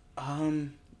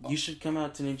 You should come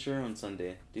out to Natura on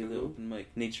Sunday. Do the open mic.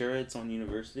 Natura, it's on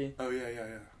University. Oh, yeah.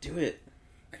 Do it.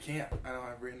 I can't. I don't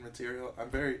have written material. I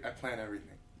plan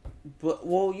everything. But,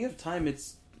 well, you have time.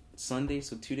 It's Sunday,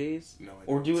 so 2 days? No, I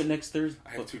Or don't. do it next Thursday?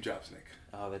 I have 2 jobs, Nick.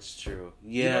 Oh, that's true.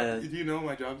 Yeah. Do you know what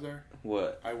my jobs are?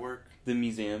 What? I work... The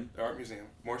museum. The art museum.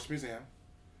 Morse Museum.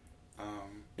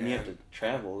 And you have to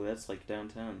travel. That's like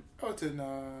downtown. Oh, it's in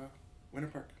Winter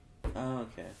Park. Oh,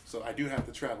 okay. So I do have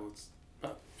to travel. It's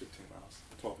about 15 miles,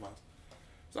 12 miles.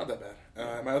 It's not that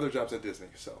bad. My other job's at Disney,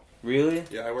 so. Really?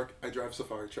 Yeah, I drive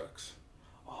safari trucks.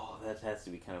 Oh, that has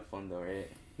to be kind of fun though, right?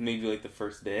 Maybe like the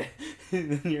first day.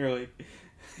 Then you're like...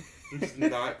 I'm just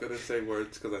not going to say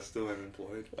words because I still am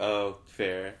employed. Oh,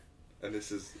 fair. and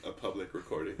this is a public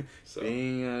recording. So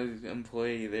being an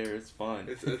employee there is fun.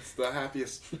 It's the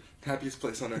happiest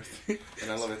place on earth,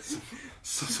 and I love it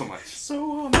so much.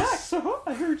 So Max,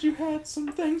 I heard you had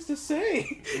some things to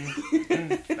say.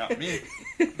 Not me.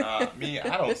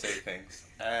 I don't say things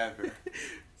ever.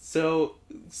 So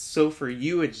for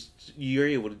you, you're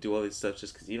able to do all this stuff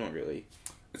just because you don't really.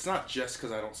 It's not just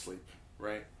because I don't sleep,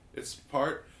 right? It's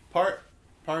part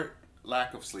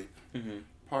lack of sleep. Mm-hmm.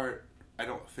 Part I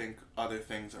don't think other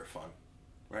things are fun,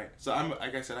 right? So I'm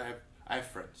like I said, I have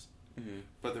friends,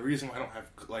 but the reason why I don't have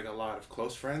like a lot of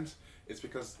close friends is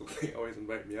because they always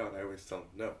invite me out and I always tell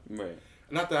them no. Right.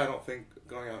 Not that I don't think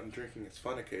going out and drinking is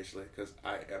fun occasionally, because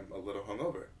I am a little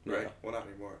hungover, right? Yeah. Well, not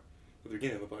anymore. At the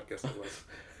beginning of the podcast, I was.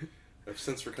 I've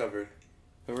since recovered.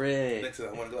 Hooray! Thanks to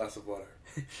that one glass of water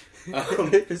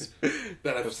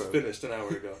that I finished an hour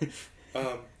ago.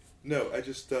 No, I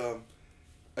just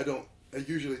I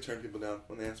usually turn people down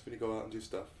when they ask me to go out and do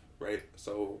stuff, right?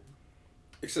 So,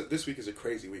 except this week is a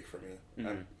crazy week for me. Mm-hmm.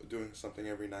 I'm doing something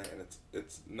every night, and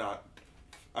it's not.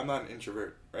 I'm not an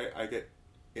introvert, right? I get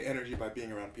energy by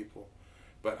being around people,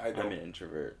 but I don't. I'm an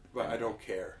introvert, but I don't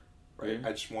care, right? Mm-hmm.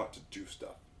 I just want to do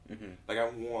stuff. Mm-hmm. Like I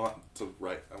want to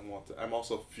write. I'm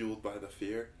also fueled by the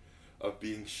fear of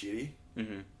being shitty.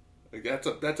 Mm-hmm. Like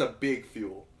that's a big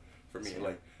fuel for me.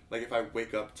 Yeah. Like if I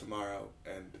wake up tomorrow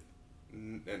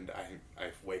and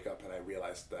I wake up and I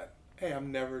realize that, hey,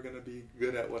 I'm never gonna be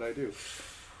good at what I do.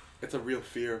 It's a real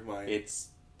fear of mine.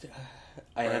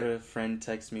 I had a friend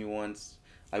text me once.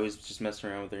 I was just messing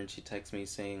around with her, and she texted me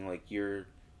saying like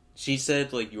she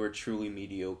said like you are truly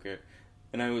mediocre,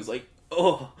 and I was like,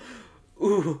 oh,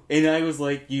 ooh, and I was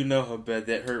like, you know how bad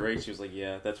that hurt, right? She was like,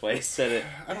 yeah, that's why I said it.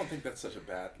 I don't think that's such a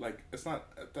bad, like, it's not,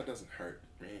 that doesn't hurt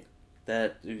me.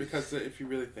 Because if you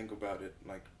really think about it,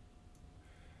 like,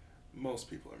 most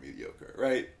people are mediocre,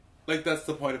 right? Like, that's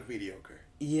the point of mediocre.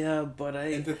 Yeah, but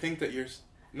And to think that you're,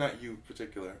 not you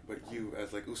particular, but you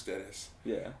as, like, ustedes.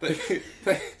 Yeah.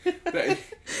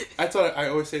 I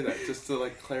always say that, just to,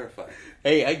 like, clarify.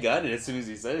 Hey, I got it as soon as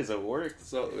you said it, so it worked.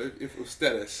 So, if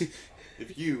ustedes,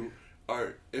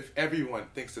 if everyone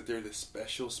thinks that they're this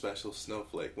special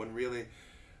snowflake, when really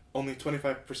only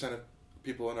 25% of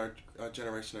people in our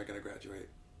generation are going to graduate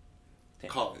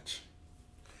college.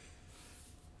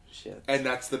 Shit. And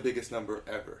that's the biggest number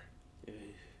ever.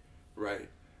 Right.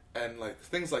 And like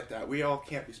things like that, we all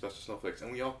can't be special snowflakes,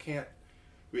 and we all can't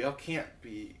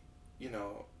be,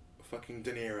 fucking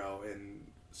De Niro and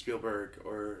Spielberg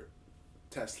or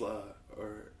Tesla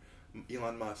or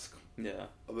Elon Musk. Yeah.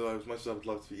 Although as much as I would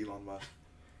love to be Elon Musk.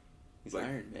 He's like,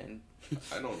 Iron Man.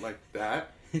 I don't like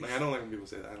that. Like, I don't like when people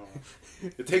say that. I don't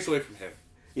know. It takes away from him.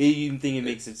 You think it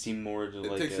makes it seem more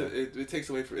to it takes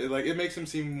away from it. Like it makes him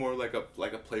seem more like a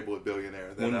Playboy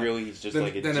billionaire than when really he's just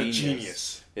like a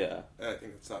genius. Yeah. And I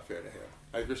think it's not fair to him.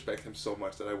 I respect him so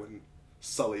much that I wouldn't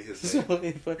sully his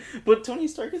name. But Tony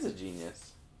Stark is a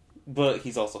genius. But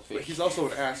he's also fake. But he's also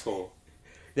an asshole.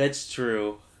 That's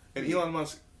true. And Elon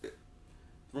Musk,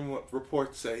 from what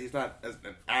reports say, he's not as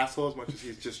an asshole as much as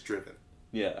he's just driven.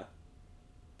 Yeah.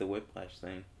 The whiplash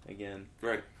thing, again.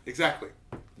 Right. Exactly.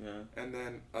 Yeah. And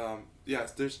then,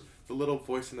 there's the little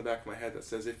voice in the back of my head that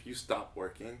says, if you stop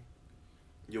working,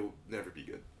 you'll never be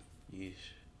good. Yeesh.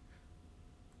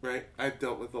 Right? I've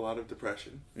dealt with a lot of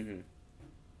depression. Mm-hmm.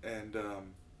 And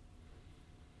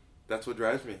that's what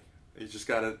drives me. You just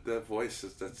got the voice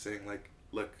that's saying, like,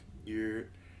 look, you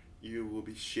will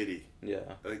be shitty. Yeah.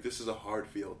 Like, this is a hard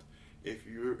field. If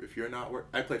you're not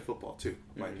I played football too,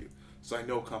 mind you. So I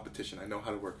know competition. I know how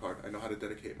to work hard. I know how to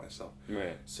dedicate myself.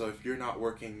 Right. So if you're not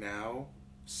working now,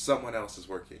 someone else is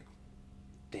working.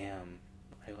 Damn.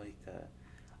 I like that.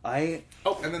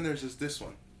 And then there's this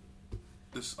one.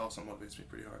 This also motivates me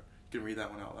pretty hard. You can read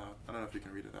that one out loud. I don't know if you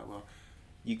can read it out loud.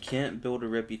 You can't build a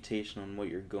reputation on what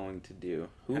you're going to do.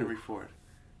 Henry Ford.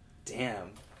 Damn.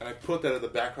 And I put that in the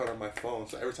background on my phone,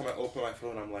 so every time I open my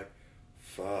phone, I'm like,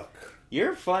 fuck.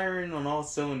 You're firing on all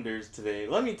cylinders today.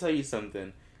 Let me tell you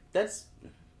something.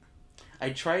 I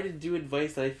try to do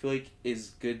advice that I feel like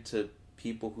is good to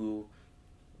people who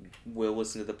will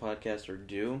listen to the podcast or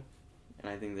do, and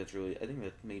I think that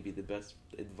may be the best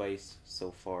advice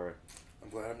so far. I'm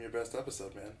glad I'm your best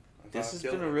episode, man. This has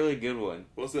been a really good one.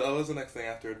 What's the next thing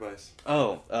after advice?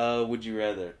 Oh, would you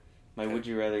rather? My would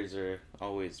you rathers are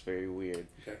always very weird.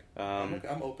 Okay.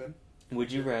 I'm open.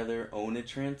 Would you rather own a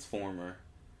Transformer?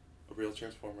 A real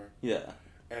Transformer? Yeah.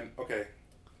 And, okay,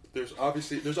 there's always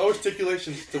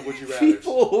stipulations to would you rather.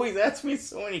 People always ask me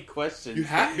so many questions. You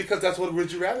have, because that's what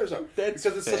would you rathers are. That's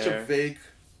because it's fair. such a vague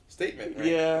statement, right?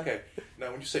 Yeah. Okay,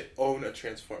 now when you say own a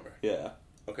Transformer. Yeah.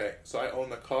 Okay, so I own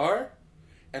the car,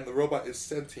 and the robot is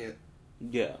sentient,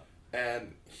 Yeah.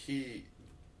 And he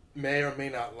may or may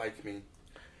not like me.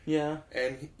 Yeah.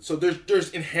 And so there's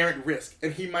inherent risk,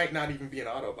 and he might not even be an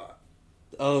Autobot.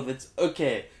 Oh, that's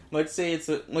okay. Let's say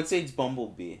it's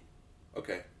Bumblebee.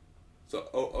 Okay.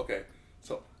 Okay.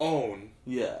 So own.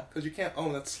 Yeah. Because you can't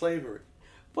own, that's slavery.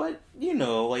 But you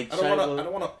know, like I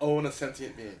don't want to own a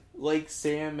sentient being. Like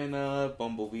Sam and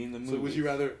Bumblebee in the movie. So would you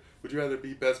rather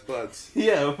be best buds?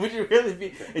 Yeah. Would you really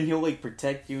be? And he'll like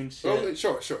protect you and shit.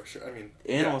 Oh, sure. I mean,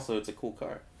 and also it's a cool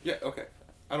car. Yeah. Okay.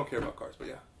 I don't care about cars, but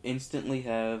yeah. Instantly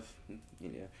have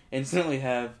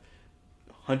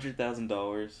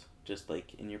 $100,000 just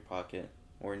like in your pocket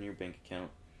or in your bank account,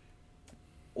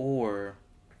 or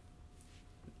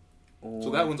so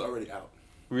that one's already out.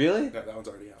 Really? Yeah, that one's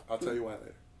already out. I'll tell you why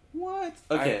later. What?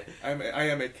 Okay. I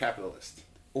am a capitalist.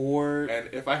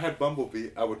 And if I had Bumblebee,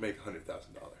 I would make $100,000.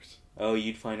 Oh,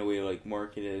 you'd find a way to like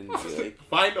market it and be like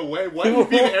find a way. Why would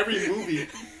he be in every movie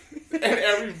and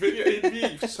every video?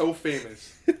 He'd be so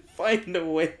famous. Find a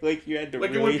way, like you had to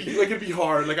like really... it'd be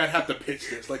hard. Like I'd have to pitch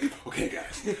this. Like, okay,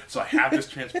 guys, so I have this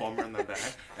Transformer in the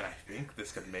back, and I think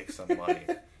this could make some money.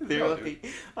 They're like,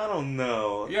 I don't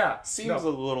know. Yeah, seems a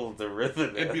little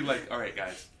derivative. It'd be like, all right,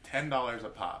 guys, $10 a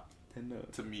pop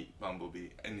 $10 to meet Bumblebee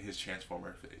in his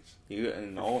Transformer phase. You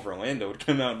and all of Orlando would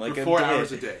come out in like for 4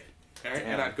 hours a day, right?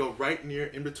 And I'd go right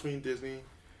in between Disney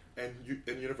and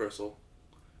Universal,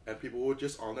 and people would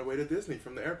just on their way to Disney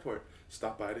from the airport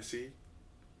stop by to see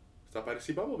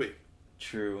Bumblebee.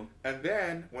 True. And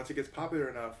then once it gets popular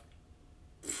enough,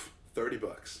 $30,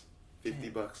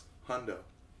 $50, hundo.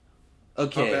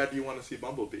 Okay. How bad do you want to see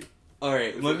Bumblebee? All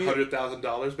right, is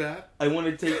 $100,000 bad? I want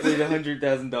to take like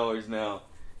 $100,000 now.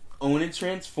 Own a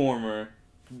Transformer,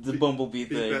 the Bumblebee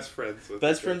thing. Be best friends with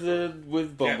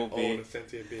Bumblebee. Can't own a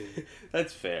sentient being.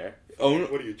 That's fair.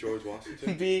 What are you, George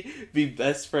Washington? Be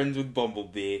best friends with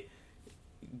Bumblebee.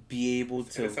 Be able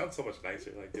to... And it sounds so much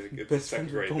nicer. Like, it's best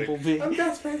friends with Bumblebee. I'm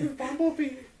best friends with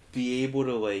Bumblebee. Be able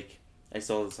to, like... I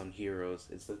saw this on Heroes.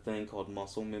 It's the thing called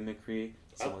muscle mimicry.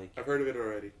 So, I've heard of it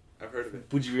already. I've heard of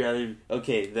it. Would you rather...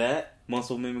 Okay, that,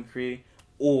 muscle mimicry,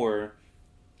 or...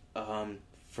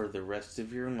 for the rest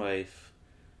of your life,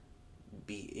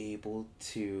 be able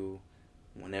to,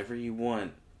 whenever you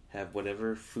want, have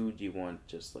whatever food you want,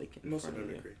 just like in muscle front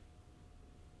mimicry. of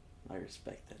you. I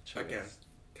respect that choice. Again,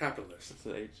 capitalist. That's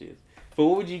what it actually is. But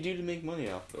what would you do to make money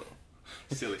off though?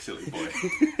 Silly boy.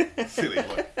 Silly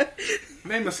boy.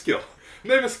 Name a skill.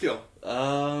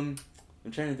 I'm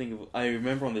trying to think of... I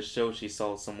remember on the show she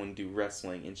saw someone do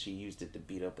wrestling and she used it to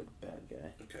beat up a bad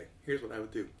guy. Okay, here's what I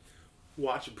would do.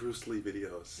 Watch Bruce Lee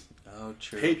videos. Oh,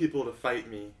 true. Pay people to fight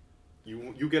me.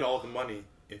 You get all the money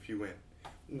if you win.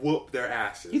 Whoop their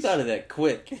asses. You thought of that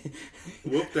quick.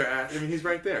 Whoop their ass. I mean, he's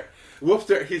right there. Whoop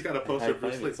their... He's got a poster of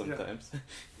Bruce Lee. Sometimes. Yeah.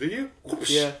 Do you?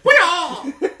 Yeah.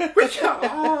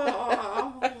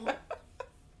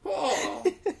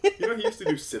 You know he used to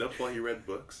do sit-ups while he read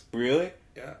books? Really?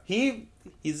 Yeah.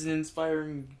 He's an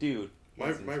inspiring dude. My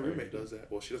roommate does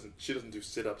that. Well, she doesn't do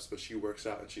sit-ups, but she works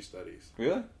out and she studies.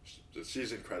 Really?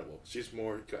 She's incredible. She's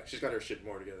got her shit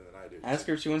more together than I do. Ask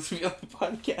her if she wants to be on the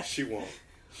podcast. She won't.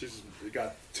 She's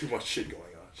got too much shit going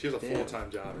on. She has a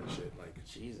full-time job and shit. Like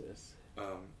Jesus.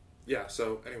 Yeah.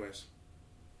 So, anyways.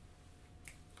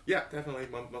 Yeah, definitely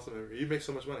muscle memory. You make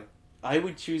so much money. I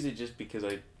would choose it just because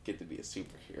I get to be a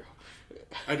superhero.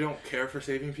 I don't care for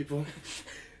saving people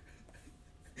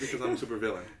because I'm a super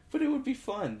villain. But it would be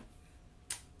fun.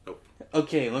 Nope.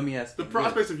 Okay, let me ask you. The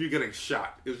prospects of you getting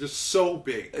shot is just so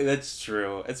big. That's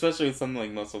true. Especially with something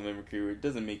like muscle mimicry where it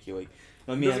doesn't make you like...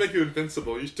 It doesn't make you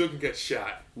invincible. You still can get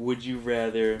shot. Would you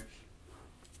rather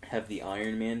have the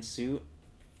Iron Man suit,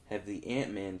 have the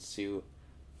Ant-Man suit,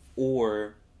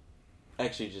 or...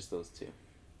 Actually, just those two.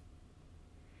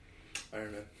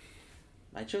 Iron Man.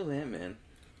 I chose Ant-Man.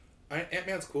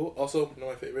 Ant-Man's cool. Also, one of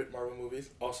my favorite Marvel movies.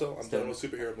 Also, I'm done with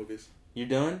superhero movies. You're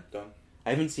done? Done.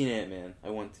 I haven't seen Ant-Man. I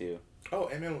want to. Oh,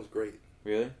 Ant-Man was great.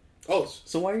 Really? Oh.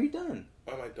 So why are you done?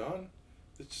 Why am I done?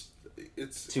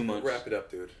 It's too much. Wrap it up,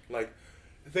 dude. Like,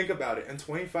 think about it. In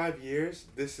 25 years,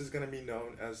 this is going to be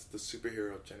known as the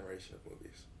superhero generation of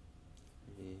movies.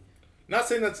 Yeah. Not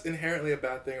saying that's inherently a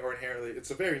bad thing or inherently... It's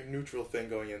a very neutral thing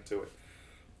going into it.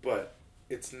 But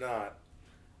it's not...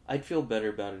 I'd feel better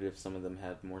about it if some of them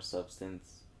had more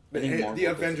substance. The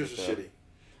Avengers are shitty.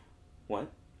 What?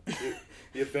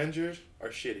 The Avengers are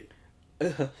shitty.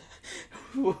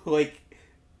 Like,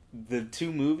 the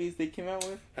two movies they came out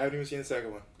with? I haven't even seen the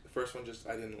second one. The first one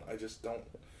I just don't...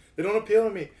 They don't appeal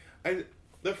to me.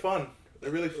 They're fun.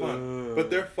 They're really fun. But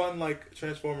they're fun like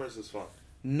Transformers is fun.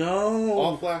 No.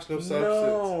 All flash, no substance.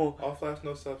 No. All flash,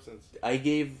 no substance. I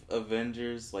gave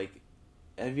Avengers, like,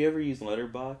 have you ever used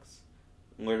Letterboxd?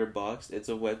 It's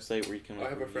a website where you can. I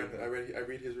have a friend. I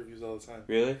read his reviews all the time.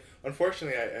 Really?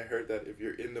 Unfortunately, I heard that if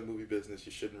you're in the movie business,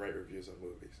 you shouldn't write reviews on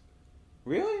movies.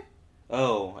 Really?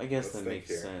 Oh, I guess Let's that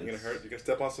makes sense. You're gonna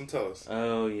step on some toes.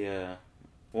 Oh yeah.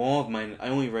 Well, all of mine, I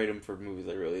only write them for movies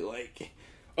I really like.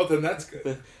 Oh, then that's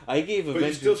good. I gave But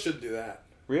you still shouldn't do that.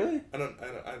 Really? I don't.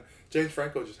 James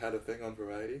Franco just had a thing on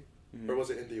Variety, or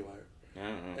was it IndieWire? I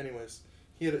don't know. Anyways,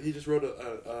 he just wrote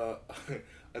a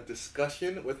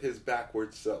discussion with his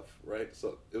backwards self, right?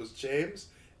 So it was James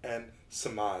and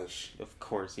Samaj. Of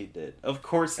course he did. Of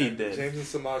course he did. James and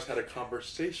Samaj had a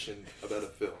conversation about a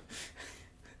film.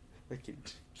 Look at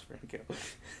James Franco.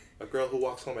 A girl who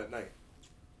walks home at night.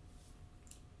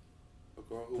 A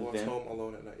girl who walks home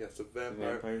alone at night. Yes,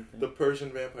 the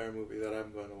Persian vampire movie that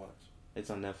I'm going to watch. It's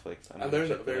on Netflix. I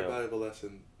learned a very valuable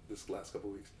lesson this last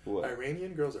couple weeks. What?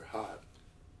 Iranian girls are hot.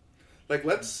 Like,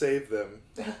 let's save them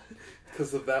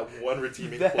because of that one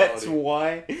redeeming quality. That's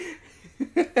why.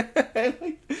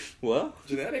 Well,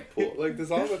 genetic pool. Like,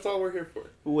 that's all we're here for.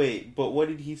 Wait, but what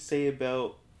did he say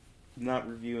about not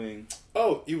reviewing?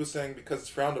 Oh, he was saying because it's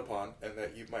frowned upon and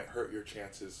that you might hurt your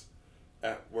chances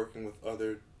at working with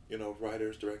other,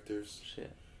 writers, directors.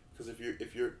 Shit. Because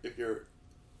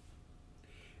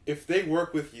if they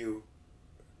work with you,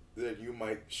 then you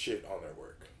might shit on their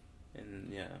work.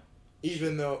 And yeah.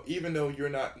 Even though you're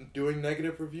not doing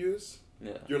negative reviews,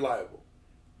 you're liable.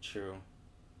 True.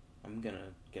 I'm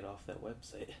gonna get off that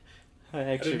website.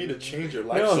 I didn't mean to change your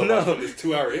life much from this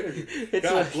 2-hour interview.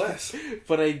 God bless.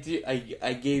 But I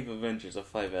gave Avengers a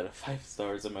 5 out of 5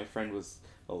 stars, and my friend was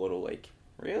a little like,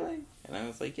 really? And I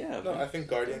was like, yeah. No, I think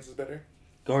Guardians is better.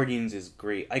 Guardians is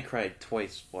great. I cried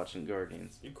twice watching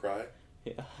Guardians. You cry?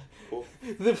 Yeah. Cool.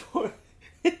 The poor...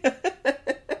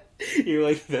 You're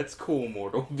like, that's cool,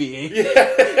 mortal being. Yeah.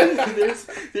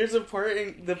 there's a part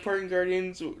in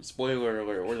Guardians, spoiler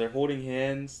alert, where they're holding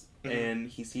hands and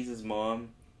he sees his mom.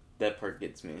 That part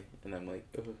gets me, and I'm like,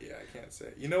 ugh. Yeah, I can't say.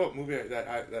 You know what movie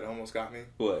that almost got me?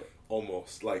 What?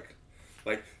 Almost like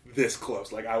this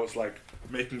close. Like I was like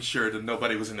making sure that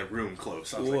nobody was in the room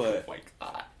close. I was like,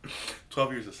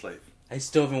 12 Years a Slave. I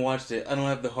still haven't watched it. I don't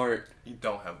have the heart. You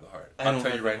don't have the heart. I'll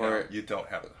tell you right now, you don't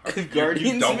have the heart.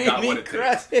 Guardians you don't made got me what it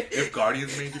cry. takes. If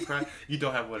Guardians made you cry, you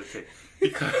don't have what it takes.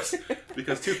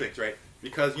 Because two things, right?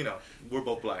 Because we're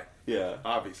both black. Yeah.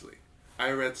 Obviously,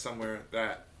 I read somewhere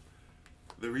that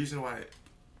the reason why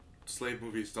slave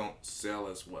movies don't sell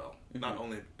as well, not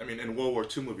only, in World War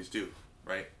II movies do,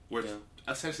 right? Where it's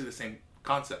essentially the same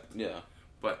concept. Yeah.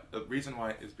 But the reason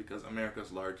why is because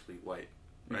America's largely white,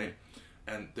 right?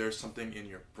 And there's something in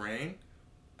your brain,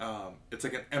 it's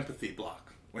like an empathy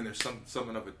block when there's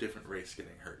someone of a different race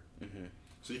getting hurt.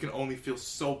 So you can only feel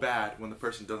so bad when the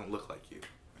person doesn't look like you.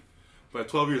 But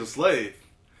 12 Years a Slave,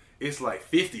 it's like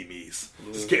 50 me's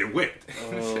just getting whipped.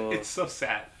 It's so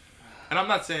sad. And I'm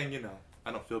not saying,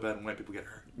 I don't feel bad when white people get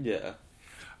hurt. Yeah.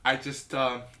 I just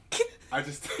think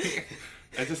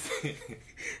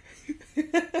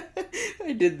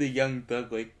I did the Young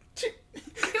Thug, like...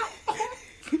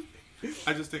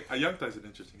 I just think... Young Thug's an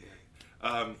interesting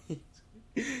guy.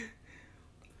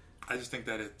 I just think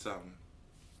that it's... I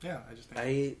just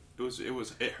think...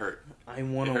 It hurt. I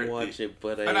want to watch it,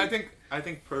 but And I think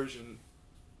Persian...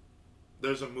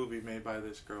 There's a movie made by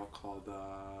this girl called...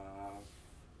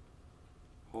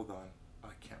 hold on.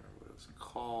 I can't remember what it was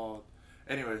called.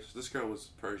 Anyways, this girl was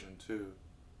Persian too.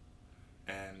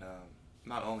 And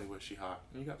not only was she hot,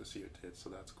 you got to see her tits, so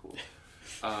that's cool.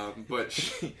 But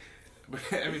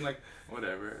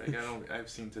whatever. Like, I've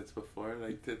seen tits before.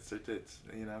 Like, tits are tits,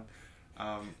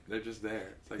 they're just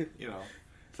there. It's like,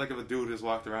 it's like if a dude just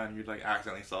walked around and you like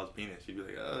accidentally saw his penis, you'd be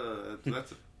like,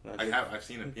 I've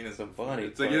seen a penis. It's a body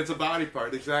part. It's a body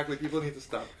part. Exactly. People need to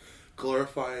stop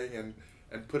glorifying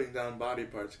and putting down body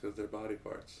parts because they're body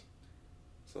parts.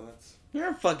 So that's... You're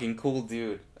a fucking cool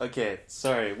dude. Okay,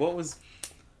 sorry. What was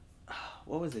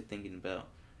I thinking about?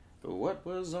 What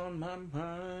was on my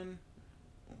mind?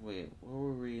 Wait, what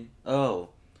were we... Oh,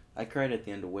 I cried at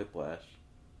the end of Whiplash.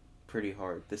 Pretty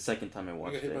hard. The second time I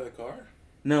watched it. You got hit by the car?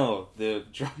 No, the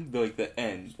drum, the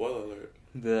end. Spoiler alert.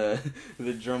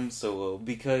 The drum solo.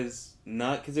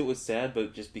 Not because it was sad,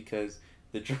 but just because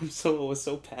the drum solo was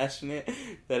so passionate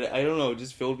that, I don't know, it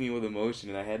just filled me with emotion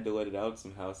and I had to let it out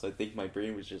somehow. So I think my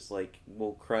brain was just like,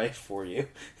 we'll cry for you.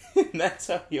 And that's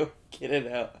how you'll get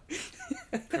it out.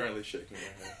 Currently shaking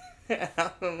my head.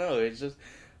 I don't know, it's just...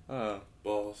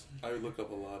 Balls. I look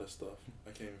up a lot of stuff.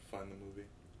 I can't even find the movie.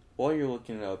 While you're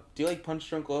looking it up, do you like Punch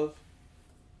Drunk Love?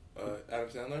 Adam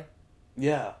Sandler?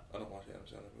 Yeah. I don't watch Adam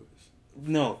Sandler movies.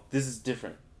 No, this is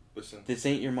different. Listen. This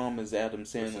ain't your mama's Adam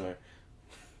Sandler. Listen.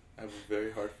 I have a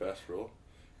very hard, fast rule.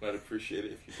 And I'd appreciate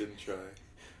it if you didn't try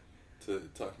to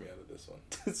talk me out of this one.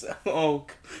 Oh,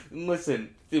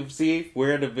 listen. See,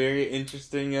 we're at a very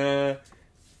interesting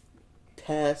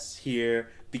pass here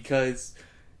because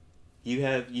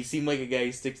you seem like a guy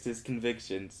who sticks to his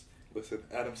convictions. Listen,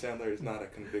 Adam Sandler is not a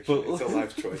conviction. It's a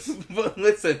life choice. But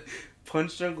listen,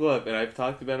 Punch Drunk Love, and I've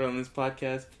talked about it on this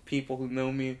podcast. People who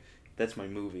know me, that's my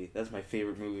movie. That's my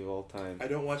favorite movie of all time. I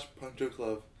don't watch Punch Drunk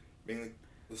Love mainly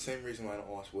the same reason why I don't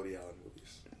watch Woody Allen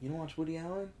movies. You don't watch Woody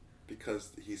Allen?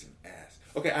 Because he's an ass.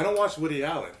 Okay, I don't watch Woody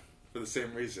Allen for the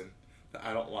same reason that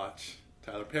I don't watch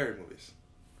Tyler Perry movies.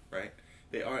 Right?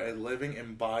 They are a living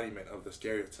embodiment of the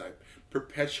stereotype,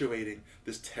 perpetuating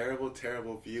this terrible,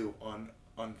 terrible view on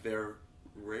their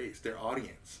race, their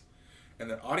audience. And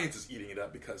their audience is eating it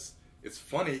up because it's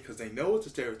funny because they know it's a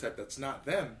stereotype that's not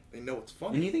them. They know it's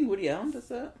funny. And you think Woody Allen does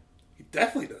that? He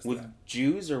definitely does with that. With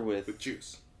Jews or with... With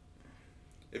Jews.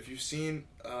 If you've seen,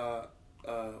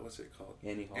 what's it called?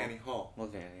 Annie Hall. Annie Hall.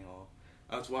 Love Annie Hall.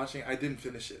 I was watching, I didn't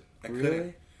finish it. I really?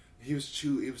 couldn't. It was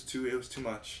too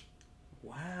much.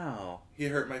 Wow. He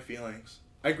hurt my feelings.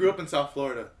 I grew up in South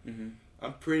Florida. Mm-hmm.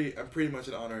 I'm pretty much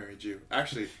an honorary Jew.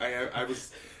 Actually, I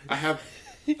have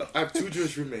 2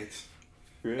 Jewish roommates.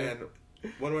 Really? And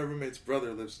one of my roommates'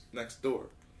 brother lives next door.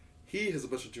 He has a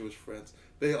bunch of Jewish friends.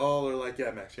 They all are like, yeah,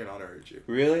 Max, you're an honorary Jew.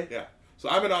 Really? Yeah. So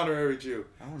I'm an honorary Jew.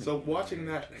 So watching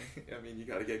that, I mean, you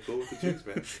gotta get cool with the Jews,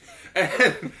 man.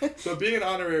 And so being an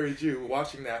honorary Jew,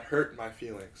 watching that hurt my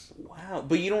feelings. Wow.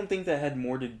 But you don't think that had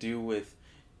more to do with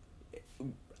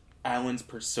Alan's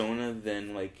persona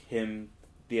than, like, him,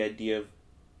 the idea of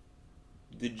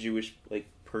the Jewish, like,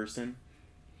 person?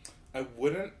 I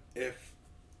wouldn't if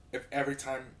every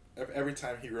time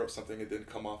he wrote something, it didn't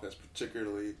come off as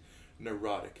particularly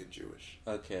neurotic and Jewish.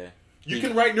 Okay. You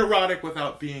can write neurotic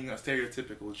without being a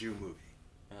stereotypical Jew movie.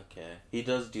 Okay. He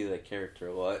does do that character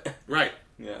a lot. Right.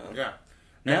 Yeah. Yeah.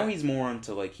 Now he's more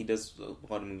onto, like, he does a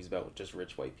lot of movies about just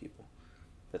rich white people.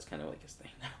 That's kind of like his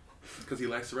thing now. Because he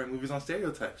likes to write movies on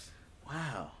stereotypes.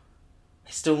 Wow.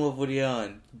 I still love Woody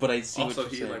Allen, but I see also,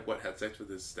 what you're saying. Also, he, had sex with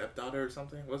his stepdaughter or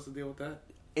something? What's the deal with that?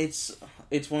 It's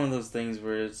one of those things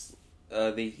where it's,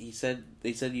 they said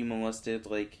you molested,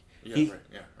 like... Yeah, right.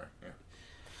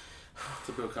 It's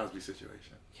a Bill Cosby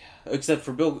situation. Yeah, except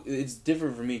for Bill, it's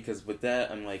different for me, because with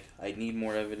that, I'm like, I need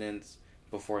more evidence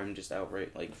before I'm just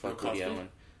outright, like, fuck Woody Allen.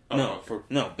 Oh,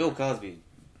 no, Bill Cosby,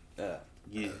 I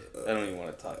don't even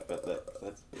want to talk about that.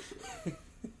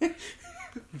 That's...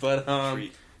 But,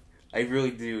 I really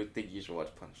do think you should watch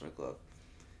Punch Drunk Love.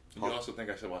 You also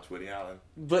think I should watch Woody Allen.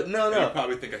 But no. You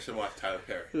probably think I should watch Tyler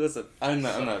Perry. Listen, I'm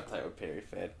not a Tyler Perry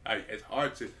fan. It's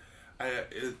hard to...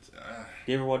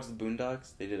 You ever watch the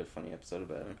Boondocks? They did a funny episode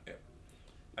about him. Yeah.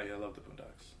 I love the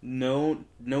Boondocks. No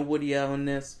Woody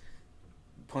Allen-ness.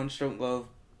 Punch Drunk Love.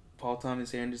 Paul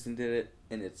Thomas Anderson did it,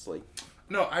 and it's like...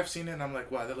 No, I've seen it, and I'm like,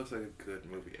 wow, that looks like a good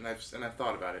movie. And I've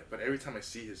thought about it, but every time I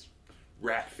see his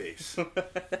rat face,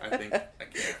 I think, I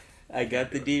can't. I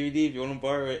got the DVD if you want to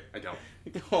borrow it. I don't.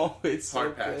 Oh, it's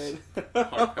hard so pass. good.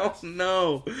 Hard pass. Oh,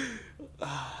 no.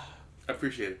 I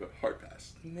appreciate it, but hard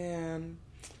pass. Man...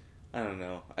 I don't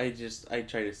know. I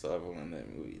try to sell everyone in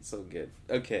that movie. It's so good.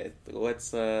 Okay,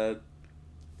 let's,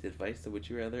 advice to Would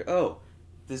You Rather? Oh,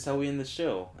 this is how we end the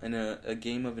show. In a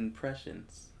game of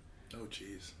impressions. Oh,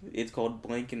 jeez. It's called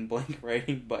Blank and Blank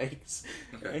Riding Bikes.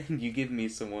 Okay. And you give me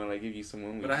someone, I give you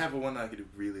someone. But I have one that I can do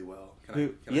really well.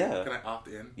 Can I opt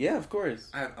in? Yeah, of course.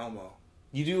 I have Elmo.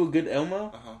 You do a good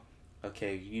Elmo? Uh-huh.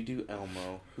 Okay, you do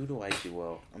Elmo. Who do I do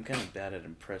well? I'm kind of bad at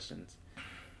impressions.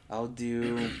 I will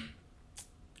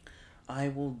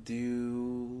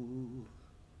do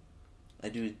a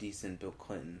decent Bill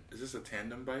Clinton. Is this a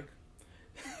tandem bike?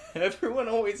 Everyone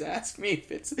always asks me if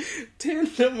it's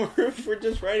tandem or if we're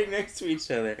just riding next to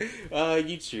each other.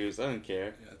 You choose. I don't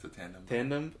care. Yeah, it's a tandem bike.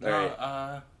 Tandem? No, alright.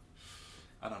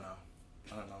 I don't know.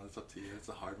 It's up to you. It's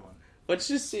a hard one. Let's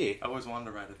just see. I always wanted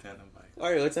to ride a tandem bike.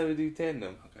 Alright, let's have a do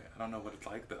tandem. Okay, I don't know what it's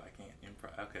like though. I can't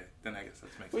improv. Okay, then I guess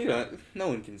that makes sense. No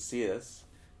one can see us.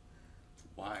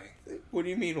 Why? What do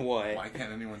you mean, why? Why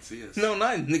can't anyone see us? No,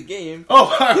 not in the game.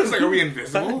 Oh, I was like, are we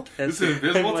invisible? This is an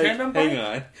invisible tandem bike? Hang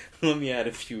on. Let me add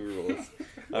a few rules.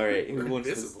 Alright, who wants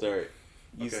to start?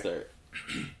 You start.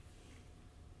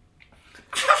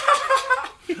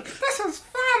 This is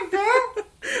fun, dude!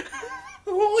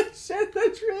 Holy shit,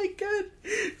 that's really good.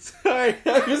 Sorry,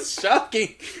 that was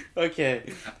shocking.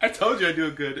 Okay. I told you I'd do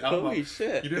a good album. Holy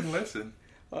shit. You didn't listen.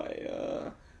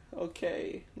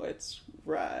 Okay, let's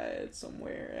ride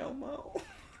somewhere, Elmo.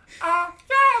 Yeah,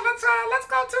 let's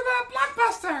go to the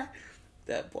Blockbuster.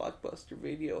 that Blockbuster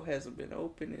video hasn't been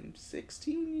open in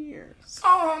 16 years.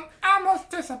 Oh, I'm almost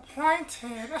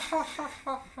disappointed.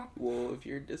 Well, if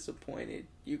you're disappointed,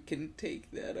 you can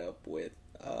take that up with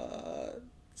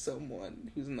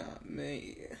someone who's not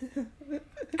me.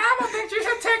 I don't think you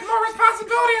should take more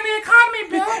responsibility in the economy,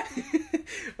 Bill.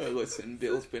 Oh, listen,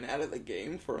 Bill's been out of the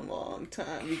game for a long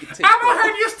time. You can take I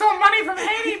heard you stole money from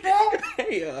Haiti, Bill.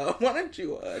 Hey, why don't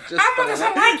you just... I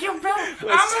doesn't like you, Bill.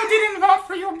 I didn't vote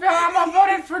for you, Bill. I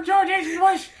voted for George H.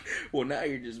 Bush. Well, now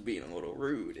you're just being a little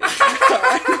rude.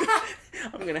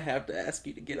 I'm gonna have to ask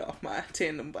you to get off my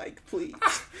tandem bike, please.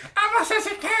 I says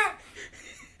you can't.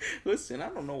 Listen, I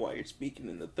don't know why you're speaking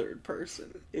in the third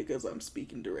person, because I'm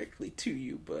speaking directly to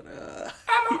you, but I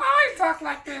don't always talk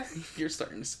like this. You're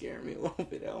starting to scare me a little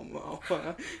bit, Elmo.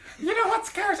 You know what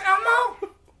scares Elmo?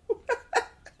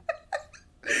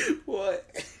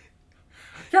 What?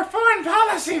 Your foreign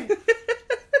policy.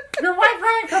 Your wife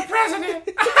running for president.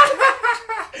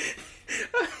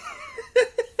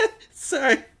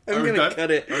 Sorry, I'm gonna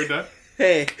cut it. Are we done?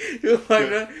 Hey,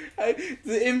 the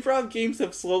improv games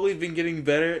have slowly been getting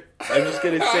better. I'm just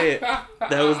gonna say it.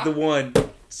 That was the one.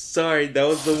 Sorry, that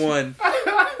was the one.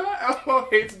 Elmo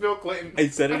hates Bill Clinton. I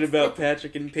said it about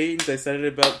Patrick and Peyton's. I said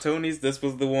it about Tony's. This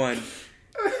was the one.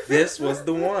 This was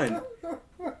the one.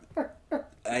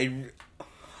 I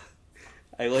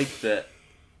like that.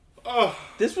 Oh.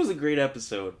 This was a great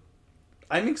episode.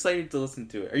 I'm excited to listen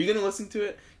to it. Are you going to listen to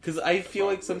it? Because I feel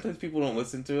like sometimes people don't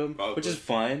listen to them, which is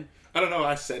fine. I don't know.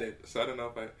 I said it, so I don't know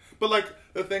if I. But like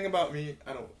the thing about me,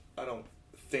 I don't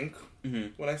think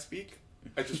when I speak.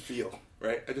 I just feel,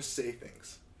 right? I just say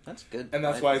things. That's good. And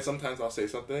that's why sometimes I'll say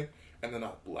something and then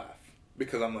I'll laugh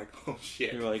because I'm like, oh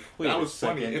shit, you're like, wait, that was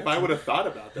funny. If I would have thought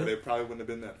about that, it probably wouldn't have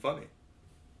been that funny.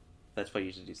 That's why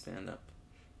you should do stand up.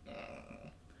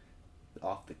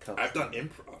 Off the cuff. I've done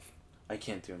improv. I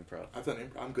can't do improv. I've done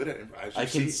improv. I'm good at improv. I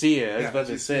can see it. I was about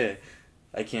to say,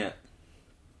 I can't.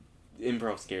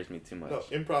 Improv scares me too much. No,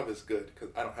 improv is good because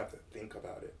I don't have to think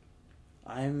about it.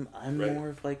 I'm right. More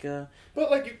of like a. But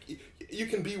like you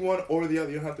can be one or the other.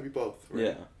 You don't have to be both. Right?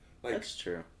 Yeah, like that's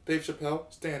true. Dave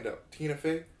Chappelle, stand up. Tina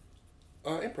Fey,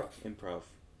 improv. Improv.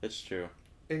 That's true.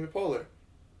 Amy Poehler,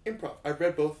 improv. I've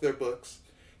read both their books.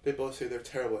 They both say they're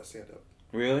terrible at stand up.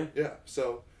 Really? Yeah.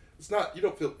 So it's not you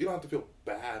don't have to feel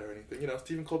bad or anything. You know,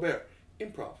 Stephen Colbert,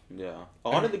 improv. Yeah. A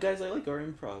lot of the guys I like are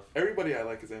improv. Everybody I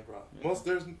like is improv.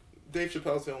 Yeah. Dave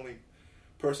Chappelle's the only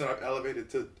person I've elevated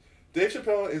to. Dave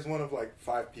Chappelle is one of like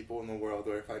 5 people in the world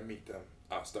where if I meet them,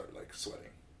 I'll start like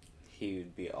sweating. He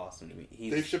would be awesome to meet.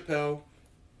 Dave Chappelle,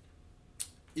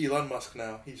 Elon Musk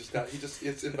now. He just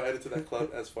it's invited to that club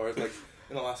as far as like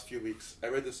in the last few weeks. I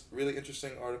read this really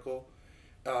interesting article.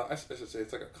 I should say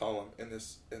it's like a column in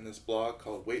this blog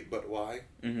called Wait But Why.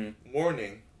 Mm-hmm.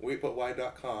 Warning: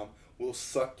 waitbutwhy.com will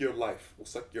suck your life, will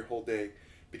suck your whole day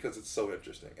because it's so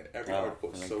interesting and every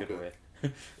article is so good.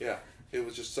 Yeah, it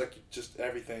was just suck just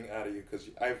everything out of you because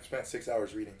I've spent 6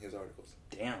 hours reading his articles.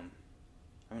 Damn,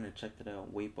 I'm gonna check that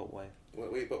out. Wait But Why.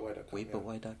 Waitbutwhy.com.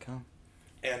 Waitbutwhy.com.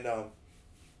 And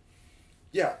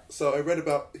yeah, so I read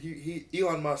about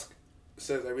Elon Musk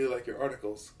says I really like your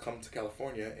articles. Come to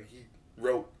California, and he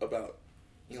wrote about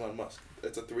Elon Musk.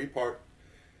 It's a 3-part,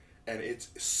 and it's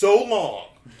so long.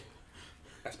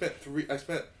 I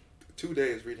spent 2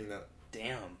 days reading that.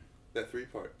 Damn. That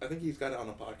 3-part. I think he's got it on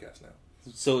a podcast now.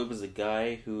 So it was a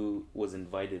guy who was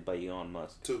invited by Elon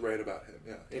Musk to write about him.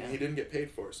 Yeah, and he didn't get paid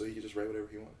for it, so he could just write whatever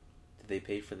he wanted. Did they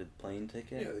pay for the plane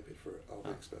ticket? Yeah, they paid for all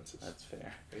the expenses. That's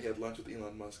fair. And he had lunch with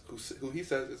Elon Musk, who he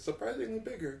says is surprisingly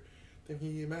bigger than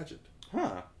he imagined.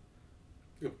 Huh.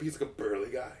 He's like a burly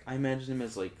guy. I imagined him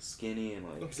as like skinny and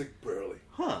like... No, he's like burly.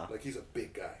 Huh. Like he's a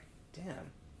big guy.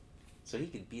 Damn. So he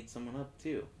could beat someone up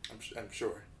too. I'm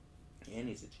sure. And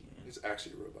he's a genius. He's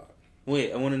actually a robot.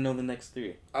 Wait, I want to know the next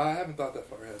 3. I haven't thought that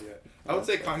far ahead yet. I would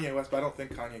say Kanye West, but I don't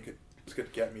think Kanye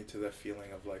could get me to that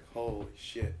feeling of like, holy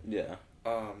shit. Yeah.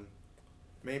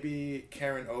 Maybe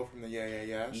Karen O from the Yeah Yeah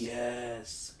Yeahs.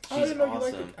 Yes. She's I didn't know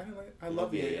awesome. you liked it. I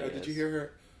love Yeah Yeah. Did you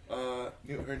hear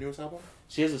her newest album?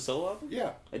 She has a solo album?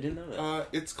 Yeah. I didn't know that.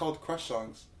 It's called Crush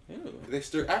Songs. Ew.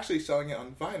 They're actually selling it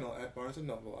on vinyl at Barnes &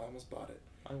 Noble. I almost bought it.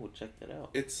 I will check that out.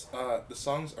 It's the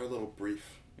songs are a little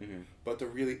brief, but they're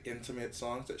really intimate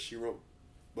songs that she wrote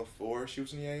before she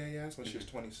was in Yeah Yeah Yeahs when she was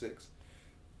 26.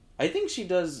 I think she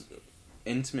does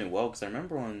intimate well because I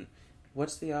remember on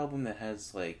what's the album that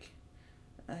has like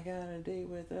I got a date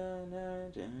with I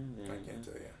can't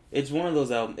tell you. It's one of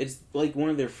those albums. It's like one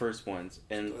of their first ones,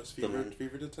 and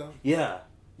Fever to Tell. Yeah,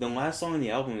 the last song on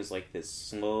the album is like this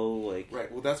slow, like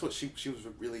right. Well, that's what she was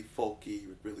really folky,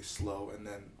 really slow, and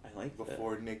then I like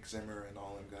before that. Nick Zimmer and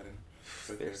all them got in.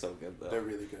 But They're so good though. They're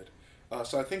really good.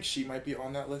 So I think she might be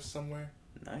on that list somewhere.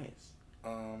 Nice.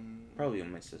 Um, Probably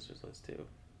on my sister's list too.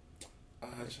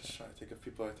 just trying to think of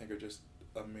people I think are just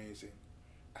amazing.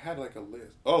 I had like a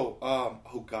list. Oh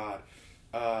God.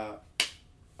 Fuck.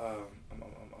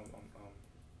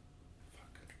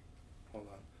 Hold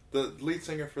on. The lead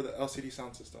singer for the LCD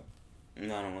Sound System.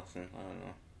 No, I don't listen. I don't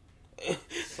know.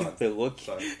 Son, the look,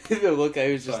 son. the look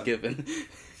I was just Son. given.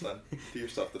 Son, do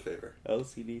yourself the favor.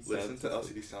 LCD sound Listen to system.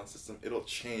 LCD Sound System. It'll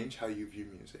change how you view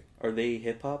music. Are they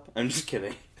hip hop? I'm just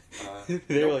kidding.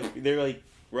 Nope. they're like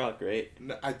rock, right?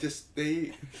 No,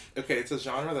 okay, it's a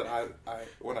genre that I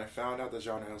when I found out the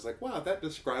genre, I was like, wow, that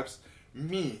describes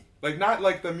me. Like, not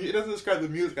like it doesn't describe the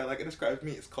music I like, it describes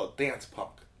me. It's called dance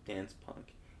punk. Dance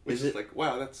punk. Which is it like,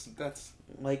 wow, that's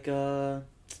like a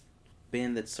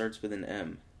band that starts with an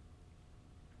M?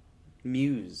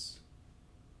 Muse.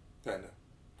 kinda.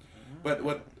 But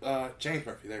what James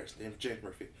Murphy, there's the name, James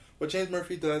Murphy. What James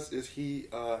Murphy does is he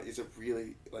is a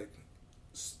really like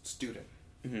student.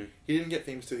 Mm-hmm. He didn't get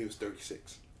famous till he was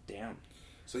 36. Damn.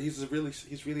 So he's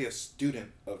really a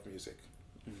student of music.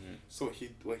 Mm-hmm. So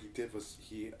what he did was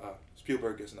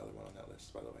Spielberg is another one on that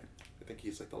list, by the way. I think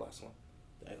he's like the last one.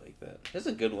 I like that. It's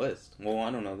a good list. Well,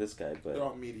 I don't know this guy, but They're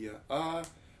all media.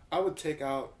 I would take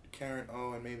out Karen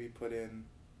O and maybe put in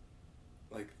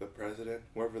like the president,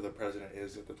 whoever the president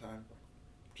is at the time.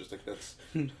 Just like that's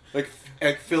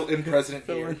like fill in president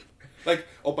Fill here. in. Like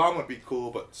Obama would be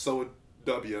cool, but so would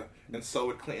W and so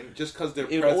would Clinton. Just because they're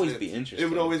it would always be interesting. It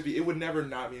would always be. It would never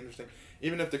not be interesting.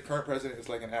 Even if the current president is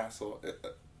like an asshole.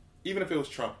 Even if it was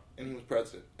Trump and he was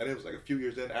president, and it was like a few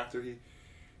years in after he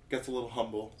gets a little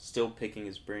humble. Still picking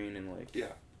his brain and like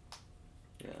Yeah.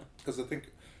 Yeah. Because I think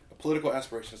a political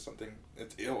aspiration is something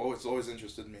it's always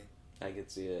interested me. I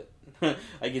could see it.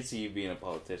 I could see you being a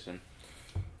politician.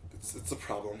 It's a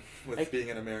problem with being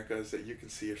in America is that you can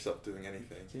see yourself doing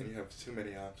anything and you have too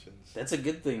many options. That's a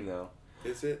good thing, though.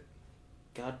 Is it?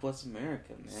 God bless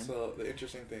America, man. So the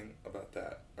interesting thing about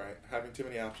that, right? Having too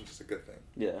many options is a good thing.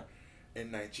 Yeah.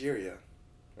 In Nigeria,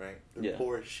 right? They're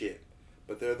poor as shit,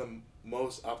 but they're the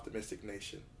most optimistic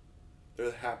nation.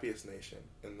 They're the happiest nation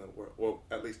in the world. Well,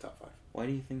 at least top 5. Why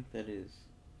do you think that is?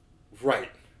 Right.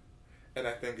 And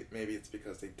I think maybe it's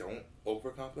because they don't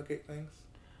overcomplicate things.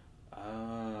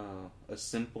 Oh, a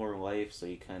simpler life, so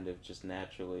you kind of just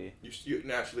naturally... You're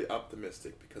naturally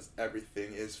optimistic because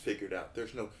everything is figured out.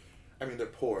 There's no... I mean, they're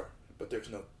poor, but there's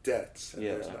no debts. And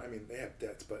there's no, I mean, they have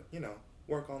debts, but,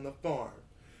 work on the farm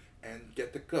and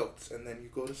get the goats, and then you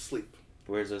go to sleep.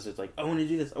 Whereas us, it's like, I want to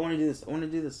do this, I want to do this, I want to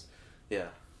do this. Yeah.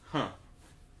 Huh.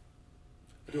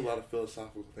 I do a lot of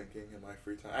philosophical thinking in my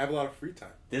free time. I have a lot of free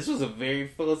time. This was a very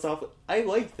philosophical... I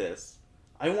like this.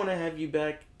 I want to have you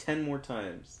back 10 more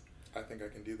times. I think I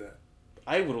can do that.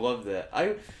 I would love that.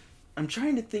 I'm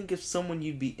trying to think of someone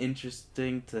you'd be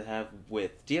interesting to have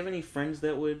with. Do you have any friends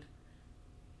that would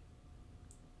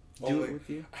do it with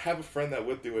you? I have a friend that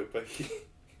would do it, but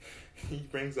he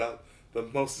brings out the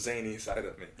most zany side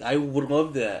of me. I would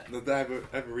love that.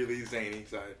 I have a really zany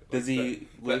side. Does he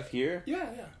live here? Yeah.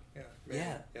 Manny.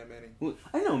 Yeah. Yeah, Manny. Well,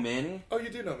 I know Manny. Oh, you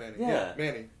do know Manny. Yeah.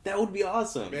 Manny. That would be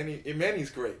awesome. Manny's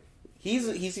great.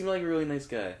 He seemed like a really nice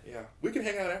guy. Yeah. We can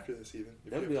hang out after this even.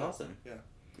 That would be awesome. Yeah.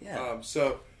 Yeah.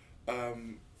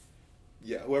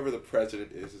 Whoever the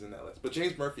president is in that list. But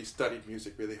James Murphy studied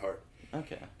music really hard.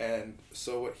 Okay. And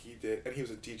so what he did, and he was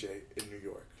a DJ in New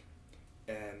York.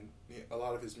 And a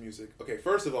lot of his music, okay,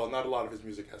 first of all, not a lot of his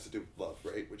music has to do with love,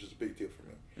 right? Which is a big deal for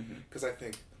me. Because I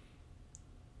think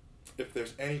if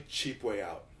there's any cheap way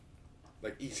out,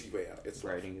 like easy way out, it's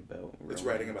writing about romance. It's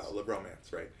writing about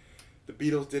romance, right? The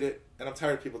Beatles did it, and I'm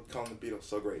tired of people calling the Beatles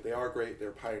so great. They are great, they're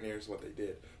pioneers in what they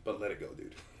did, but let it go,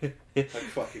 dude. Like,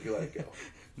 fuck it, you let it go.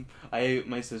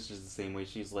 My sister's the same way.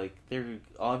 She's like,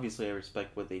 obviously I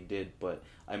respect what they did, but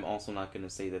I'm also not going to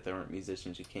say that there aren't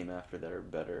musicians who came after that are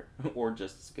better or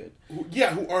just as good.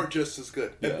 Who aren't just as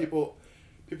good. And Yeah. people,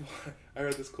 I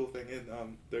read this cool thing in,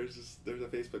 there's a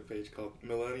Facebook page called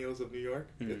Millennials of New York.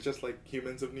 It's just like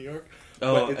Humans of New York.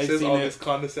 Oh, but it I've says seen all it. this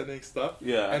condescending stuff.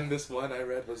 Yeah. And this one I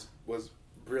read was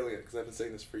brilliant, because I've been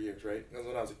saying this for years, right? Because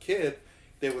when I was a kid,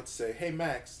 they would say, hey,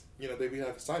 Max, we'd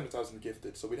have assignments. I was in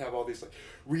gifted, so we'd have all these like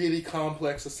really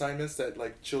complex assignments that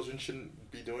like children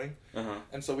shouldn't be doing. Uh-huh.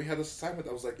 And so we had this assignment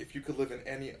that was like, if you could live in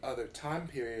any other time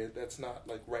period that's not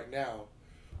like right now,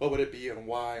 what would it be and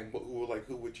why, and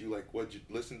who would you like, what'd you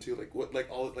listen to, like what, like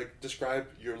all, like describe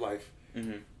your life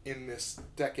in this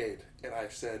decade. And I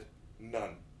said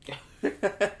none.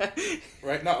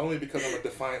 Right? Not only because I'm a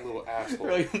defiant little asshole.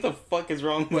 Like, what the fuck is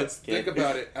wrong with But this kid? think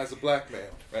about it as a black man,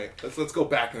 right? Let's go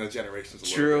back in the generations a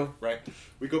little True. bit, right?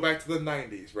 We go back to the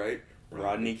 90s, right?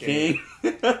 Rodney King.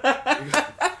 Not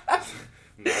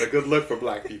a good look for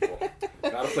black people.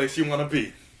 Not a place you want to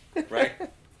be, right?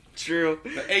 True. The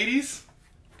 80s,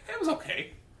 it was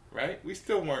okay, right? We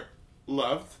still weren't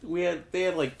loved. They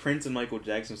had like Prince and Michael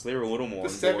Jackson, so they were a little more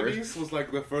The on board. 70s was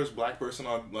like the first black person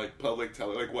on like public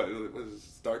television. Like what was it,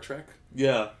 Star Trek?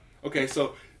 Yeah. Okay,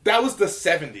 so that was the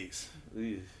 70s.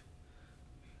 Ew.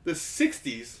 The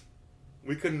 60s,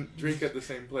 we couldn't drink at the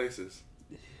same places.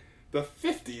 The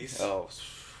 50s, Oh.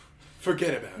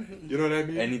 forget about it. You know what I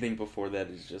mean? Anything before that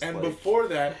is just And like... before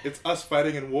that, it's us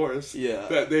fighting in wars Yeah.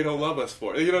 that they don't love us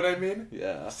for. You know what I mean?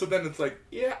 Yeah. So then it's like,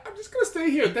 yeah, I'm just gonna stay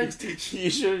here. Thanks, teach. You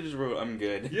should have just wrote, I'm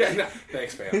good. Yeah, nah,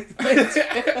 thanks, fam.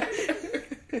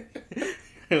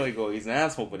 You're like, well, he's an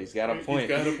asshole, but he's got a point.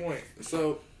 He's got a point.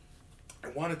 So I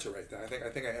wanted to write that. I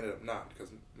think I ended up not because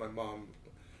my mom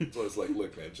was like,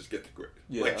 look, man, just get the grade.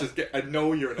 Yeah. Like, just get. I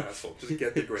know you're an asshole. Just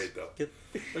get the grade, though.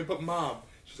 Like, but mom,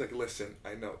 she's like, listen,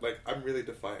 I know. Like, I'm really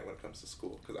defiant when it comes to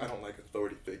school because I don't like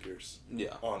authority figures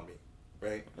Yeah. on me,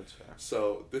 right? That's fair.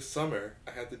 So this summer,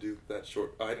 I had to do that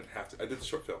short. I didn't have to. I did the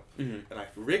short film, Mm-hmm. and I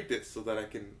rigged it so that I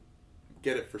can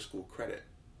get it for school credit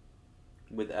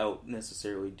Without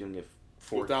necessarily doing it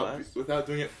for without class? without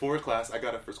doing it for class. I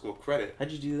got it for school credit.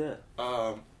 How'd you do that?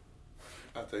 I'll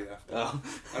tell you after. Oh.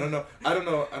 I don't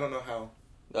know how.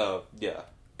 Oh, yeah.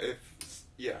 I'm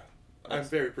That's-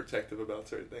 very protective about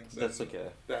certain things. That's and okay.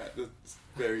 That's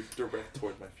very direct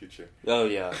toward my future. Oh,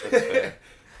 yeah, that's fair.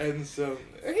 And so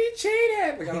he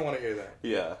cheated. Like I don't want to hear that.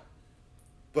 Yeah.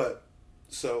 But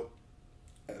so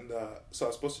I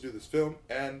was supposed to do this film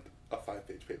and a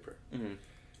 5-page paper. Mm-hmm.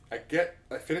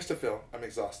 I finished the film. I'm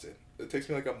exhausted. It takes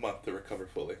me like a month to recover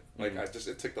fully. Like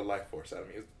it took the life force out of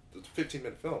me. It's a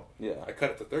 15-minute film. Yeah. I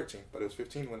cut it to 13, but it was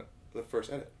 15 when the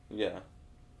first edit. Yeah.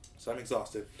 So I'm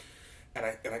exhausted, and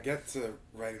I get to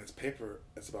writing this paper.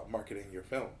 It's about marketing your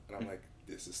film, and I'm like,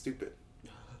 this is stupid.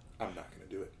 I'm not gonna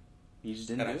do it. You just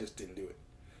didn't And do I it? just didn't do it.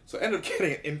 So I ended up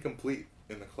getting it incomplete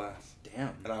in the class,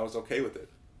 Damn. and I was okay with it.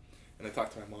 And I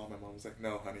talked to my mom. My mom was like,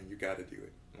 "No, honey, you got to do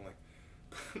it." I'm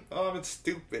like, "Mom, it's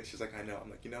stupid." She's like, "I know." I'm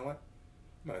like, "You know what?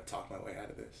 I'm gonna talk my way out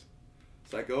of this."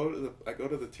 So I go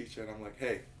to the teacher, and I'm like,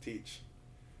 "Hey, teach,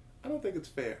 I don't think it's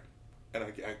fair." And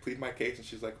I plead my case, and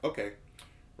she's like, "Okay,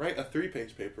 write a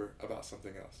 3-page paper about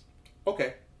something else."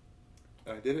 Okay.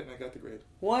 And I did it, and I got the grade.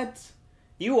 What?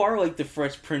 You are like the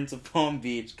Fresh Prince of Palm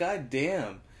Beach. God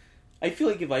damn. I feel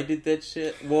like if I did that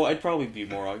shit, well, I'd probably be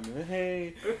more arguing.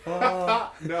 Hey.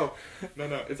 No.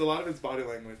 It's a lot of it's body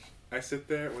language. I sit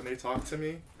there, when they talk to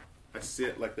me, I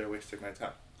sit like they're wasting my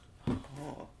time.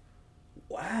 Oh.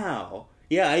 Wow.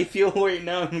 Yeah, I feel right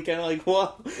now, I'm kind of like,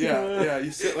 what? Yeah,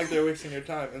 you sit like they're wasting your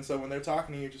time. And so when they're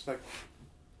talking to you, just like,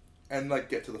 and like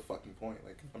get to the fucking point.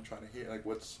 Like, I'm trying to hear, like,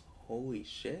 what's... Holy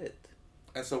shit.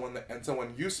 And so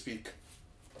when you speak,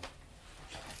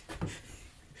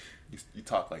 you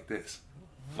talk like this.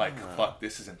 Like, fuck,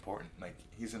 this is important. Like,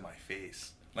 he's in my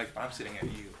face. Like, I'm sitting at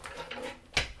you.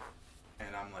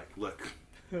 And I'm like, look,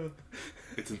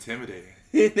 it's intimidating.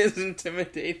 It is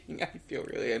intimidating. I feel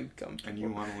really uncomfortable. And you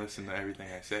want to listen to everything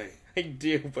I say. I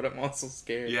do, but I'm also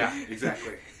scared. Yeah,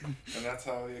 exactly. And that's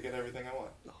how you get everything I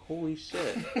want. Holy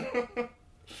shit.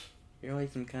 You're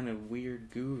like some kind of weird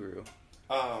guru.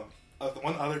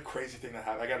 One other crazy thing that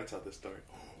happened. I gotta tell this story.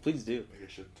 Please do. Maybe I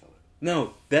shouldn't tell it.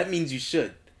 No, that means you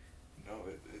should. No,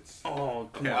 it's... Oh,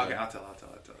 come on. Okay, I'll tell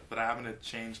it. But I'm gonna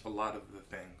change a lot of the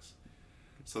things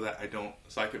so that I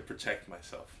could protect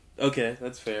myself. Okay,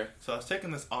 that's fair. So I was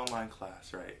taking this online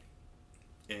class, right?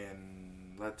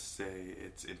 Let's say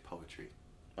it's in poetry.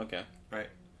 Okay. Right?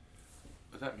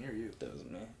 Was that me or you? That was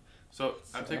me. So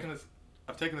I'm taking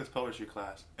this poetry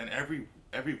class, and every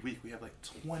week we have like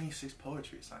 26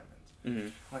 poetry assignments. Mm-hmm.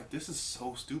 I'm like, this is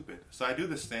so stupid. So I do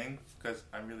this thing because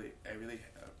I really,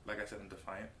 like I said, I'm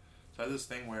defiant. So I do this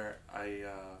thing where I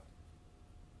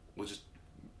will just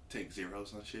take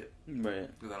zeros on shit. Right.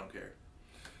 Because I don't care.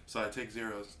 So I take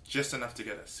zeros just enough to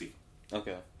get a C.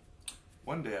 Okay.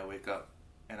 One day I wake up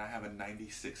and I have a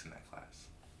 96 in that class.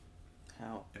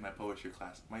 How? In my poetry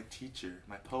class. My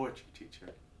poetry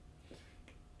teacher,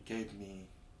 gave me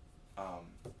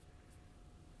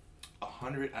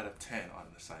 100 out of 10 on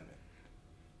an assignment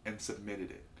and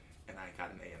submitted it, and I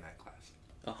got an A in that class.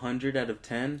 100 out of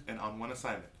 10? And on one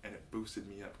assignment, and it boosted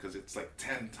me up because it's like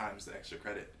 10 times the extra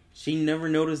credit. She never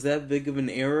noticed that big of an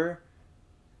error?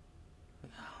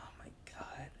 Oh my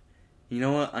god. You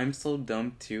know what? I'm so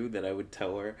dumb too that I would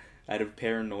tell her. out of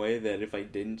paranoia that if I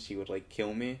didn't, she would like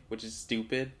kill me, which is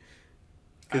stupid.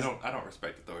 I don't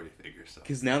respect authority figures. So.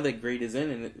 Because now that grade is in,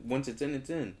 and once it's in, it's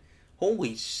in.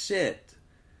 Holy shit!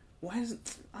 Why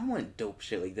doesn't I want dope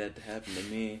shit like that to happen to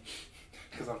me?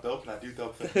 Because I'm dope and I do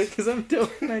dope things. Because I'm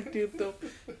dope and I do dope.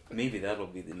 Maybe that'll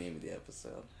be the name of the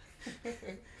episode.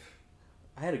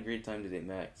 I had a great time today,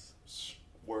 Max.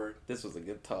 Word. This was a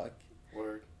good talk.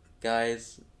 Word.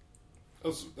 Guys.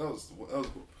 That was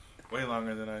way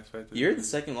longer than I expected. You're the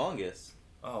second longest.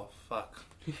 Oh, fuck.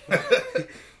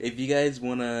 If you guys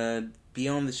want to be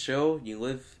on the show, you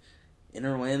live in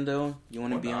Orlando, you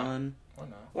want to be on...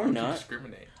 Or not.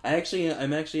 Discriminate.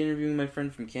 I'm actually interviewing my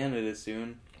friend from Canada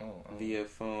soon. Via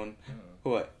phone. Oh.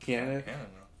 What? Canada? Canada.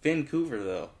 Vancouver,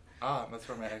 though. Ah, that's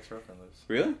where my ex-girlfriend lives.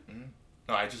 Really? Mm-hmm.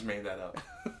 No, I just made that up.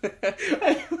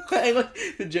 I like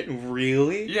the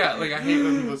really? Yeah, like, I hate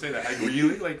when people say that. Like,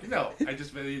 really? Like, no. I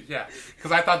just, yeah.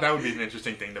 Because I thought that would be an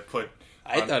interesting thing to put.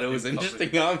 I thought it was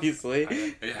interesting, obviously.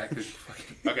 Yeah, because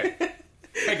fucking... Okay.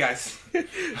 Hey, guys.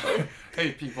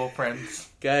 Hey, people, friends.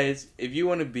 Guys, if you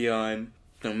want to be on,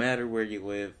 no matter where you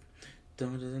live,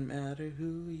 doesn't matter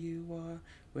who you are,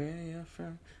 where you're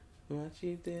from, what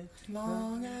you did. As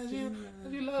long as you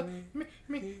love me.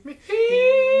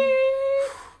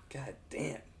 God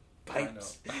damn.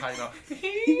 Pipes. I know.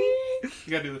 You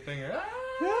gotta do the thing.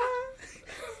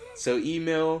 So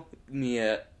email me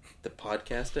at the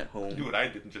podcast at home. Do what I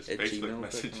did and just Facebook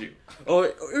message you.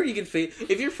 Or you can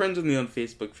if you're friends with me on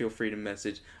Facebook, feel free to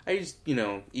message. I just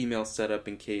email set up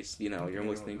in case you're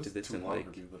listening to this and like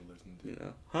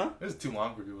huh? This is too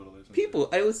long for people to listen. People,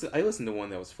 I listened to one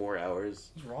that was 4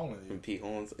 hours. What's wrong with you? From Pete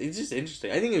Holmes. It's just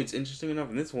interesting. I think it's interesting enough,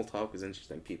 and this whole talk was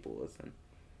interesting. People listen.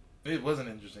 It was an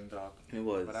interesting talk. It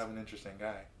was. But I'm an interesting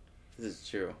guy. This is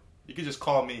true. You could just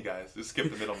call me, guys. Just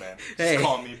skip the middleman. Hey. Just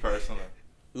call me personally.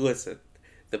 Listen.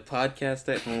 The podcast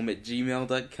at home at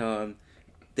gmail.com.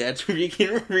 That's where you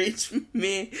can reach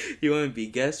me. If you want to be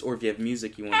guest, or if you have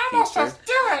music you want to feature. Just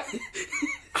do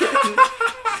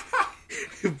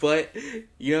it! But,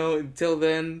 until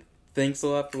then, thanks a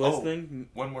lot for listening.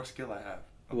 One more skill I have.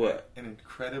 Okay? What? An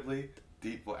incredibly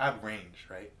deep voice. I have range,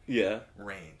 right? Yeah.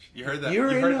 Range. You heard that? You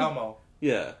heard Elmo.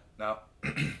 Yeah. Now,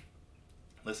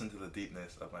 listen to the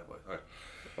deepness of my voice. All right.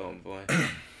 Oh, boy.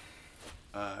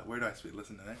 Where do I speak?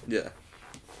 Listen to that? Yeah.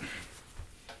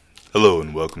 Hello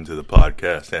and welcome to the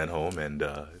podcast at home. And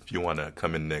if you want to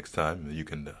come in next time, you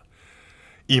can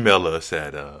email us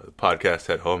at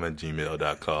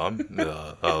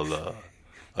podcastathome@gmail.com.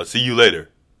 I'll see you later.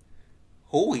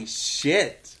 Holy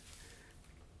shit.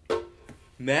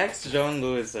 Max John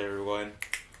Lewis, everyone.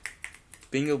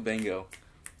 Bingo, bingo.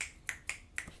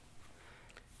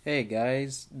 Hey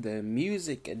guys, the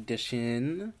music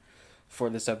edition for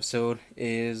this episode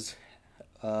is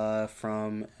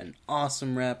from an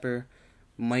awesome rapper,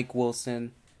 Mike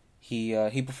Wilson. He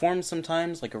performs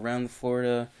sometimes, like around the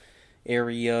Florida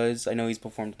areas. I know he's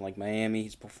performed in like Miami.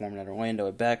 He's performed at Orlando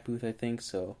at Back Booth, I think.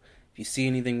 So if you see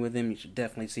anything with him, you should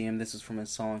definitely see him. This is from his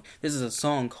song. This is a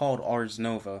song called Ars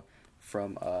Nova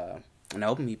from an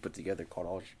album he put together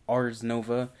called Ars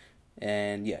Nova.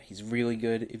 And yeah, he's really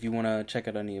good. If you want to check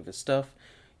out any of his stuff,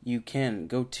 you can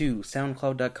go to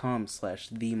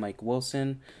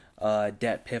soundcloud.com/TheMikeWilson,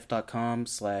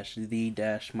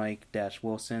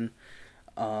 datpiff.com/the-Mike-Wilson.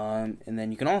 And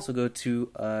then you can also go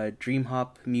to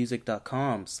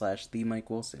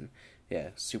dreamhopmusic.com/TheMikeWilson. Yeah,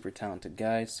 super talented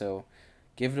guy. So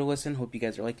give it a listen. Hope you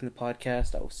guys are liking the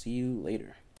podcast. I will see you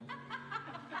later.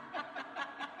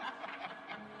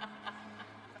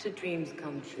 To dreams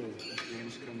come true.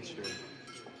 Dreams come true.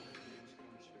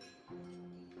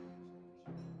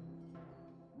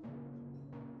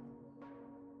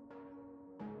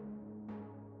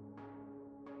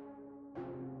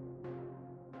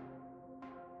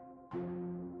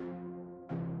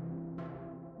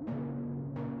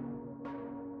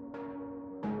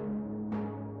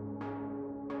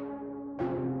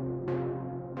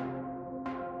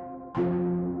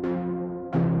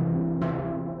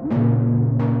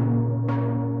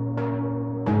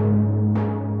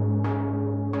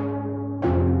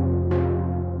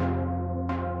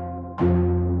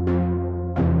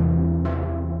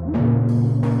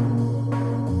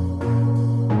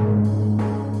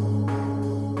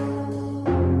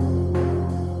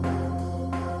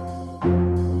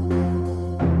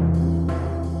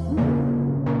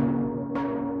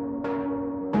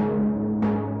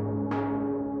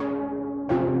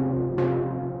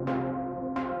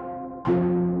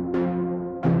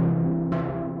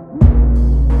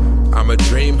 A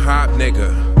dream hop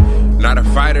nigga, not a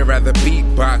fighter, rather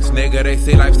beatbox nigga. They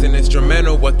say life's an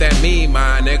instrumental, what that mean,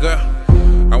 my nigga?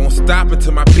 I won't stop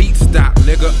until my beat stop,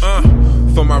 nigga.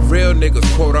 For my real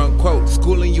niggas, quote unquote.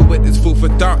 Schooling you with this food for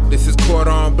thought. This is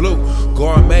cordon bleu.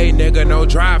 Gourmet, nigga, no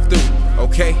drive through.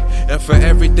 Okay, and for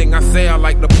everything I say, I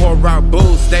like to pour out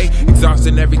booze. Stay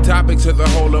exhausting every topic to the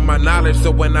whole of my knowledge. So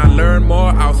when I learn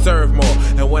more, I'll serve more.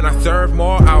 And when I serve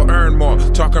more, I'll earn more.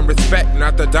 Talking respect,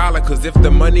 not the dollar. Cause if the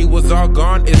money was all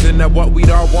gone, isn't that what we'd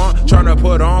all want? Trying to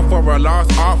put on for a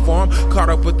lost art form. Caught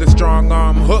up with the strong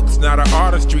arm hooks. Now the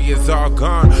artistry is all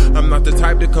gone. I'm not the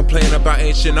type to complain about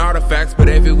ancient artifacts. But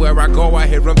everywhere I go, I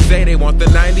hear them say they want the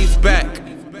 90s back.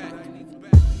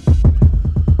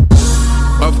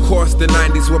 Of course the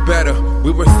 90s were better.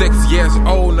 We were 6 years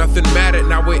old, nothing mattered.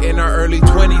 Now we're in our early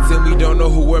 20s and we don't know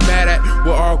who we're mad at.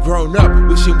 We're all grown up,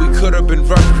 wishing we could have been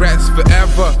Rugrats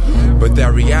forever. But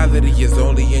that reality is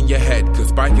only in your head. Cause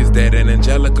Spike is dead and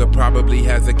Angelica probably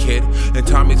has a kid. And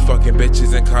Tommy's fucking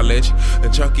bitches in college.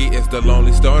 And Chucky is the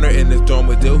lonely stoner in this dorm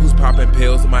with Dill who's popping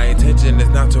pills. My intention is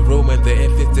not to ruin the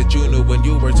infants that you knew when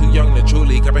you were too young to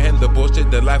truly comprehend the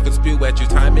bullshit that life will spew at you.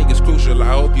 Timing is crucial,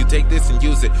 I hope you take this and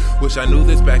use it. Wish I knew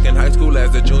this back in high school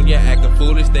as a junior, acting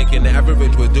foolish, thinking the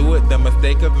average would do it. The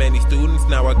mistake of many students.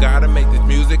 Now I gotta make this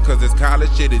music cause this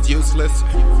college shit is useless.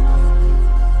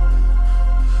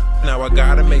 Now I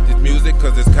gotta make this music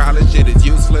cause this college shit is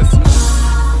useless.